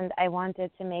 And I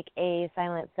wanted to make a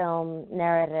silent film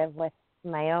narrative with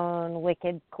my own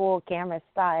wicked cool camera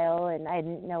style, and I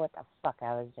didn't know what the fuck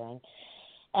I was doing.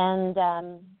 And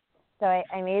so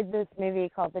I made this movie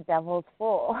called The Devil's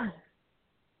Fool.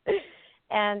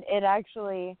 And it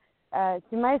actually, to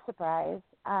my surprise,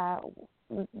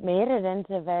 made it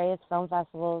into various film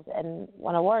festivals and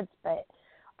won awards, but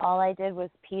all I did was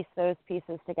piece those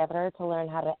pieces together to learn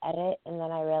how to edit, and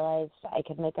then I realized I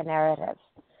could make a narrative.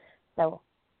 So,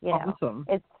 awesome.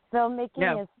 It's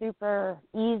filmmaking is super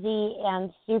easy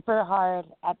and super hard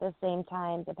at the same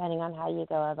time, depending on how you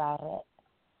go about it.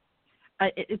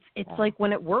 It's like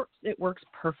when it works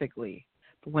perfectly.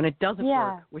 But when it doesn't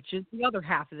work, which is the other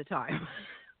half of the time.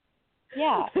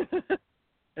 Yeah.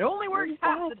 It only works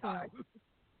half the time.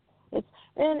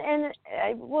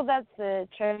 Well, that's the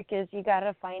trick, is you got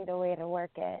to find a way to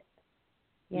work it.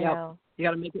 You know, you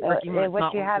got to make it work.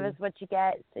 What you have is what you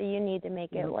get, so you need to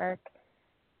make it work.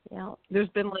 You know, there's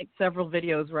been like several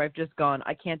videos where I've just gone,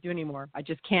 I can't do anymore. I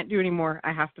just can't do anymore.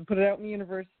 I have to put it out in the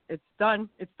universe. It's done.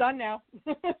 It's done now.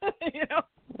 You know,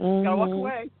 gotta walk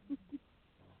away.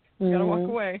 Gotta walk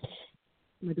away.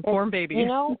 My deformed baby. You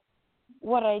know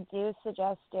what I do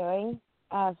suggest doing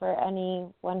for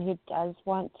anyone who does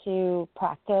want to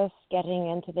practice getting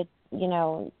into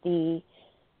the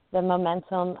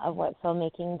momentum of what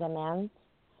filmmaking demands,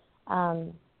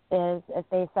 is if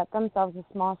they set themselves a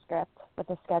small script with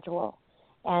a schedule,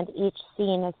 and each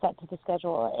scene is set to the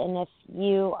schedule, and if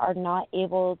you are not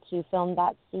able to film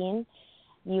that scene,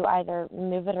 you either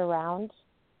move it around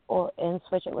and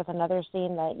switch it with another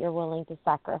scene that you're willing to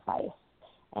sacrifice,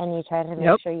 and you try to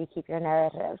make sure you keep your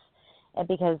narrative,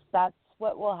 because that's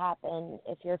what will happen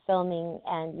if you're filming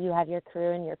and you have your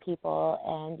crew and your people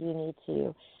and you need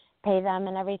to pay them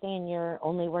and everything, and you're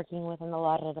only working with an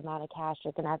allotted amount of cash.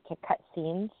 You're going to have to cut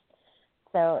scenes.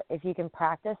 So if you can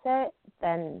practice it,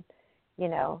 then,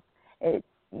 you'll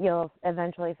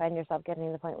eventually find yourself getting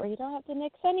to the point where you don't have to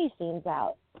mix any scenes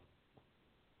out.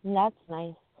 And that's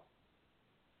nice.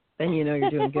 Then you know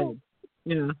you're doing good.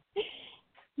 Yeah.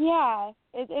 Yeah,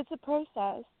 it's a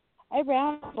process. I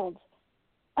rambled.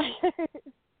 I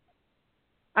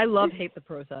hate the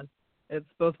process.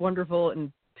 It's both wonderful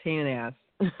and pain in the ass,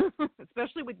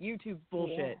 especially with YouTube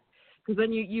bullshit. Because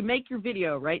then you make your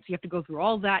video, right? So you have to go through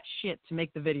all that shit to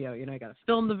make the video. You got to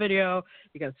film the video,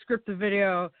 you got to script the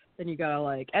video, then you got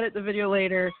to edit the video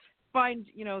later, find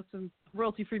some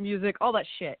royalty-free music, all that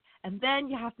shit, and then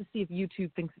you have to see if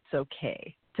YouTube thinks it's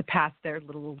okay to pass their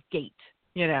little gate.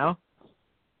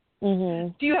 Mm-hmm.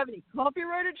 Do you have any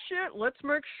copyrighted shit? Let's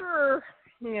make sure.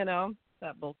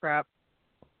 that bull crap.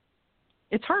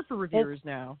 It's hard for reviewers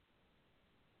now.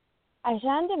 I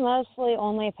tend to mostly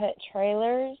only put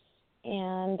trailers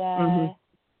and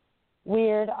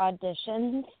weird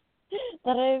auditions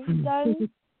that I've done,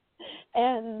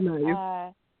 and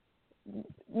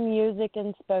music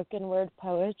and spoken word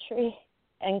poetry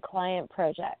and client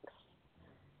projects.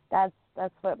 That's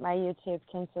what my YouTube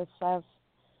consists of.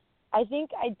 I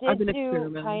think I did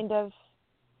do kind of,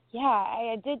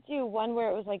 I did do one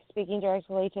where it was like speaking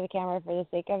directly to the camera for the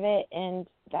sake of it, and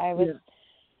I was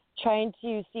trying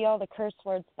to see all the curse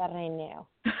words that I knew.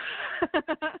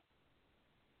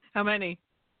 How many?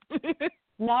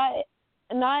 Not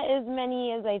as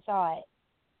many as I thought.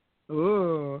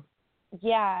 Ooh.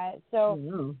 Yeah. So,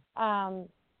 I'm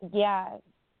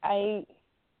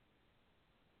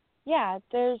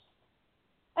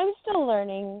still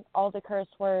learning all the curse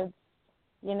words,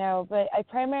 but I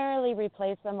primarily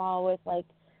replace them all with like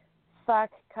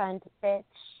fuck, cunt, bitch,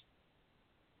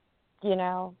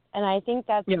 and I think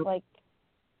that's like,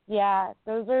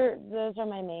 those are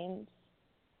my mains.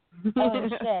 Oh,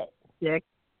 shit. Dick.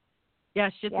 Yeah,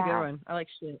 shit's a good one. I like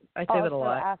shit. I say that a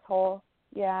lot. Asshole.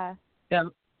 Yeah. Yeah.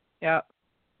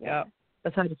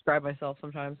 That's how I describe myself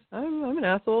sometimes. I'm an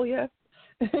asshole. Yeah.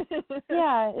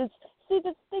 Yeah.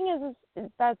 The thing is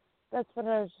that's what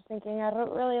I was just thinking. I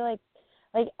don't really like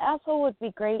asshole would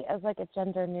be great as like a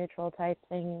gender neutral type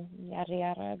thing, yada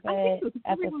yada. But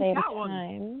at the same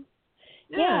time,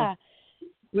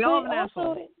 we all have an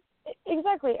asshole.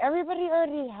 Exactly. Everybody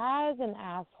already has an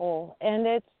asshole, and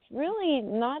it's really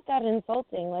not that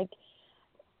insulting. Like,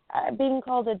 being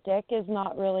called a dick is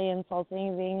not really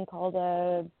insulting. Being called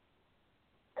a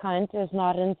cunt is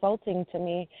not insulting to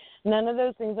me. None of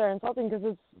those things are insulting because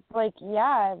it's like,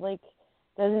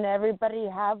 doesn't everybody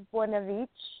have one of each?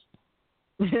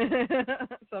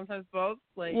 Sometimes both.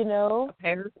 Like, a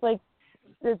pair. Like,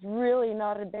 it's really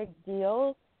not a big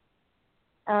deal.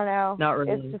 I don't know. Not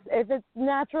really. It's just, if it's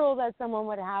natural that someone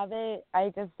would have it,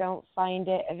 I just don't find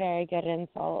it a very good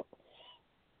insult.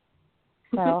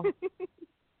 So,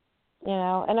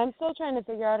 and I'm still trying to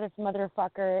figure out if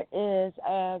motherfucker is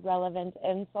a relevant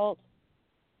insult.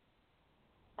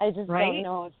 I just don't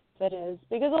know if it is.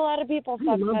 Because a lot of people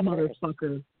fuck mothers.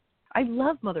 Motherfucker. I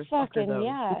love motherfucker, though.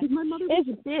 Yeah. Because my mother was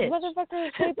a bitch. Motherfucker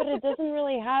is great, but it doesn't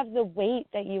really have the weight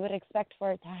that you would expect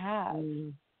for it to have.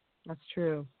 That's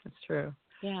true.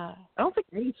 Yeah. I don't think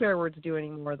any swear words do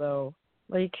anymore, though.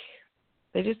 Like,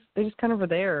 they just kind of are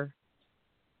there.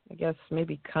 I guess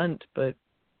maybe cunt, but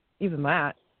even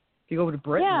that, if you go over to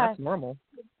Britain, that's normal.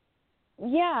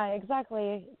 Yeah,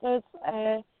 exactly. So it's,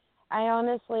 I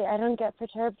honestly, I don't get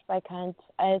perturbed by cunt.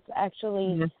 It's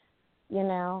actually,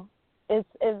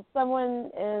 if someone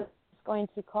is going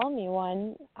to call me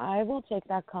one, I will take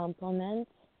that compliment.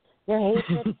 Your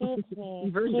hatred feeds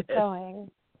me. Keep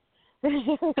going. I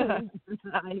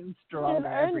am stronger. You've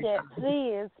earned it.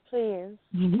 Please.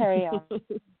 Carry on.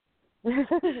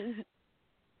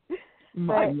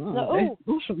 My mom.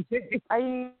 Are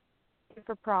you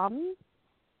for prom?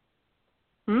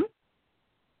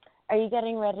 Are you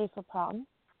getting ready for prom?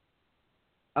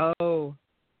 Oh,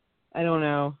 I don't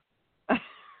know.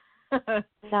 No.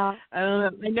 I don't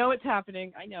know. I know it's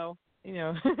happening. I know.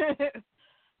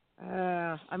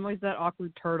 I'm always that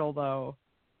awkward turtle, though.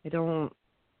 I don't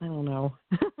know.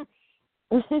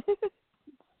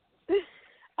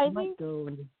 I might go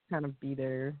and just kind of be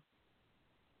there.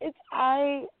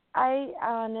 I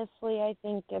honestly, I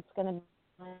think it's gonna be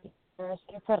Scar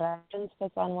Productions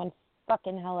puts on one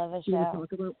fucking hell of a show. Do you want to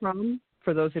talk about prom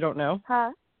for those who don't know?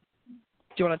 Huh? Do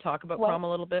you want to talk about prom a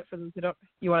little bit for those who don't?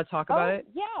 You want to talk about it?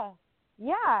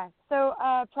 Yeah. So,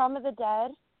 Prom of the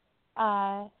Dead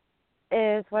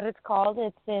is what it's called.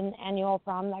 It's an annual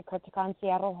prom that Criticon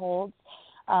Seattle holds.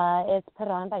 It's put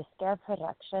on by Scare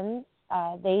Productions.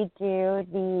 They do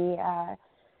the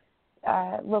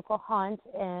local haunt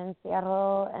in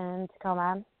Seattle and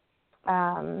Tacoma.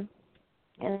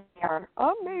 And they are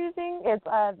amazing. It's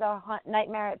the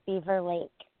Nightmare at Beaver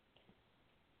Lake.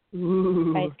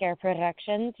 Ooh. By Scare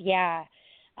Productions. Yeah.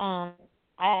 I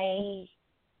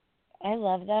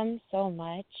love them so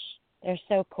much. They're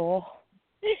so cool.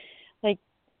 Like,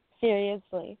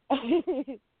 seriously.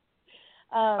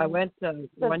 I went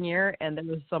one year, and there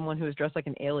was someone who was dressed like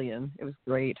an alien. It was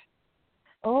great.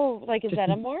 Oh, like a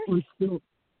xenomorph?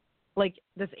 Like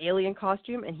this alien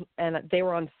costume, and they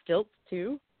were on stilts,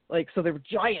 too. Like, so they were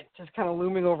giant, just kind of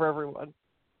looming over everyone.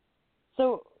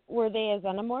 So, were they a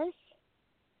xenomorph?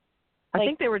 I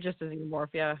think they were just a xenomorph,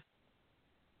 yeah.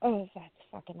 Oh, that's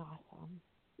fucking awesome.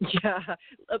 Yeah,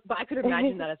 but I could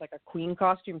imagine that as like a queen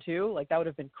costume, too. Like, that would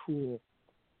have been cool.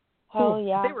 Hell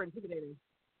yeah. They were intimidating.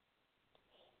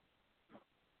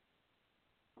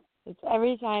 It's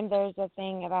every time there's a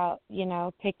thing about,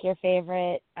 pick your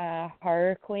favorite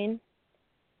horror queen.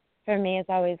 For me, it's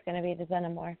always going to be the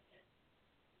Xenomorph.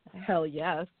 Hell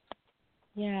yes.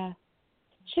 Yeah.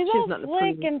 She's She's all not slick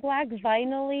approved. and black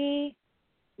vinyl-y.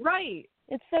 Right.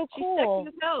 It's so She's cool.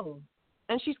 sexy as hell.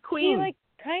 And she's She, queen.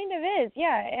 kind of is.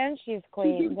 Yeah, and she's She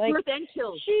queen. gives birth and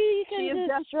kills. She She can is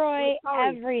destroy definitely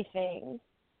Kali. everything.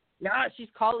 Yeah, she's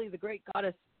Kali, the great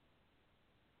goddess.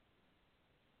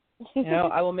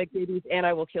 I will make babies and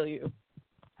I will kill you.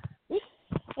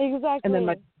 Exactly. And then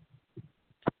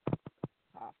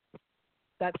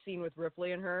that scene with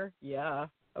Ripley and her, yeah.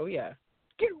 Oh, yeah.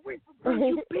 Get away from her,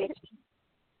 you bitch.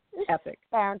 Epic.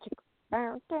 That's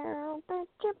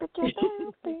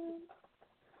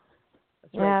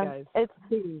right, guys.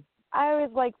 I always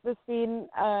like the scene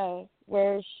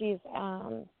where she's,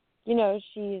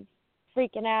 she's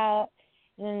freaking out,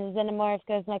 and then the Xenomorph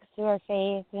goes next to her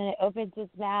face, and then it opens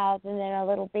its mouth, and then a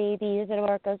little baby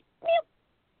Xenomorph goes, meow,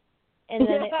 and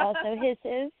then it also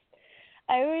hisses.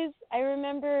 I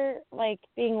remember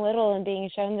being little and being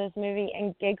shown this movie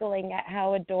and giggling at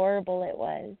how adorable it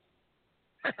was.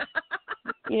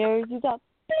 She's all,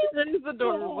 that is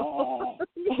adorable.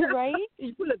 yeah. Right?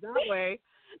 You put it that way.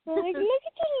 They're like, look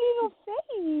at your little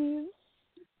face.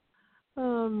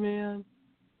 Oh, man.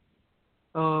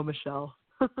 Oh, Michelle.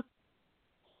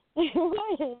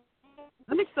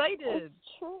 I'm excited. It's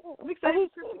true. I'm excited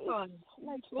It's for CryptoCon. so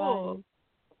much Cool. fun.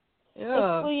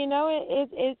 Yeah.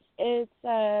 It's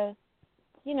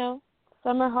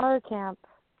summer horror camp.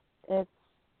 It's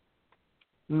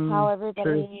how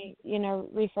everybody,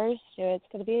 refers to it. It's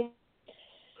going to be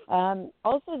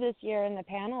also this year in the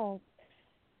panels,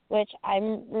 which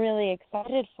I'm really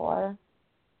excited for,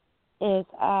 is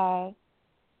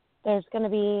there's going to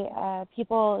be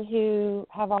people who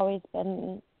have always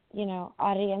been,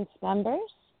 audience members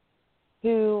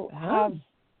who have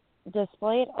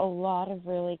displayed a lot of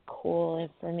really cool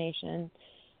information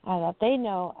that they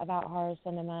know about horror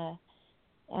cinema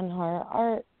and horror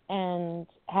art and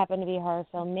happen to be horror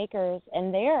filmmakers,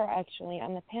 and they are actually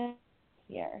on the panel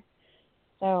here.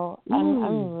 So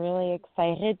I'm really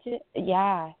excited to,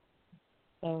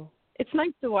 So it's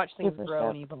nice to watch things super grow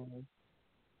and stoked.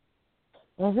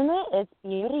 evolve. Isn't it? It's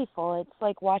beautiful. It's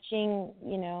like watching,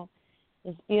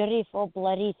 this beautiful,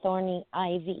 bloody, thorny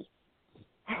ivy.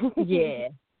 Yeah.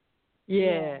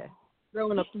 Yeah.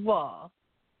 Growing up the wall.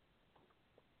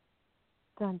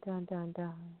 Dun, dun, dun,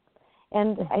 dun.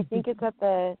 And I think it's at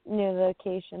the new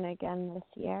location again this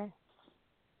year.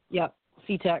 Yep.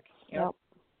 C-Tech. Yep.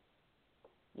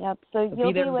 So So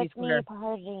you'll be there be in with me B-Square.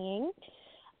 partying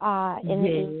in the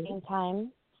evening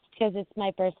time because it's my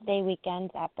birthday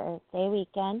weekend at birthday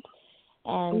weekend.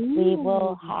 And we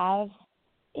will have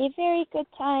a very good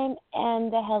time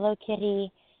and the Hello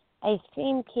Kitty ice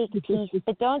cream cake piece.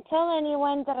 But don't tell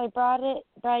anyone that I brought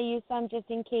you some just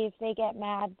in case they get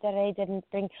mad that I didn't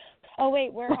bring. Oh,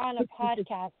 wait, we're on a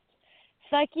podcast.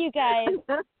 Fuck you guys.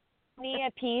 Give me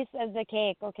a piece of the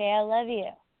cake, okay? I love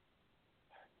you.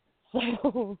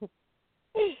 So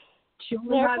she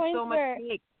only has so much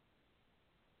cake.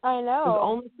 I know. There's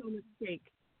only so much cake.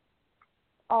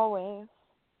 Always.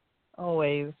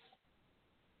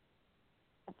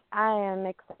 I am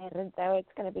excited, though. It's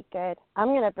going to be good. I'm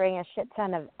going to bring a shit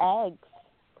ton of eggs.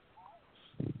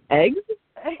 Eggs?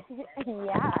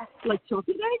 Yeah. Like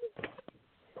chocolate eggs?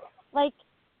 Like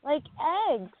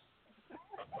eggs.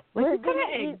 We're going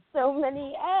to eat so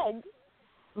many eggs.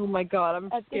 Oh, my God. I'm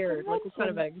At the scared. Like, what kind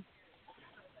of eggs?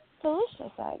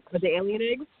 Delicious eggs. Are they alien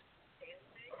eggs?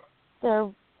 They're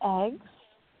eggs. Are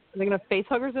they going to have face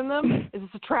huggers in them? Is this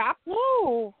a trap?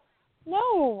 No.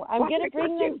 I'm going to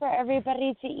bring them for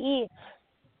everybody to eat.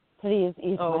 Please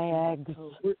eat my eggs.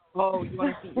 Oh, you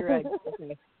want to eat your eggs?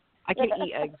 Okay. I can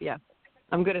eat eggs, yeah.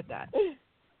 I'm good at that.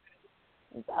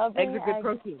 Eggs are good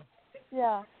protein.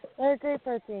 Yeah, they're great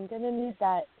protein. Gonna need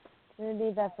that. Gonna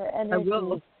need that for energy. I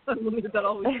will. I will need that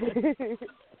always.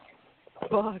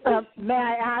 Fuck. May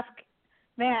I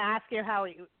ask you how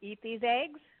you eat these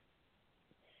eggs?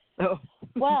 Oh.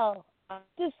 Well, I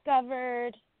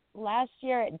discovered last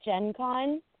year at Gen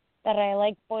Con that I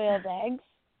like boiled eggs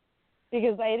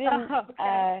because I didn't.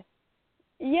 Okay.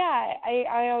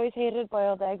 I always hated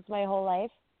boiled eggs my whole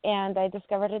life, and I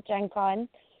discovered at Gen Con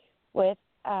with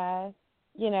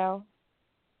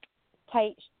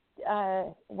tight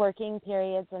working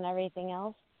periods and everything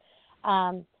else,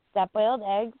 that boiled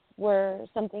eggs were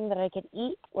something that I could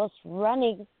eat whilst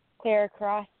running clear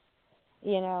across,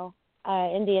 Indianapolis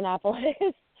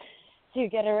to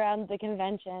get around the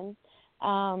convention.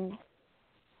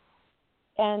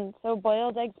 And so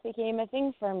boiled eggs became a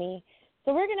thing for me.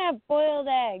 So we're going to have boiled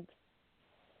eggs.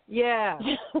 Yeah.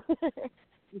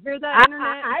 You hear that,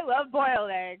 Internet? I love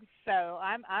boiled eggs, so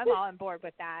I'm all on board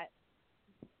with that.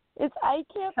 I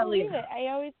can't Hell believe yeah. it. I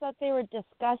always thought they were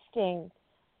disgusting.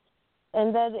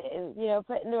 And then,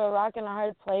 put into a rock and a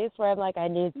hard place where I'm like, I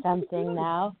need something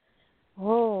now.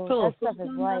 Oh, that stuff is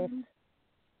life.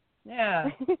 Yeah.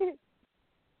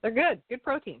 They're good. Good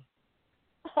protein.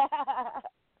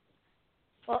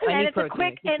 Well, I and need it's protein. a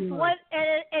quick It's and too one,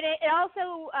 and it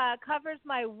also covers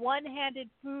my one-handed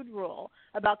food rule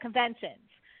about conventions,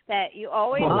 that you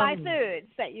always buy foods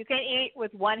that you can eat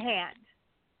with one hand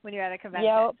when you're at a convention.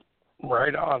 Yep.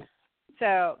 Right on.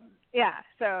 So yeah,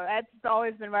 so that's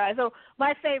always been right. So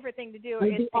my favorite thing to do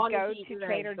is to go to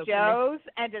Trader Joe's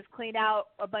and just clean out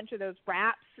a bunch of those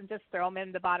wraps and just throw them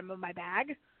in the bottom of my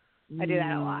bag. I do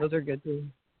that a lot. Those are good too.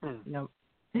 Yep.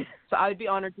 So I'd be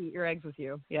honored to eat your eggs with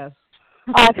you. Yes.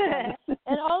 Awesome.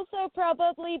 And also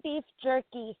probably beef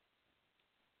jerky.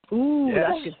 Ooh, Yes.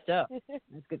 that's good stuff.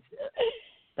 That's good stuff.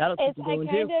 That'll keep you going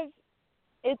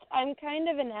too. I'm kind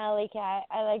of an alley cat.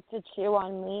 I like to chew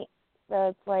on meat, so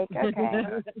it's like,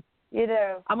 okay,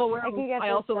 I'm aware. I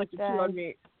also like to chew on done.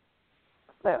 meat.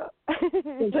 So.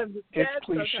 It's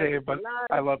cliche, but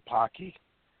I love Pocky.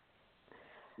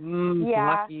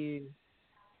 Yeah. Lucky.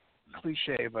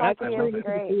 Cliche, but Pocky I love is it.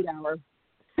 great. Food hour.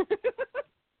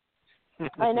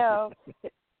 I know.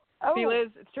 Oh, See, Liz,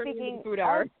 it's turning into speaking food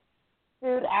hour. of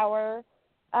food hour.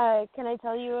 Can I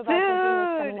tell you about something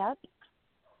that's coming up?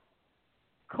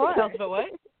 Of course. Tell us about what?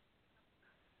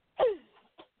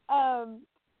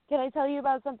 Can I tell you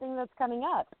about something that's coming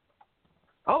up?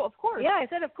 Oh, of course. Yeah, I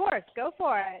said of course. Go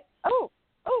for it. Oh,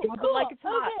 Drop it cool. like it's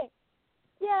hot. Okay.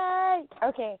 Yay.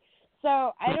 Okay.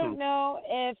 So I don't know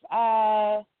if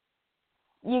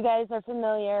you guys are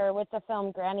familiar with the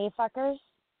film Granny Fuckers.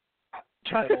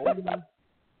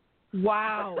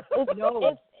 Wow.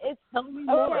 It's Tell me okay.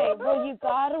 more. Well, you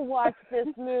gotta watch this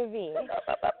movie.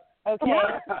 Okay,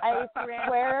 I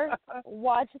swear,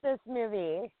 watch this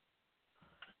movie.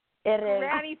 It is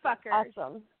Granny fuckers.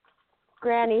 awesome.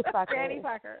 Granny Fuckers. Granny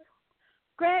fucker.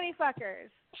 Granny fuckers.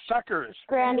 Suckers.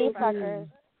 Granny Granny Fuckers.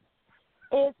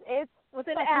 It's With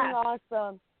an fucking S.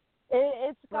 awesome.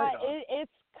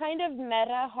 It's kind of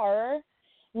meta horror,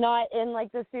 not in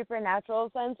like the supernatural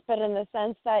sense, but in the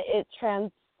sense that it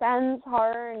transcends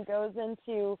horror and goes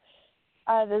into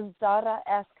this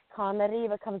Dada-esque comedy,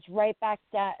 but comes right back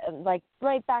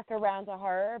around to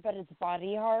horror, but it's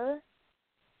body horror.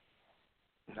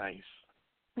 Nice.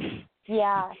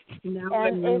 Yeah. Now And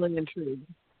I'm really intrigued.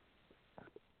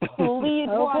 Please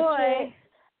Oh, watch boy.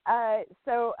 it.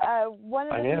 So one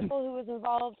of the people who was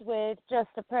involved with Just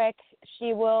a Prick,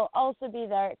 she will also be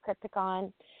there at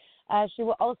Crypticon. She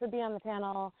will also be on the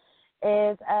panel.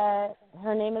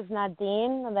 Her name is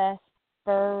Nadine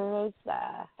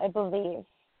Vesperosa, I believe.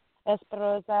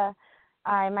 Vesperosa.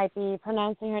 I might be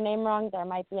pronouncing her name wrong. There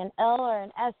might be an L or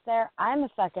an S there. I'm a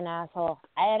fucking asshole.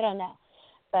 I don't know.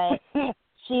 But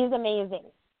she's amazing.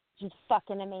 She's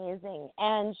fucking amazing.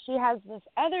 And she has this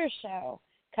other show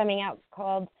coming out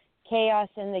called Chaos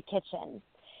in the Kitchen.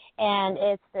 And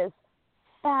it's this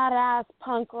badass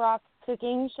punk rock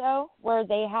cooking show where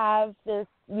they have this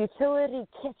utility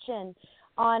kitchen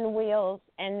on wheels,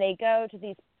 and they go to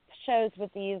these shows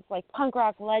with these like punk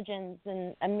rock legends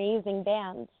and amazing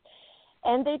bands.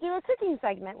 And they do a cooking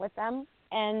segment with them,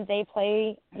 and they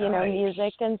play,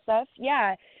 music and stuff.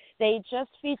 Yeah. They just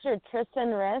featured Tristan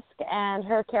Risk and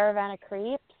her Caravan of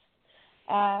Creeps,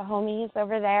 homies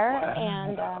over there. Wow.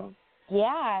 And,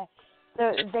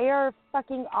 so they are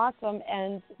fucking awesome.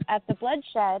 And at the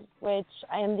Bloodshed, which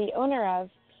I am the owner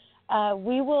of,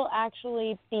 we will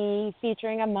actually be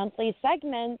featuring a monthly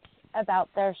segment about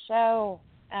their show,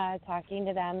 talking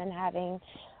to them and having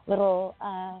little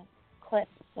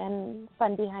clips and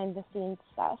fun behind-the-scenes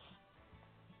stuff.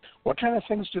 What kind of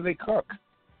things do they cook?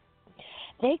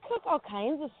 They cook all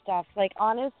kinds of stuff. Like,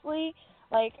 honestly,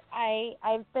 like,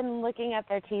 I've been looking at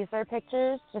their teaser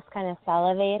pictures, just kind of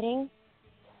salivating.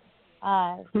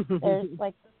 There's,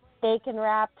 like, bacon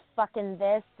wrapped fucking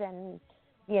this and,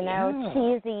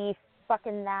 cheesy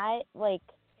fucking that. Like,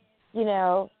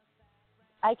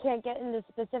 I can't get into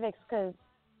specifics because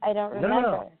I don't remember.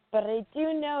 No. But I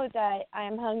do know that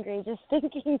I'm hungry just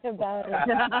thinking about it.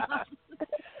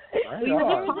 Right There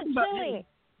on. was a chili.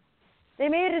 They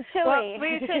made a chili.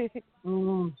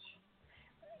 Well,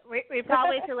 we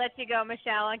probably should let you go,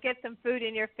 Michelle, and get some food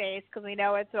in your face because we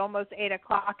know it's almost 8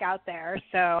 o'clock out there.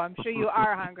 So I'm sure you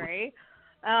are hungry.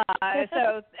 I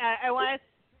want to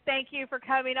thank you for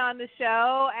coming on the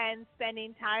show and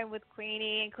spending time with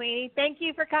Queenie. And Queenie, thank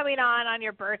you for coming on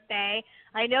your birthday.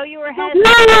 I know you were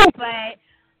hesitant, but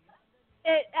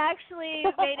It actually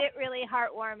made it really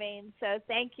heartwarming. So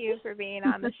thank you for being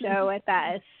on the show with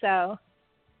us. So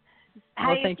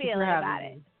how thank you you for feeling having about me.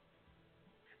 it?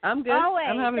 I'm good. Always.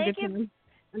 I'm having a Thank good you. time.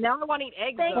 Now I want to eat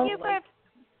eggs. Thank though. you for.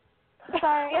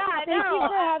 Sorry. Yeah, I Thank know. you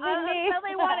for having I'm me.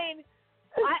 totally wanting.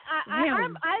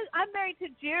 I'm married to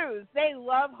Jews. They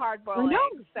love hard-boiled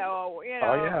eggs. So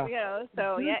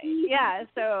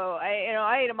So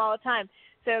I eat them all the time.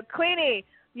 So Queenie,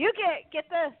 you get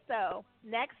this though.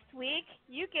 Next week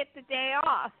you get the day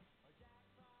off.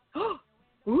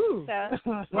 Ooh. So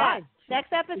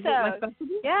next episode.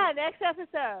 Yeah, next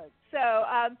episode. So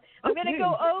I'm going to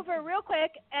go over real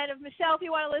quick, and if Michelle, if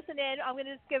you want to listen in, I'm going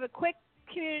to just give a quick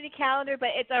community calendar, but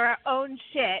it's our own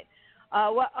shit.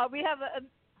 We have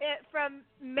from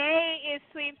May is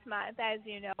sweeps month, as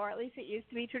you know, or at least it used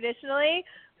to be traditionally.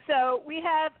 So we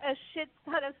have a shit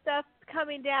ton of stuff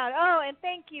coming down. Oh, and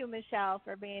thank you, Michelle,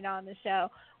 for being on the show.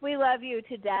 We love you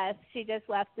to death. She just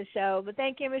left the show, but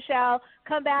thank you, Michelle.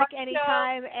 Come back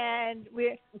anytime, and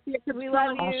we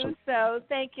love you. So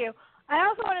thank you. I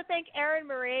also want to thank Erin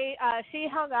Marie. She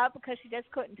hung up because she just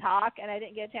couldn't talk, and I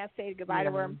didn't get a chance to say goodbye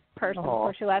to her in person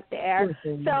before she left the air.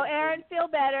 So, Erin, feel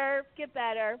better. Get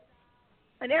better.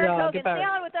 And Erin Kogan, stay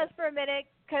on with us for a minute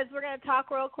because we're going to talk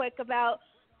real quick about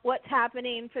what's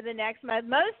happening for the next month.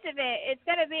 Most of it's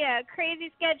going to be a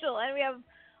crazy schedule, and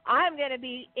I'm going to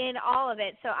be in all of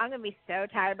it, so I'm going to be so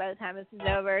tired by the time this is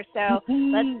over. So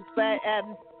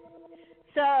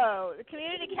so the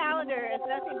community calendar is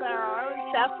nothing but our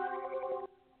own stuff.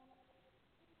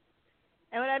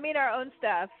 And when I mean our own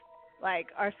stuff, like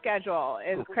our schedule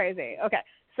is crazy. Okay,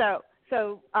 so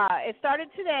it started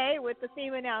today with the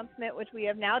theme announcement, which we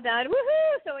have now done.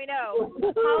 Woohoo! So we know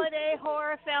holiday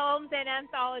horror films and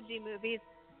anthology movies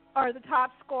are the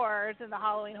top scorers in the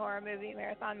Halloween Horror Movie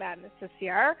Marathon Madness this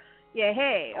year. Yeah,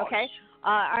 hey, okay.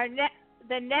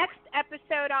 The next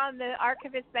episode on the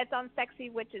Archivist Bets on Sexy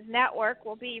Witches Network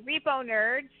will be Repo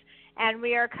Nerds, and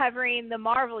we are covering the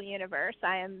Marvel Universe.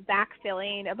 I am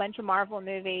backfilling a bunch of Marvel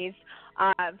movies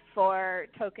for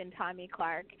Token Tommy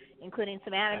Clark, including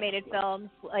some animated films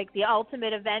like The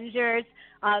Ultimate Avengers.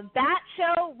 That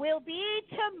show will be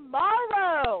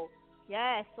tomorrow.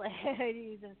 Yes,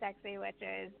 ladies and sexy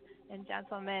witches and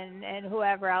gentlemen and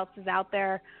whoever else is out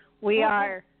there. We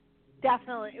are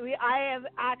definitely. I am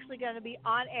actually going to be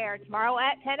on air tomorrow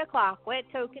at 10 o'clock with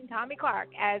Token Tommy Clark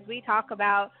as we talk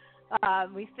about,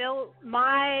 we fill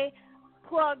my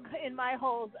plug in my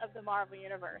holes of the Marvel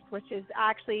Universe, which is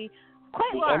actually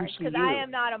quite large because I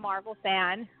am not a Marvel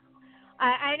fan.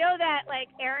 I know that, like,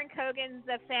 Aaron Kogan's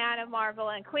a fan of Marvel,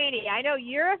 and Queenie, I know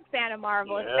you're a fan of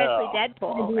Marvel, especially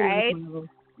Deadpool, right?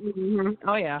 Mm-hmm.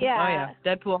 Oh, yeah. Yeah. Oh,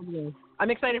 yeah. Deadpool. I'm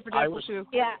excited for Deadpool, too.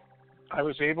 Yeah. I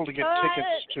was able to get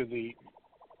tickets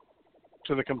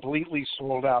to the completely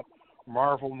sold out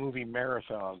Marvel movie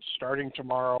marathon starting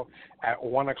tomorrow at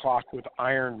 1 o'clock with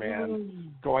Iron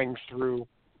Man, going through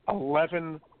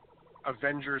 11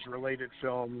 Avengers-related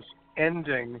films,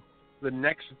 ending the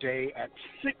next day at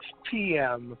 6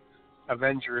 p.m.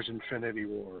 Avengers Infinity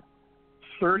War.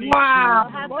 32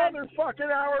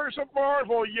 motherfucking hours of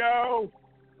Marvel, yo!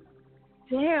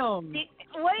 Damn.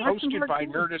 Hosted by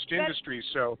Nerdist Industries,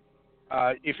 so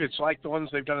if it's like the ones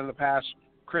they've done in the past,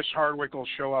 Chris Hardwick will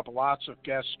show up, lots of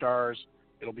guest stars.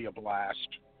 It'll be a blast.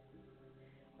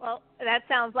 Well, that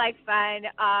sounds like fun.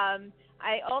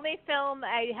 Only film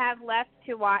I have left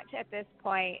to watch at this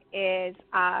point is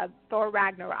Thor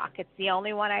Ragnarok. It's the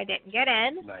only one I didn't get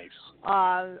in. Nice.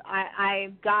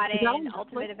 I got in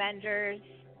Ultimate Avengers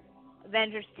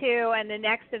 2, and the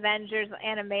next Avengers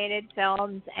animated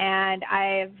films, and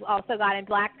I've also got in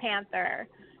Black Panther.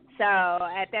 So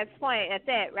at this point, that's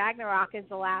it. Ragnarok is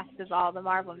the last of all the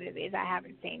Marvel movies I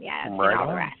haven't seen yet. I've seen all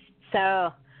the rest.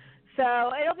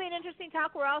 So it'll be an interesting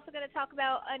talk. We're also going to talk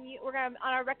about on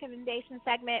our recommendation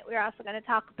segment. We're also going to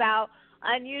talk about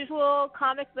unusual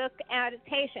comic book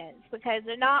adaptations because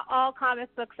not all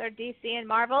comic books are DC and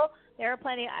Marvel. There are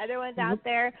plenty of other ones out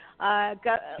there.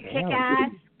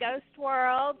 Kick-Ass, Ghost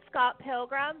World, Scott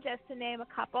Pilgrim, just to name a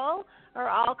couple, are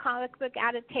all comic book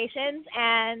adaptations.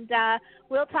 And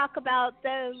we'll talk about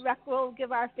we'll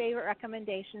give our favorite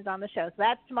recommendations on the show. So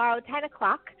that's tomorrow, 10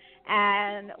 o'clock,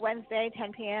 and Wednesday,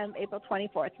 10 p.m., April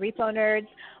 24th. Repo Nerds,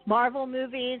 Marvel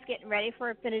movies, getting ready for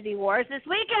Infinity Wars this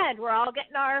weekend. We're all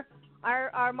getting our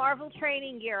Marvel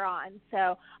training gear on.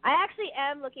 So I actually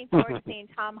am looking forward to seeing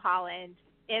Tom Holland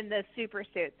in the super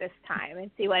suit this time and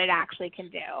see what it actually can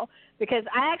do. Because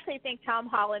I actually think Tom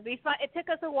Holland, it took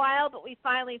us a while, but we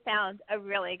finally found a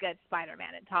really good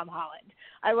Spider-Man in Tom Holland.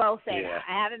 I will say that.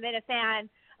 I haven't been a fan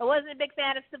I wasn't a big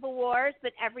fan of Civil Wars,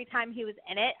 but every time he was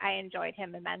in it, I enjoyed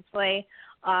him immensely.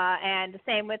 And the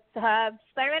same with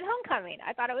Spider-Man Homecoming.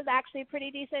 I thought it was actually a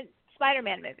pretty decent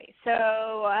Spider-Man movie. So,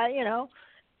 all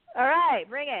right,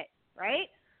 bring it, right?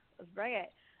 Let's bring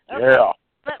it. Okay. Yeah.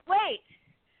 But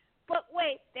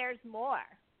wait, there's more.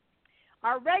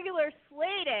 Our regular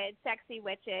slated Sexy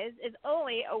Witches is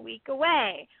only a week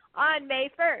away on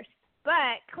May 1st.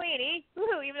 But, Queenie,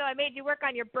 even though I made you work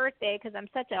on your birthday because I'm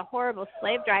such a horrible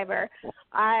slave driver,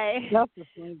 I am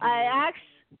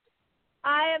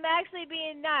actually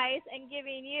being nice and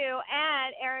giving you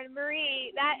and Erin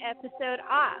Marie that episode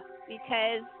off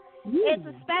because it's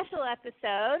a special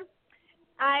episode.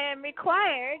 I am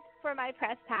required for my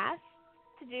press pass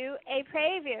to do a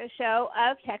preview show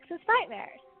of Texas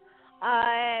Frightmares.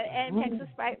 And Texas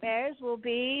Frightmares will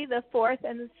be the 4th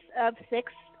and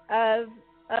 6th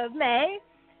of May.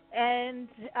 And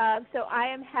so I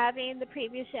am having the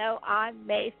preview show on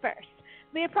May 1st.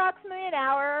 It'll be approximately an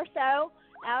hour or so,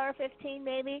 hour 15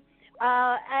 maybe.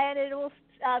 And it will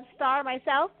star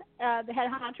myself, the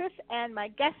head huntress, and my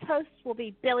guest host will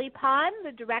be Billy Pond,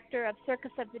 the director of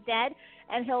Circus of the Dead,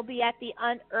 and he'll be at the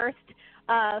Unearthed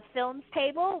Films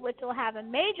table, which will have a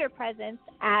major presence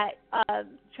at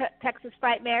Texas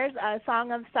Frightmares.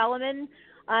 Song of Solomon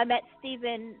met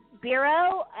Stephen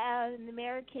Biro in the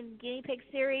American Guinea Pig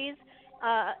series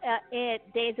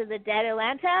at Days of the Dead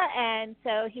Atlanta, and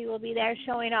so he will be there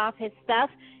showing off his stuff.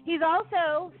 He's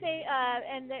also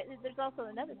and there's also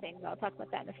another thing, I'll talk about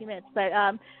that in a few minutes. But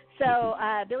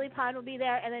Billy Pond will be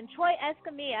there, and then Troy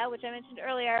Escamilla, which I mentioned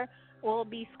earlier, will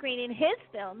be screening his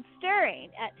film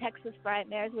Stirring at Texas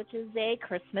Frightmares, which is a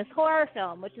Christmas horror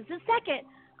film, which is his second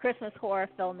Christmas horror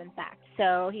film, in fact.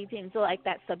 So he seems to like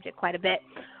that subject quite a bit.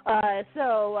 I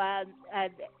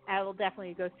will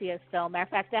definitely go see his film. Matter of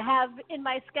fact, I have in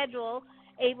my schedule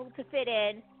able to fit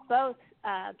in both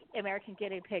American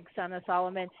Guinea Pig, Son of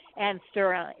Solomon, and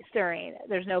Stirring.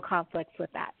 There's no conflicts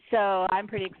with that. So I'm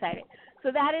pretty excited.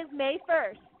 So that is May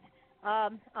 1st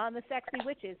on the Sexy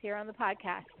Witches here on the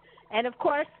podcast. And, of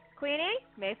course, Queenie,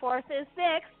 May 4th is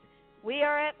 6th. We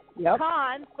are at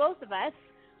cons, both of us.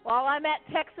 While I'm at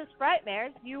Texas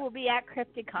Frightmares, you will be at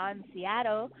Crypticon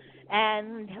Seattle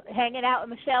and hanging out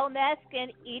with Michelle Nesk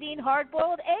and eating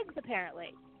hard-boiled eggs,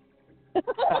 apparently.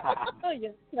 Oh,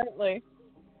 yes, certainly.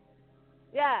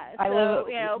 Yeah, I so, love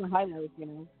it. Highlights,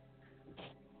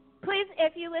 Please,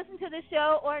 if you listen to the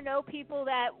show or know people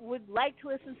that would like to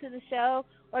listen to the show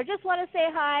or just want to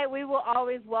say hi, we will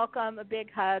always welcome a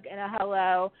big hug and a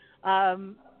hello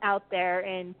out there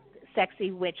in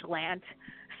sexy witch land.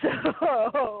 So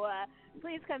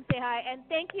please come say hi. And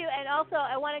thank you. And also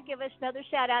I want to give another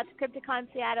shout-out to Crypticon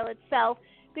Seattle itself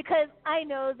because I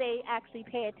know they actually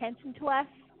pay attention to us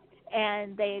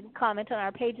and they comment on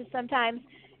our pages sometimes.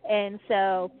 And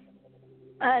so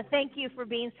thank you for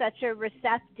being such a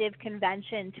receptive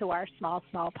convention to our small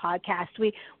podcast.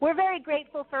 We're very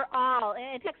grateful for all,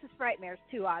 and Texas Frightmares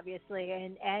too, obviously,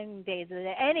 and Days of the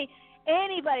Dead.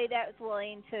 Anybody that's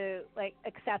willing to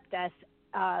accept us,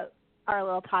 our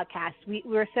little podcast.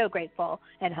 We're so grateful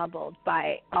and humbled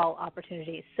by all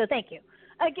opportunities. So thank you.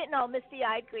 I'm getting all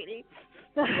misty-eyed, Queenie.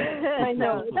 I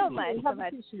know. So much.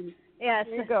 Yes.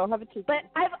 There you go. Have a tissue. But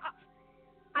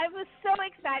I was so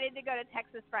excited to go to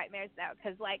Texas Frightmares, though,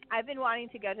 because, I've been wanting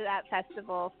to go to that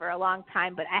festival for a long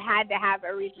time, but I had to have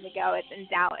a reason to go. It's in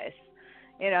Dallas,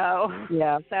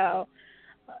 Yeah. So,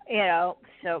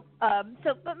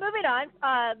 but moving on,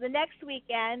 the next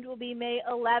weekend will be May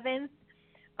 11th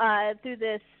through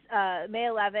this May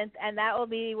 11th, and that will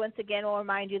be, once again, we'll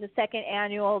remind you, the second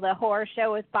annual The Horror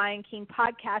Show with Brian King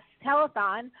podcast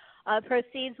telethon.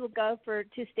 Proceeds will go for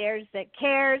Two Stares That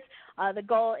Cares. The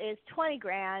goal is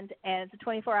 $20,000, and it's a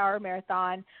 24-hour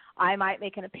marathon. I might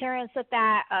make an appearance at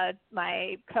that.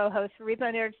 My co-host for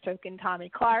Repo Nerds, Token Tommy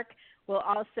Clark, will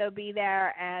also be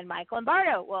there, and Mike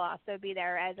Lombardo will also be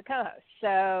there as a co-host.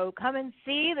 So come and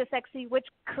see the Sexy Witch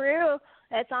crew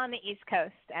that's on the East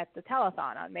Coast at the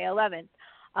telethon on May 11th.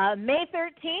 May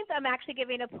 13th, I'm actually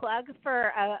giving a plug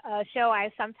for a show I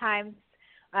sometimes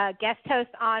guest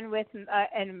host on with,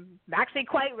 and actually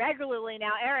quite regularly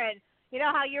now, Erin. You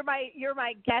know how you're my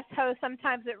guest host.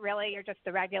 Sometimes you're just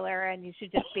a regular, and you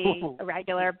should just be a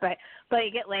regular, but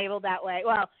you get labeled that way.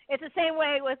 Well, it's the same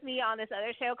way with me on this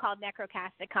other show called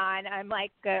Necrocasticon. I'm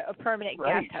like a permanent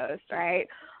guest host, right?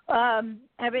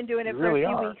 I've been doing it for a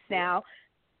few weeks now.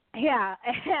 Yeah,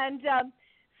 and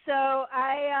so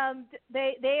I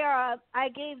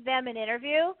gave them an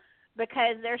interview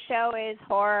because their show is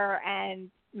horror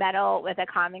and metal with a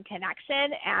common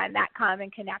connection, and that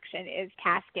common connection is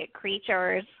Casket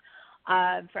Creatures.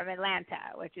 from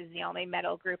Atlanta, which is the only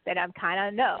metal group that I'm kind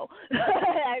of know.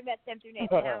 I met them through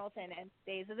Nathan Hamilton and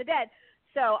Days of the Dead.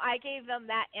 So I gave them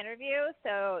that interview.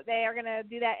 So they are going to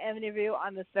do that interview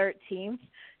on the 13th.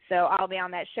 So I'll be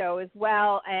on that show as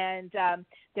well. And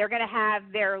they're going to have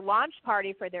their launch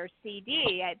party for their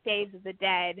CD at Days of the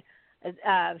Dead,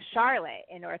 Charlotte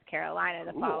in North Carolina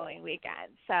the following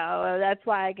weekend. So that's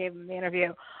why I gave them the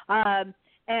interview.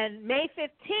 And May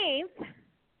 15th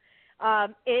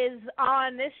is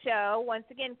on this show. Once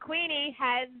again, Queenie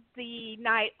has the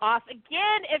night off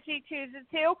again if she chooses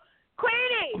to.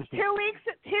 Queenie, 2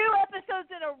 episodes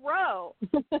in a row.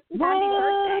 Happy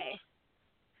birthday.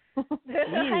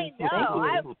 I know.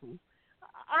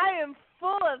 I am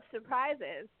full of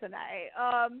surprises tonight.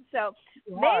 So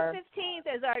May 15th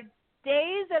is our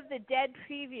Days of the Dead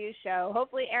preview show.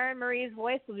 Hopefully Erin Marie's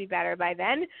voice will be better by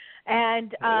then.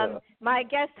 And my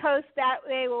guest host that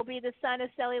day will be the son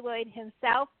of Celluloid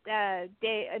himself,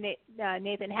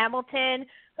 Nathan Hamilton,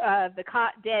 the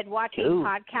Caught Dead Watching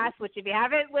podcast, which if you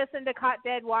haven't listened to Caught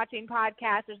Dead Watching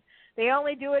podcasts, they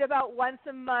only do it about once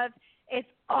a month. It's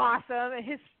awesome and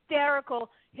hysterical.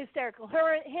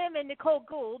 Him and Nicole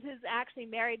Gould, who's actually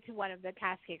married to one of the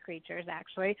Cascade Creatures,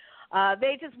 actually,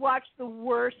 they just watch the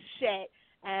worst shit,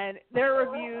 and their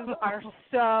reviews are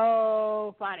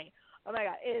so funny. Oh, my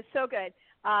God, it is so good.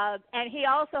 And he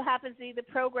also happens to be the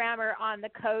programmer on the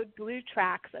Code Blue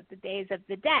tracks at the Days of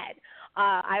the Dead.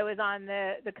 I was on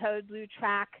the Code Blue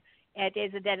track at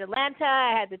Days of the Dead Atlanta.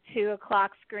 I had the 2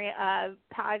 o'clock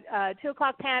 2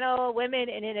 o'clock panel, Women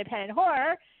in Independent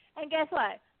Horror, and guess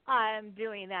what? I'm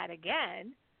doing that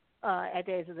again at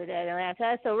Days of the Dead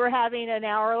Atlanta. So we're having an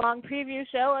hour-long preview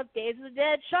show of Days of the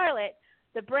Dead Charlotte,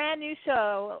 the brand new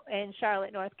show in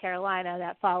Charlotte, North Carolina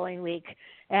that following week.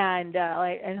 And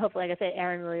hopefully, like I said,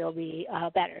 Erin Marie will be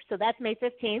better. So that's May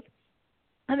 15th.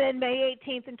 And then May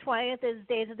 18th and 20th is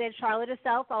Days of the Dead Charlotte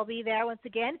itself. I'll be there once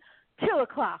again, 2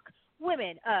 o'clock,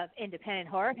 Women of Independent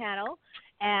Horror panel.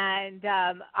 And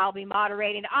I'll be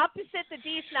moderating opposite the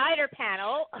Dee Snider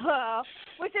panel,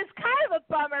 which is kind of a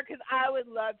bummer because I would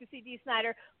love to see Dee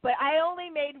Snider. But I only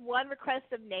made one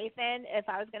request of Nathan if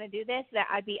I was going to do this, that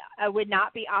I would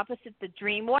not be opposite the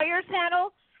Dream Warriors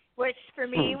panel, which for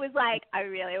me was like, I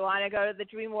really want to go to the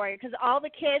Dream Warrior because all the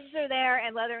kids are there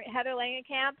and Heather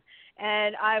Langenkamp.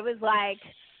 And I was like,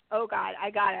 oh, God, I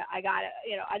gotta, I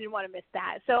didn't want to miss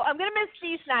that. So I'm going to miss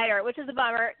Dee Snider, which is a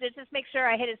bummer. Just make sure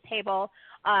I hit his table.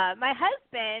 My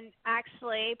husband,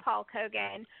 actually, Paul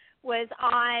Kogan, was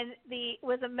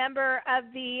a member of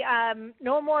the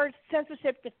No More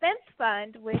Censorship Defense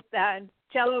Fund with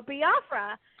Jello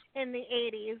Biafra in the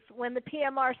 80s when the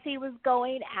PMRC was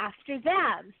going after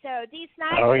them. So Dee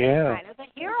Snider is kind of a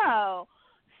hero.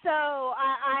 So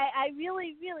I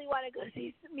really, really want to go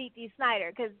meet Dee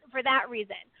Snider because for that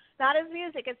reason. Not his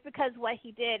music, it's because what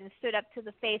he did and stood up to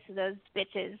the face of those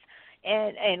bitches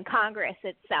in Congress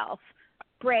itself.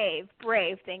 Brave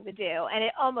thing to do. And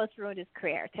it almost ruined his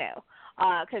career, too.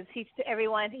 Because he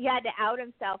had to out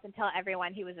himself and tell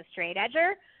everyone he was a straight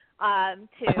edger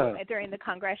during the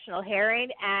congressional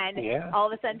hearing. And all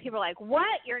of a sudden people are like,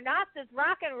 what? You're not this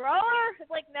rock and roller?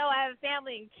 It's like, no, I have a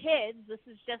family and kids. This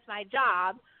is just my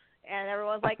job. And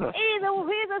everyone's like, he's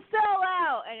a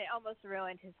sellout. And it almost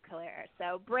ruined his career.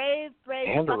 So brave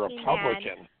and fucking a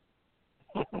Republican. Man.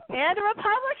 And a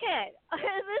Republican.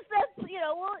 That's, you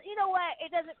know what?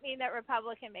 It doesn't mean that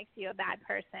Republican makes you a bad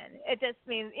person. It just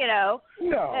means, No,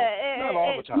 not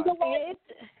all the time.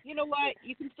 You know what?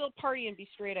 You can still party and be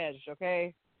straight edged,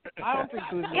 okay? I don't drink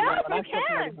booze. Yes, you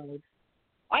can.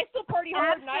 I still party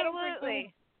hard Absolutely. and I don't drink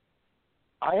booze.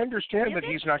 I understand that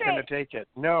he's not going to take it.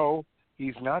 No,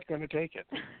 he's not going to take it.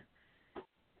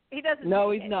 He doesn't. No,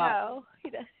 he's not. No, he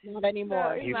doesn't. Not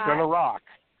anymore. He's going to rock.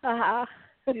 He's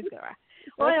going to rock.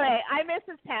 Well, anyway, I miss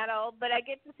his panel, but I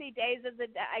get to see the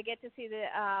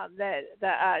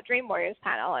Dream Warriors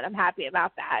panel, and I'm happy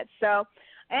about that. So,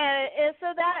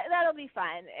 so that'll be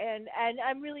fun, and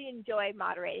I really enjoy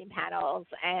moderating panels,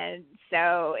 and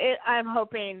so I'm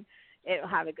hoping it'll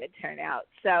have a good turnout.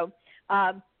 So,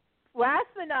 last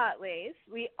but not least,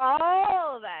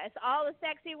 all the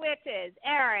sexy witches,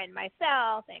 Erin,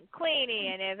 myself, and Queenie,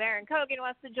 and if Erin Kogan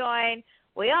wants to join,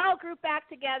 we all group back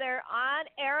together on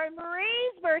Erin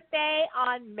Marie's birthday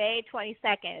on May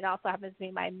 22nd. It also happens to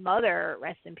be my mother,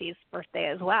 rest in peace, birthday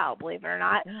as well, believe it or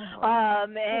not.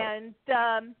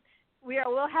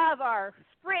 We'll have our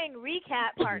spring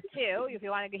recap part 2. If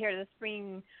you want to hear the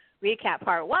spring recap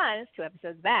part 1, it's 2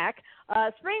 episodes back.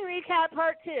 Spring recap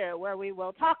part 2, where we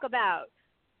will talk about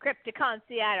Crypticon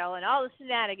Seattle and all the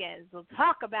shenanigans. We'll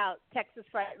talk about Texas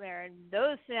Frightmare and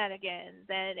those shenanigans.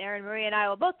 And Erin Marie and I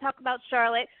will both talk about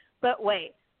Charlotte. But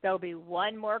wait, there'll be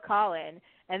one more call-in,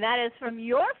 and that is from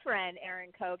your friend, Erin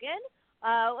Cogan.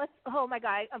 Oh, my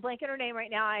God, I'm blanking her name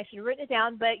right now. I should have written it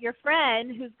down. But your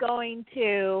friend who's going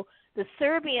to the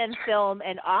Serbian film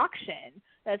and auction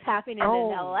that's happening in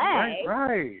L.A.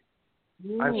 Right.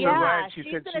 I'm so glad she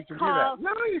said she can do that.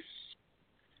 Nice.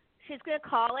 She's going to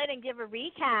call in and give a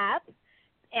recap,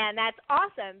 and that's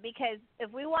awesome because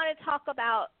if we want to talk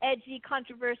about edgy,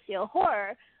 controversial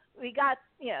horror, we got,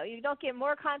 you don't get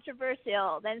more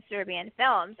controversial than Serbian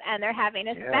films, and they're having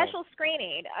a special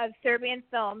screening of Serbian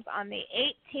films on the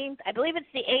 18th, I believe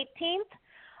it's the 18th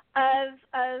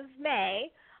of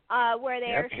May, where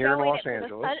they're here showing in Los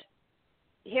Angeles.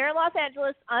 Here in Los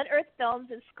Angeles, Unearthed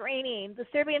Films is screening the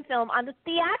Serbian film on the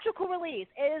theatrical release.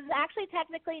 It has actually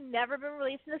technically never been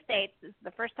released in the States. This is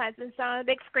the first time it's been shown on a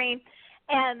big screen.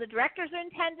 And the directors are in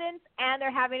attendance, and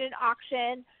they're having an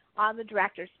auction on the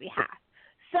director's behalf.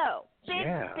 So,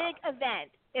 big event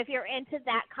if you're into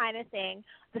that kind of thing.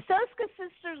 The Soska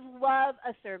sisters love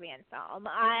a Serbian film.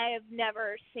 I've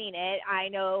never seen it. I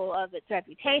know of its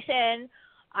reputation.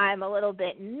 I'm a little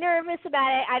bit nervous about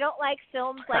it. I don't like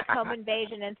films like Home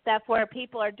Invasion and stuff where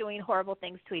people are doing horrible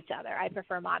things to each other. I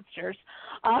prefer monsters,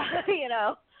 So,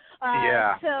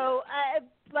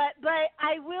 but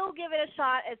I will give it a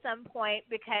shot at some point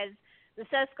because the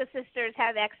Soska sisters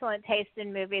have excellent taste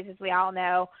in movies, as we all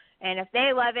know. And if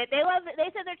they love it, they love it.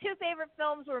 They said their two favorite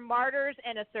films were Martyrs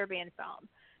and a Serbian film.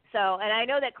 So, and I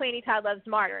know that Queenie Todd loves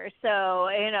Martyrs. So,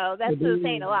 that's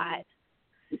saying a lot.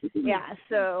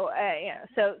 So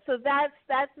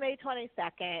that's May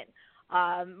 22nd.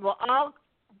 We'll all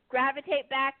gravitate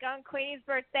back on Queenie's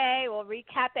birthday. We'll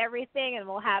recap everything, and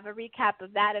we'll have a recap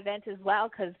of that event as well.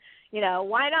 Because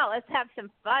why not? Let's have some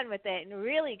fun with it and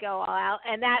really go all out.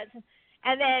 And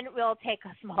then we'll take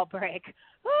a small break.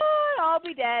 I'll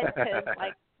be dead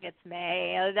because it's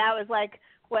May. That was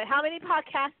how many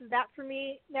podcasts is that for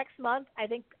me next month? I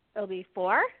think it'll be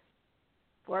 4.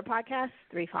 4 podcasts?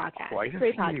 3 podcasts. Quite a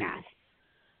 3 few. podcasts.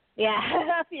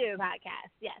 Yeah, a few podcasts.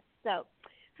 Yes. So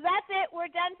that's it. We're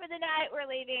done for the night. We're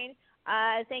leaving.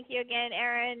 Thank you again,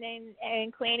 Erin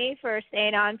and Queenie, for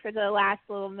staying on for the last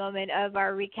little moment of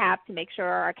our recap to make sure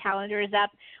our calendar is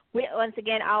up. Once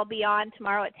again, I'll be on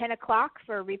tomorrow at 10 o'clock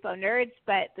for Repo Nerds,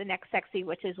 but the next Sexy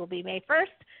Witches will be May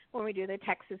 1st when we do the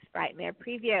Texas Frightmare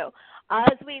preview.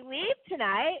 As we leave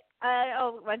tonight,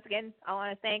 once again, I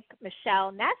want to thank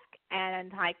Michelle Nesk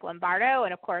and Mike Lombardo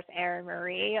and, of course, Erin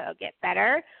Marie, Get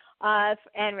Better,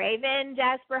 and Raven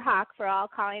Jasper Hawk for all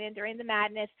calling in during the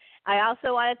madness. I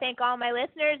also want to thank all my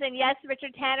listeners. And, yes,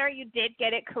 Richard Tanner, you did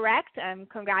get it correct.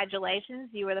 Congratulations.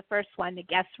 You were the first one to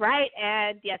guess right,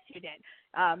 and, yes, you did.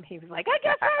 He was like, I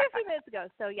guessed right a few minutes ago.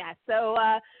 So, yeah. So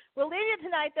we'll leave you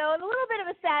tonight, though, on a little bit of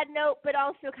a sad note, but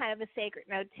also kind of a sacred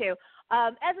note, too.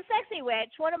 As a sexy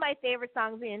witch, one of my favorite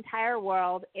songs in the entire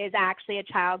world is actually a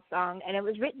child song, and it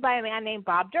was written by a man named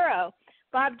Bob Duro.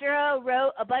 Bob Duro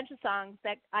wrote a bunch of songs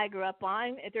that I grew up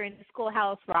on during the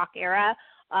Schoolhouse Rock era,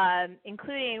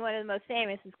 including one of the most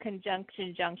famous is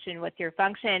Conjunction Junction with Your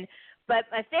Function. But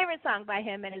my favorite song by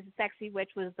him and as a sexy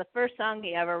witch was the first song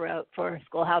he ever wrote for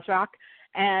Schoolhouse Rock,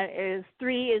 and it is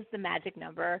 3 is the magic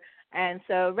number. And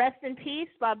so rest in peace.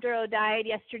 Bob Duro died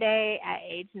yesterday at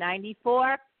age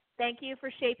 94. Thank you for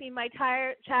shaping my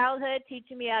childhood,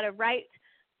 teaching me how to write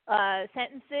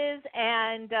sentences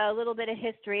and a little bit of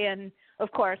history and,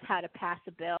 of course, how to pass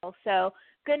a bill. So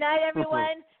good night,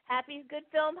 everyone. Happy good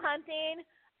film hunting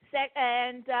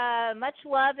and much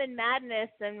love and madness.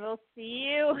 And we'll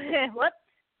see you,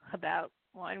 about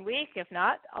 1 week. If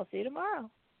not, I'll see you tomorrow.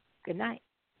 Good night.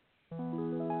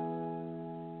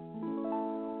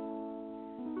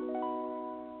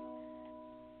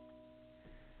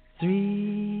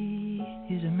 3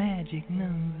 is a magic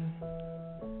number.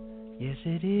 Yes,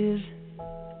 it is.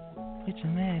 It's a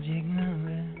magic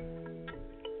number.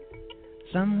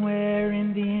 Somewhere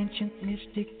in the ancient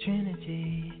mystic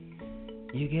trinity,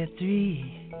 you get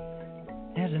 3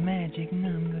 as a magic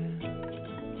number.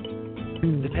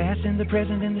 The past and the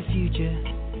present and the future,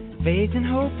 faith and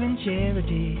hope and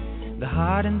charity, the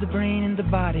heart and the brain and the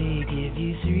body give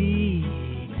you 3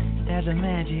 as a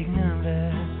magic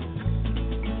number.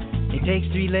 It takes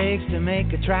 3 legs to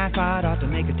make a tripod or to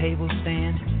make a table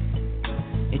stand.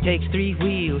 It takes 3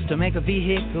 wheels to make a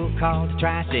vehicle called a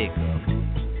tricycle.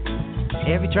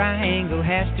 Every triangle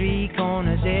has 3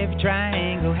 corners, every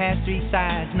triangle has 3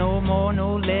 sides, no more,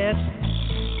 no less.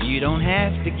 You don't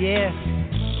have to guess.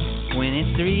 When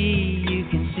it's 3, you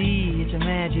can see it's a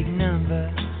magic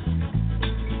number.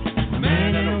 A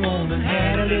man and a woman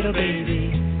had a little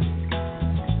baby.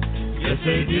 Yes,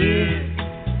 they did.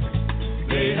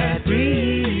 They had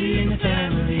 3 in the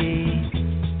family.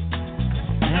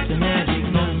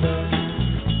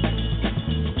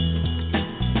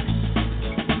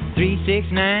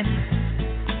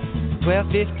 12,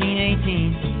 15,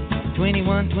 18,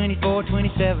 21, 24,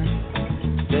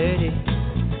 27, 30.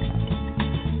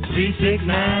 3, 6,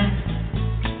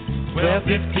 9, 12,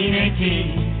 15,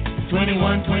 18,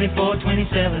 21, 24,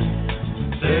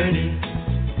 27,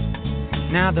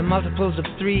 30. Now the multiples of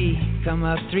 3 come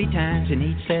up 3 times in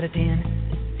each set of 10.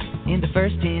 In the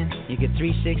first 10, you get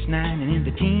 3, 6, 9, and in the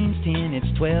teens 10, it's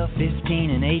 12, 15,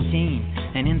 and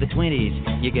 18. And in the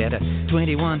 20s, you get a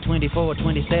 21, 24,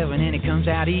 27, and it comes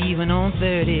out even on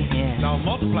 30. Yeah. Now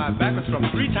multiply backwards from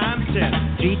 3 times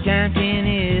 10. 3 times 10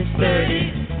 is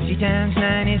 30. 3 times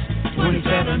 9 is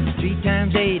 27. 3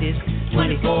 times 8 is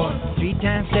 24. 3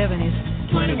 times 7 is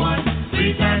 21.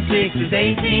 3 times 6 is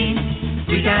 18.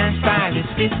 3 times 5 is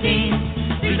 15.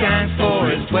 3 times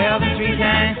 4 is 12, and 3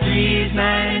 times 3 is 9,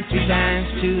 and 3 times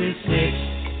 2 is 6,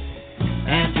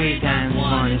 and 3 times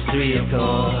 1 is 3, of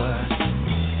course.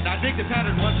 Now dig the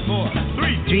pattern once more.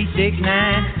 3, 3, 6,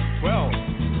 9, 12,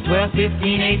 12,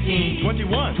 15, 18,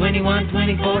 21, 21,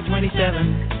 24,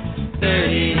 27,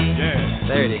 30. Yeah.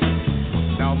 30.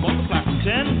 Now multiply from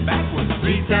 10 backwards.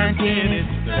 3 times 10 is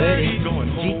 30.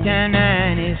 3 times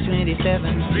 9 is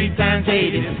 27. 3 times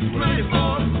 8 is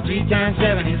 24. 3 times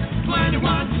 7 is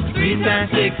 21. 3 times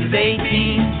 6 is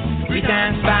 18. 3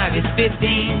 times 5 is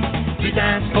 15. 3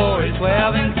 times 4 is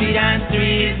 12. And 3 times 3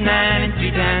 is 9. And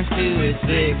 3 times 2 is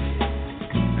 6.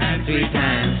 And 3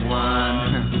 times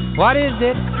 1. What is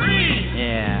it? 3.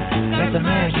 Yeah, that's a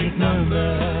magic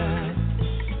number.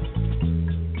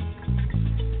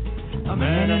 A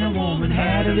man and a woman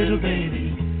had a little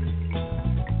baby.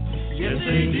 Yes,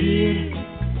 they did.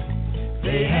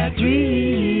 They had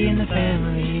 3 in the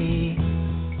family.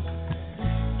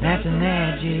 That's a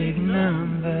magic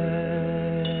number.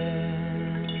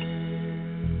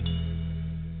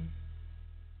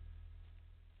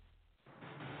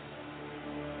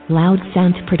 Loud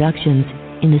Sound Productions,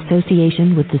 in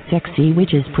association with the Sexy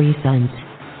Witches Presents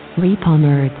Repo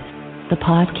Nerds, the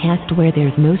podcast where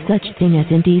there's no such thing as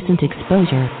indecent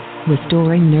exposure,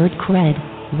 restoring nerd cred,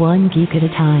 one geek at a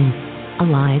time. A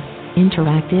live,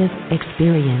 interactive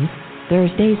experience,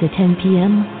 Thursdays at 10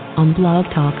 p.m. on Blog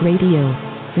Talk Radio,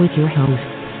 with your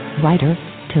hosts, writer,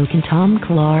 Token Tom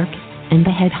Clark, and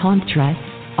the head hontress,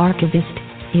 archivist,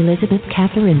 Elizabeth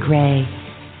Catherine Gray.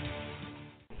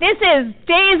 This is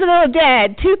Days of the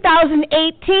Dead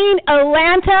 2018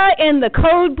 Atlanta in the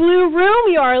Code Blue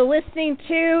Room. You are listening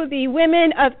to the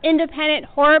Women of Independent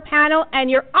Horror panel, and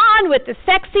you're on with the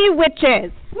Sexy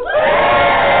Witches.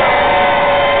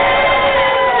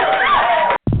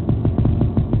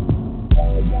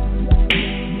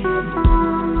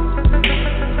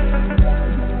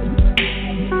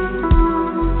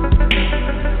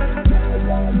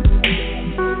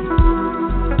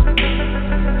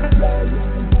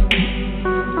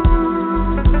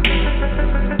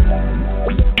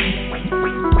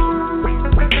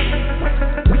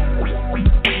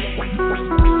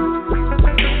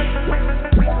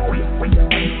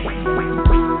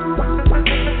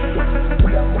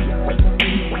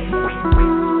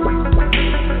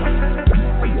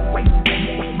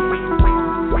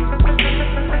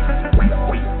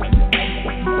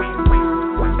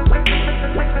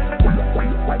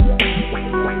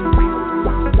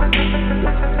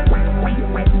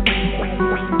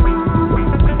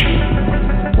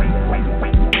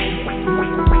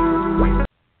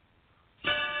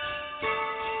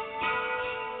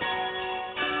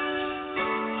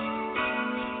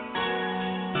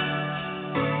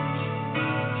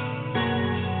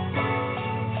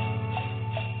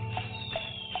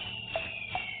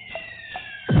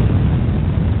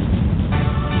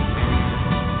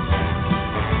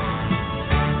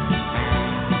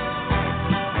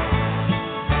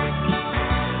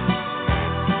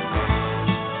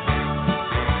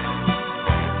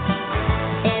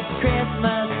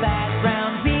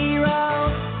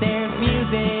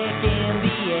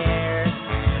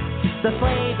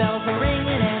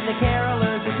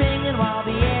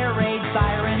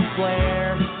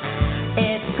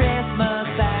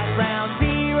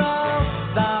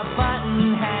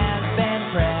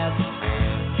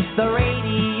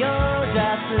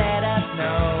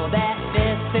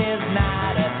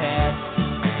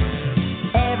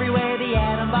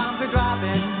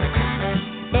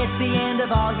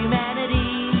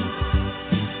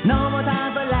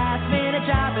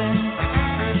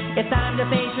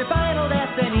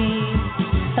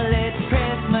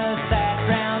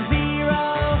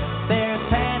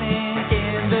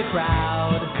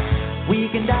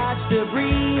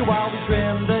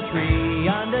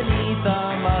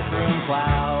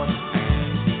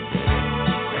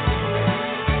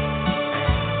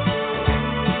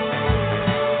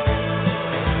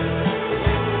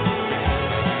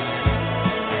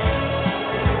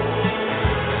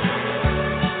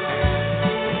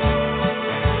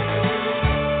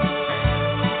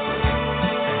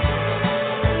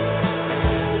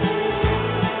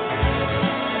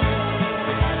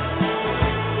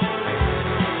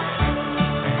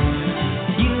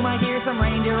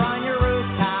 you're on your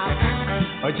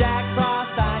rooftop, or Jack Frost